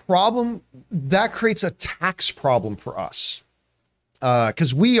 The problem, that creates a tax problem for us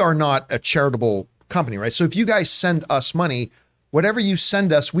because we are not a charitable company, right? So if you guys send us money, whatever you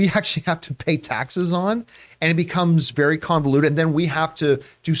send us, we actually have to pay taxes on, and it becomes very convoluted. And then we have to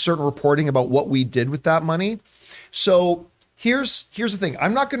do certain reporting about what we did with that money. So here's the thing.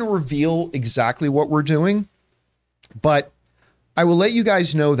 I'm not going to reveal exactly what we're doing, but I will let you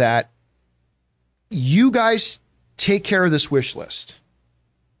guys know that you guys take care of this wish list.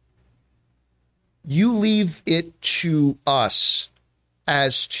 You leave it to us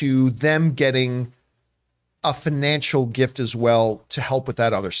as to them getting a financial gift as well to help with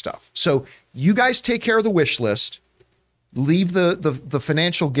that other stuff. So you guys take care of the wish list, leave the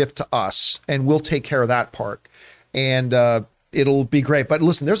financial gift to us, and we'll take care of that part. And it'll be great. But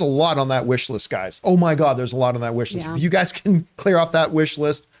listen, there's a lot on that wish list, guys. Oh my God, there's a lot on that wish list. Yeah. If you guys can clear off that wish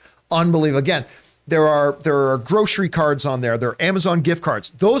list, unbelievable. Again, there are grocery cards on there. There are Amazon gift cards.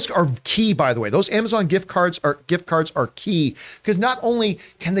 Those are key, by the way. Those Amazon gift cards are key because not only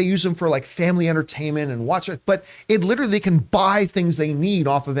can they use them for like family entertainment and watch it, but it literally they can buy things they need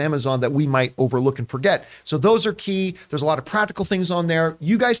off of Amazon that we might overlook and forget. So those are key. There's a lot of practical things on there.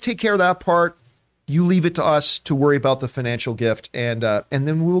 You guys take care of that part. You leave it to us to worry about the financial gift, and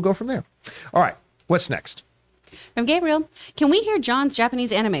then we will go from there. All right, what's next? From Gabriel, can we hear John's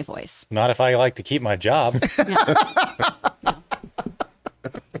Japanese anime voice? Not if I like to keep my job.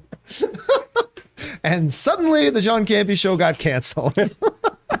 And suddenly the John Campy show got canceled.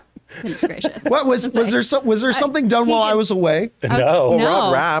 Goodness gracious. What was there something done while I was away? No.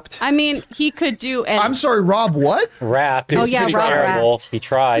 Rob rapped. I mean, he could do. I'm sorry, Rob. What? Rapped. It was yeah, pretty Rob terrible. rapped. He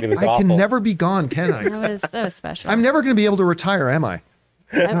tried. It was I awful. can never be gone, can I? That was special. I'm never going to be able to retire, am I?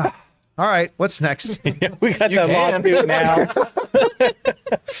 All right, what's next? We got that lawsuit now.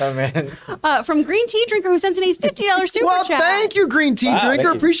 Oh, man. From Green Tea Drinker, who sends in a $50 super Well, chat. thank you, Green Tea Wow, Drinker. thank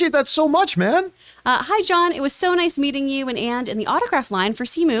you. Appreciate that so much, man. Hi, John. It was so nice meeting you and Ann in the autograph line for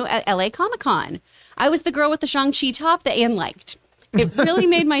Simu at LA Comic-Con. I was the girl with the Shang-Chi top that Ann liked. It really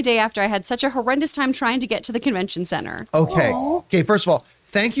made my day after I had such a horrendous time trying to get to the convention center. Okay. Okay, first of all,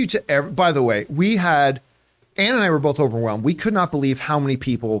 thank you to by the way, Ann and I were both overwhelmed. We could not believe how many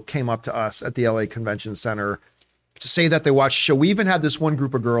people came up to us at the LA Convention Center to say that they watched the show. We even had this one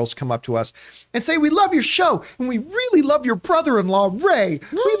group of girls come up to us and say, we love your show, and we really love your brother-in-law, Ray.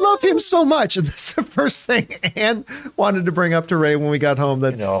 We love him so much. And this is the first thing Ann wanted to bring up to Ray when we got home,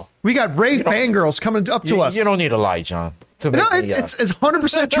 that we got Ray fangirls coming up to us. You don't need to lie, John. No, it's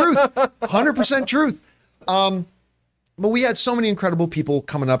 100% truth. 100% truth. But we had so many incredible people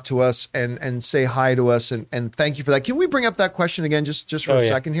coming up to us and say hi to us and thank you for that. Can we bring up that question again just for a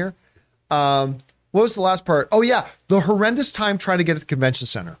second here? What was the last part? Oh, yeah. The horrendous time trying to get to the convention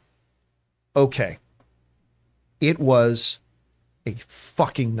center. Okay. It was a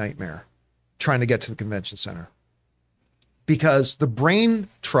fucking nightmare trying to get to the convention center. Because the Brain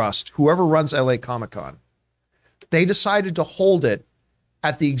Trust, whoever runs LA Comic-Con, they decided to hold it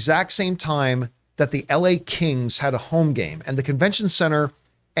at the exact same time that the LA Kings had a home game, and the convention center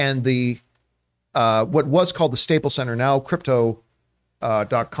and the what was called the Staples Center, now Crypto.com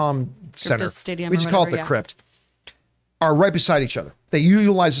Center, Stadium we or just call it the whatever, Crypt, are right beside each other. They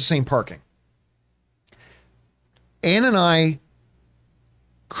utilize the same parking. Ann and I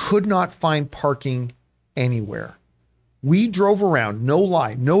could not find parking anywhere. We drove around, no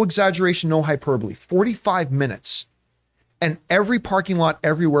lie, no exaggeration, no hyperbole, 45 minutes, and every parking lot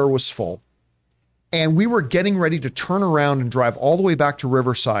everywhere was full. And we were getting ready to turn around and drive all the way back to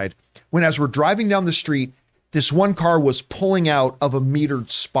Riverside when, as we're driving down the street, this one car was pulling out of a metered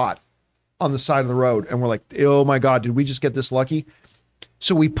spot on the side of the road. And we're like, oh my God, did we just get this lucky?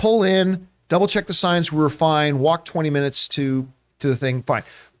 So we pull in, double check the signs. We were fine. Walk 20 minutes to the thing. Fine.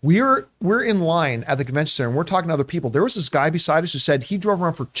 We're in line at the convention center and we're talking to other people. There was this guy beside us who said he drove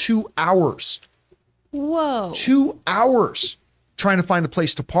around for 2 hours. Whoa. 2 hours trying to find a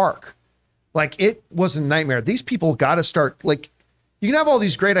place to park. Like, it was a nightmare. These people got to start, like, you can have all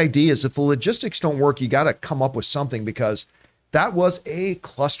these great ideas. If the logistics don't work, you got to come up with something, because that was a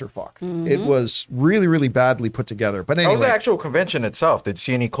clusterfuck. Mm-hmm. It was really, really badly put together. But anyway. How was the actual convention itself? Did you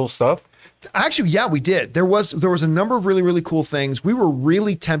see any cool stuff? Actually, yeah, we did. There was a number of really, really cool things. We were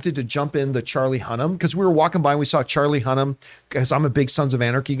really tempted to jump in the Charlie Hunnam, because we were walking by and we saw Charlie Hunnam, because I'm a big Sons of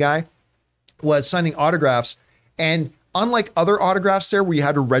Anarchy guy. was signing autographs. And unlike other autographs there where you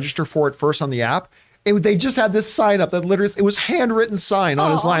had to register for it first on the app, they just had this sign up that literally, it was handwritten sign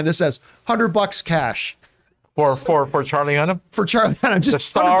on his line that says $100 cash. For Charlie Hunnam? For Charlie Hunnam. Just the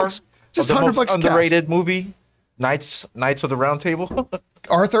star $100, just of the $100 most cash. underrated movie, Knights of the Round Table.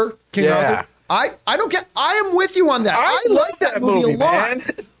 Arthur, King Yeah. Arthur. I don't get, I am with you on that. I like that movie a lot. man.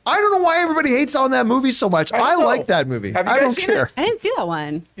 I don't know why everybody hates on that movie so much. I know. like that movie. Have you I guys don't seen care. it? I didn't see that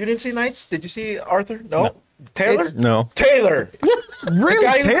one. You didn't see Knights? Did you see Arthur? No. Taylor? No. Taylor. Really? The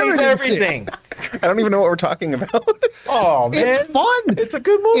guy who Taylor thinks didn't see it. everything. I don't even know what we're talking about. Oh man, It's fun. It's a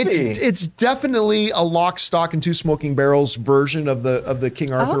good movie. It's definitely a lock, stock, and two smoking barrels version of the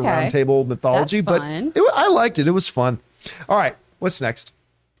King Arthur Okay. Round Table mythology. That's But fun. I liked it. It was fun. All right, what's next?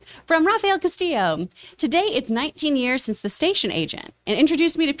 From Rafael Castillo. Today, it's 19 years since The Station Agent, and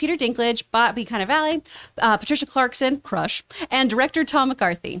introduced me to Peter Dinklage, Bobby Cannavale, Patricia Clarkson, crush, and director Tom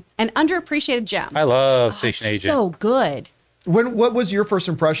McCarthy, an underappreciated gem. I love Station Agent. So good. What was your first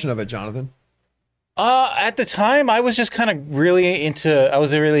impression of it, Jonathan? At the time, I was just kind of really into. I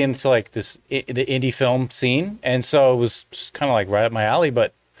was really into like the indie film scene, and so it was kind of like right up my alley.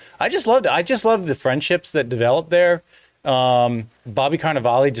 But I just loved it. I just loved the friendships that developed there. Bobby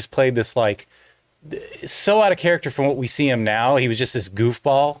Cannavale just played this like so out of character from what we see him now. He was just this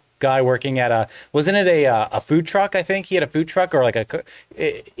goofball guy working at wasn't it a food truck? I think he had a food truck or like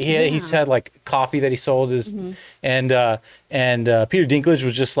he's had like coffee that he sold and Peter Dinklage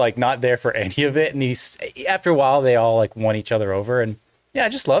was just like not there for any of it, and he's after a while they all like won each other over, and yeah, I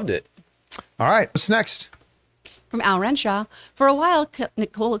just loved it. All right, what's next? From Al Renshaw. For a while,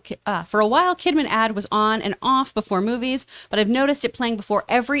 Kidman ad was on and off before movies, but I've noticed it playing before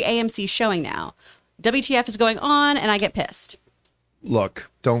every AMC showing now. WTF is going on, and I get pissed. Look,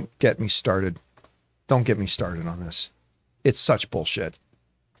 don't get me started. Don't get me started on this. It's such bullshit.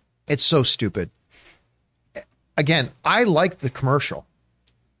 It's so stupid. Again, I like the commercial.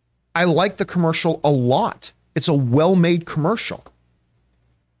 I like the commercial a lot. It's a well-made commercial.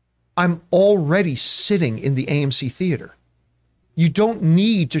 I'm already sitting in the AMC theater. You don't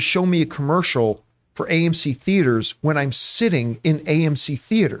need to show me a commercial for AMC theaters when I'm sitting in AMC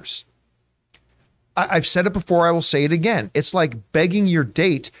theaters. I've said it before, I will say it again. It's like begging your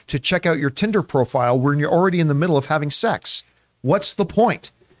date to check out your Tinder profile when you're already in the middle of having sex. What's the point?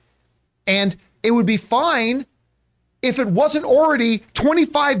 And it would be fine if it wasn't already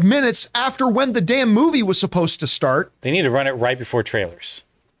 25 minutes after when the damn movie was supposed to start. They need to run it right before trailers.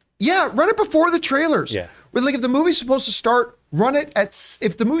 Yeah, run it before the trailers. Yeah. But like if the movie's supposed to start,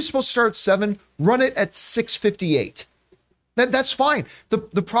 if the movie's supposed to start at 7, run it at 6:58. That's fine.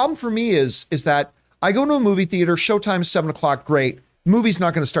 The problem for me is that I go to a movie theater, showtime is 7 o'clock, great. Movie's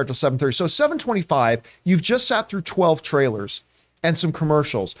not going to start till 7:30. So 7:25, you've just sat through 12 trailers and some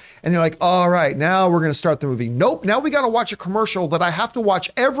commercials. And you're like, all right, now we're going to start the movie. Nope, now we got to watch a commercial that I have to watch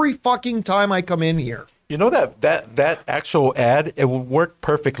every fucking time I come in here. You know that actual ad, it would work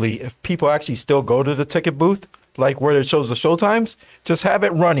perfectly if people actually still go to the ticket booth, like where it shows the showtimes. Just have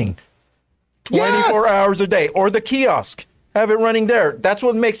it running 24 hours a day, or the kiosk. Have it running there. That's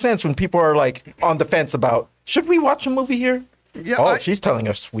what makes sense when people are like on the fence about, should we watch a movie here? Yeah, she's telling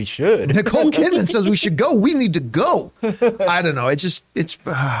us we should. Nicole Kidman says we should go. We need to go. I don't know. It's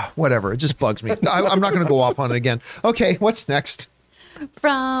whatever. It just bugs me. I'm not going to go off on it again. Okay, what's next?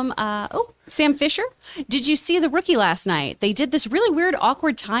 From Sam Fisher. Did you see The Rookie last night? They did this really weird,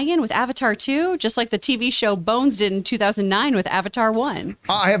 awkward tie-in with Avatar 2, just like the TV show Bones did in 2009 with Avatar 1.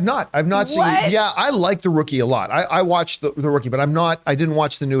 I have not. I've not seen. Yeah, I like The Rookie a lot. I watched the Rookie, but I didn't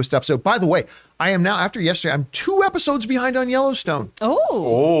watch the newest episode. By the way, I am now, after yesterday, I'm 2 episodes behind on Yellowstone.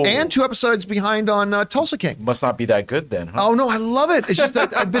 Oh. And 2 episodes behind on Tulsa King. Must not be that good then, huh? Oh, no, I love it. It's just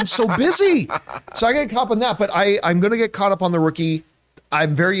that I've been so busy. So I get caught up on that, but I'm going to get caught up on The Rookie.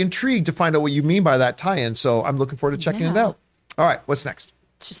 I'm very intrigued to find out what you mean by that tie-in, so I'm looking forward to checking it out. All right, what's next?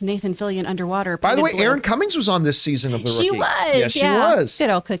 It's just Nathan Fillion underwater. By the way, blue. Erin Cummings was on this season of The Rookie. She was. Yes, she was. Good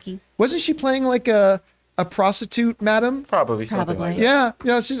old cookie. Wasn't she playing like a prostitute, madam? Probably something like that.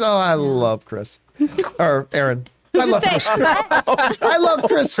 Yeah. She's. Oh, I love Chris or Erin. I love Chris too. I love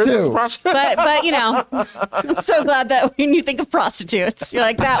Chris too. But you know, I'm so glad that when you think of prostitutes, you're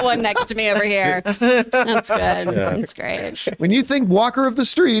like that one next to me over here. That's good. That's great. When you think Walker of the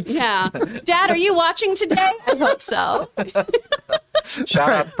Streets. Yeah. Dad, are you watching today? I hope so. Shout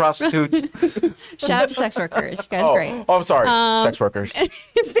out to prostitutes. Shout out to sex workers. You guys are great. Oh, I'm sorry. Sex workers.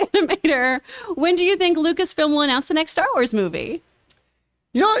 Animator, when do you think Lucasfilm will announce the next Star Wars movie?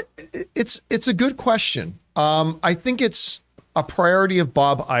 You know, it's a good question. I think it's a priority of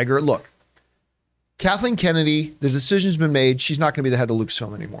Bob Iger. Look, Kathleen Kennedy, the decision's been made. She's not going to be the head of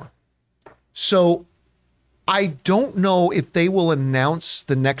Lucasfilm anymore. So I don't know if they will announce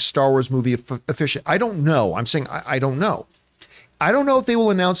the next Star Wars movie officially. I don't know. I'm saying I don't know. I don't know if they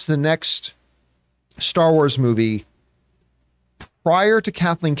will announce the next Star Wars movie prior to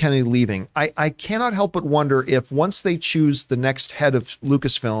Kathleen Kennedy leaving. I cannot help but wonder if once they choose the next head of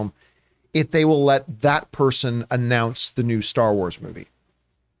Lucasfilm, if they will let that person announce the new Star Wars movie.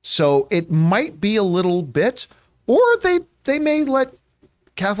 So it might be a little bit, or they may let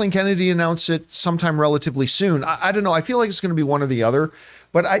Kathleen Kennedy announce it sometime relatively soon. I don't know. I feel like it's going to be one or the other,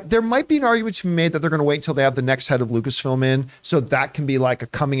 but there might be an argument to be made that they're going to wait until they have the next head of Lucasfilm in. So that can be like a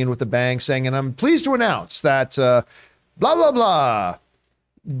coming in with a bang saying, and I'm pleased to announce that blah, blah, blah,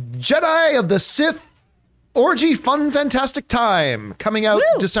 Jedi of the Sith Orgy Fun Fantastic Time coming out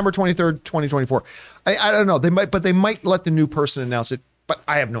December 23rd, 2024. I don't know. They might let the new person announce it, but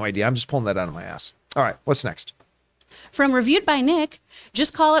I have no idea. I'm just pulling that out of my ass. All right. What's next? From Reviewed by Nick,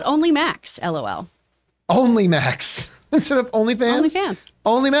 just call it Only Max, LOL. Only Max instead of OnlyFans. OnlyFans.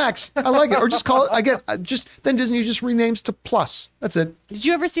 Only Max. I like it. Or just call it. Then Disney just renames to Plus. That's it. Did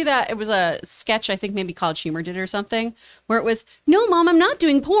you ever see that? It was a sketch, I think maybe College Humor did or something, where it was, no, Mom, I'm not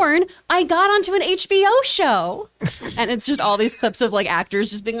doing porn. I got onto an HBO show. And it's just all these clips of like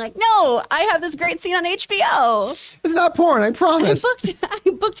actors just being like, no, I have this great scene on HBO. It's not porn, I promise. I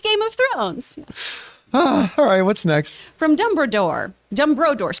booked Game of Thrones. All right, what's next? From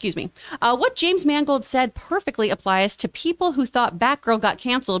Dumbledore, excuse me. What James Mangold said perfectly applies to people who thought Batgirl got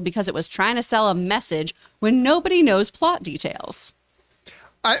canceled because it was trying to sell a message when nobody knows plot details.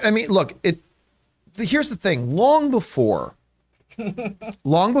 I mean, look, here's the thing. Long before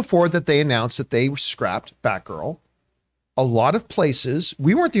that they announced that they scrapped Batgirl, a lot of places,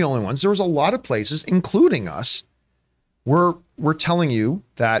 we weren't the only ones, there was a lot of places, including us, were telling you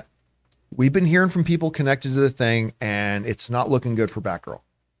that we've been hearing from people connected to the thing, and it's not looking good for Batgirl.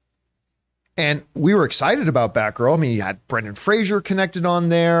 And we were excited about Batgirl. I mean, you had Brendan Fraser connected on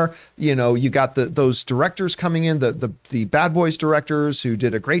there. You know, you got those directors coming in, the Bad Boys directors who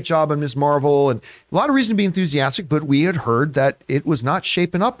did a great job on Ms. Marvel, and a lot of reason to be enthusiastic, but we had heard that it was not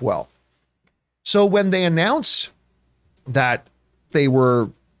shaping up well. So when they announced that they were,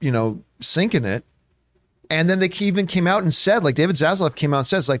 sinking it, and then they even came out and said, like David Zaslav came out and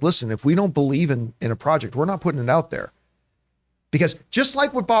says, like, listen, if we don't believe in a project, we're not putting it out there. Because just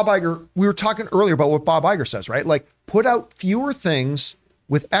like what Bob Iger, we were talking earlier about what Bob Iger says, right? Like, put out fewer things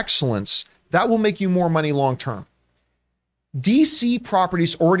with excellence. That will make you more money long term. DC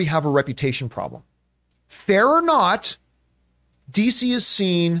properties already have a reputation problem. Fair or not, DC is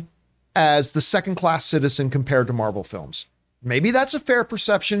seen as the second-class citizen compared to Marvel films. Maybe that's a fair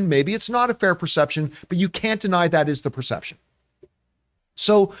perception. Maybe it's not a fair perception, but you can't deny that is the perception.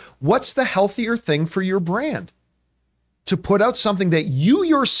 So what's the healthier thing for your brand? To put out something that you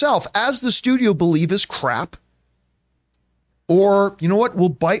yourself, as the studio, believe is crap? Or, you know what, we'll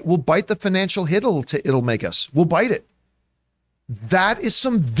bite the financial hit it'll make us. We'll bite it. That is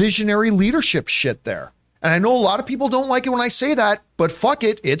some visionary leadership shit there. And I know a lot of people don't like it when I say that, but fuck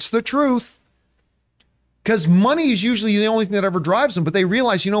it, it's the truth. Because money is usually the only thing that ever drives them, but they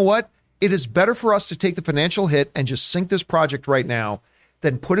realize, you know what? It is better for us to take the financial hit and just sink this project right now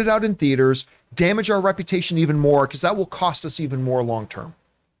than put it out in theaters, damage our reputation even more, because that will cost us even more long term.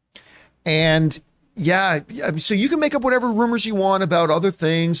 And yeah, so you can make up whatever rumors you want about other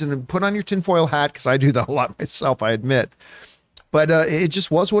things and put on your tinfoil hat, because I do that a lot myself, I admit. But it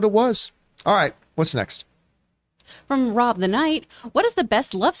just was what it was. All right, what's next? From Rob the Knight, what is the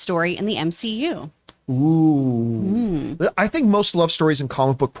best love story in the MCU? Ooh. I think most love stories in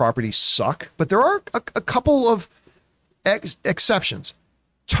comic book properties suck, but there are a couple of exceptions.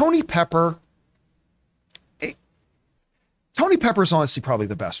 Tony Pepper is honestly probably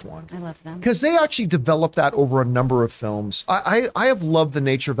the best one. I love them. Because they actually developed that over a number of films. I have loved the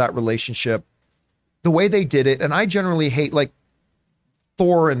nature of that relationship, the way they did it, and I generally hate like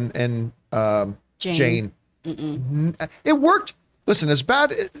Thor and Jane. It worked. Listen, as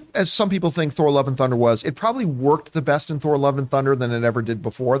bad as some people think Thor Love and Thunder was, it probably worked the best in Thor Love and Thunder than it ever did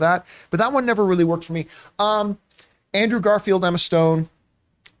before that. But that one never really worked for me. Andrew Garfield, Emma Stone.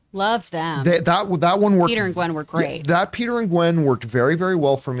 Loved them. That one worked. Peter and Gwen were great. Yeah, that Peter and Gwen worked very, very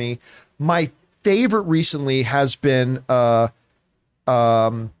well for me. My favorite recently has been Druig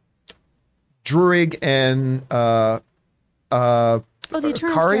and the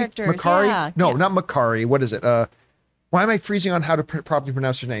Eternals characters. Makari? Yeah. No, yeah. not Makari. What is it? Why am I freezing on how to properly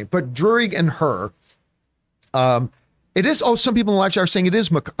pronounce her name? But Druig and her. It is. Oh, some people actually are saying it is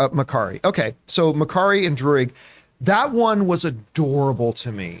Makari. Okay, so Makari and Druig. That one was adorable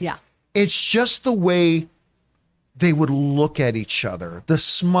to me. Yeah. It's just the way they would look at each other, the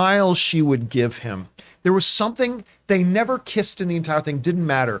smiles she would give him. There was something, they never kissed in the entire thing, didn't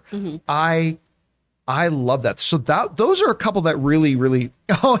matter. I love that. So those are a couple that really, really,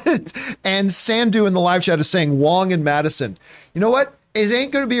 and Sandu in the live chat is saying Wong and Madison. You know what? It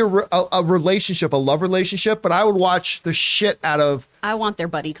ain't going to be a relationship, a love relationship, but I would watch the shit out of. I want their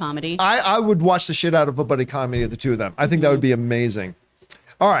buddy comedy. I would watch the shit out of a buddy comedy of the two of them. I think that would be amazing.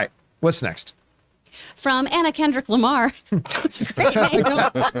 All right. What's next? From Anna Kendrick Lamar. That's a great name.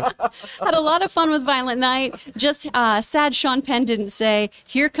 Had a lot of fun with Violent Night. Just sad Sean Penn didn't say,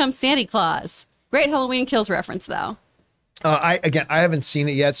 "Here comes Santa Claus." Great Halloween Kills reference, though. I haven't seen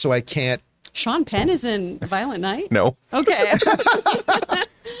it yet, so I can't. Sean Penn is in Violent Night? No. Okay.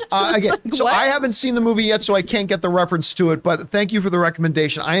 I haven't seen the movie yet, so I can't get the reference to it, but thank you for the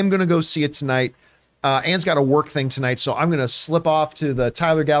recommendation. I am going to go see it tonight. Anne's got a work thing tonight, so I'm going to slip off to the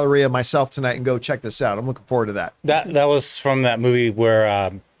Tyler Galleria myself tonight and go check this out. I'm looking forward to that. That was from that movie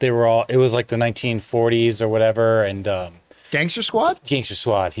where they were all, it was like the 1940s or whatever, and Gangster Squad? Gangster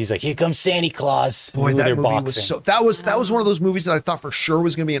Squad. He's like, "Here comes Santa Claus." Boy, that movie was so. That was one of those movies that I thought for sure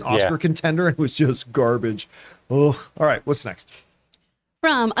was going to be an Oscar contender, and it was just garbage. Oh, all right. What's next?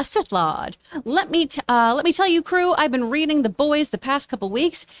 From a Sith Lord. Let me tell you, crew, I've been reading The Boys the past couple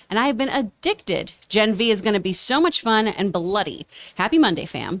weeks, and I've been addicted. Gen V is going to be so much fun and bloody. Happy Monday,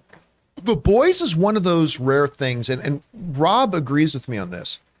 fam. The Boys is one of those rare things, and Rob agrees with me on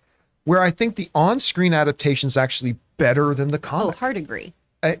this, where I think the on-screen adaptation is actually better than the comic. Oh, hard agree.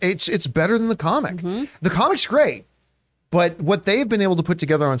 It's better than the comic. The comic's great, but what they've been able to put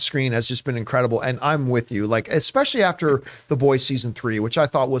together on screen has just been incredible. And I'm with you, like, especially after The Boys season 3, which I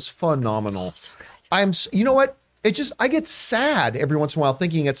thought was phenomenal. Oh, so good. You know what? I get sad every once in a while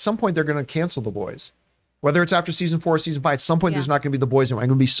thinking at some point they're going to cancel The Boys. Whether it's after season 4 or season 5, at some point there's not going to be The Boys anymore. I'm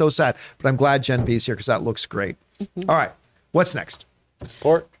going to be so sad, but I'm glad Gen V is here because that looks great. All right. What's next?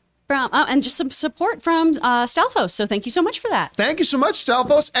 Support. And just some support from Stalfos. So thank you so much for that. Thank you so much,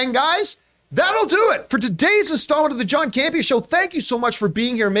 Stalfos. And guys, that'll do it for today's installment of the John Campea Show. Thank you so much for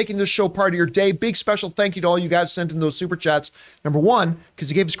being here and making this show part of your day. Big special thank you to all you guys who sent in those super chats. Number one,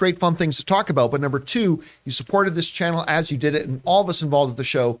 because you gave us great fun things to talk about. But number two, you supported this channel as you did it, and all of us involved with the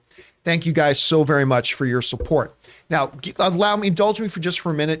show. Thank you guys so very much for your support. Now, indulge me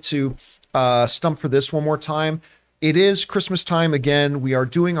for a minute to stump for this one more time. It is Christmas time again. We are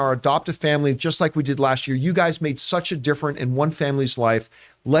doing our adoptive family just like we did last year. You guys made such a difference in one family's life.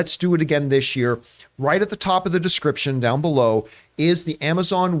 Let's do it again this year. Right at the top of the description down below is the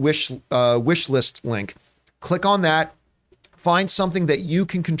Amazon wish list link. Click on that. Find something that you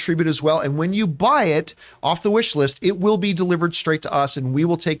can contribute as well. And when you buy it off the wish list, it will be delivered straight to us, and we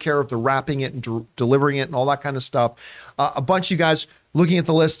will take care of the wrapping it and delivering it and all that kind of stuff. A bunch of you guys looking at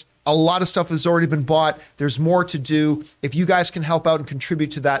the list, a lot of stuff has already been bought. There's more to do. If you guys can help out and contribute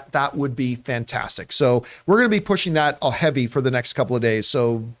to that, that would be fantastic. So we're going to be pushing that heavy for the next couple of days.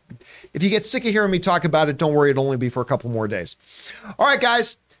 So if you get sick of hearing me talk about it, don't worry. It'll only be for a couple more days. All right,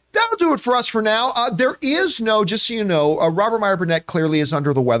 guys. That'll do it for us for now. There is just so you know, Robert Meyer Burnett clearly is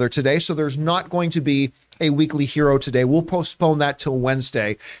under the weather today, so there's not going to be a weekly hero today. We'll postpone that till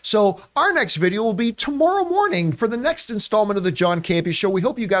Wednesday. So our next video will be tomorrow morning for the next installment of the John Campea Show. We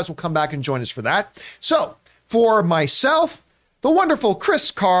hope you guys will come back and join us for that. So for myself, the wonderful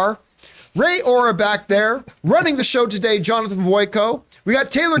Chris Carr, Ray Ora back there, running the show today, Jonathan Voico. We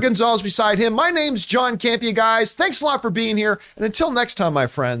got Taylor Gonzalez beside him. My name's John Campea, guys. Thanks a lot for being here. And until next time, my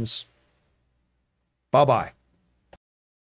friends, bye-bye.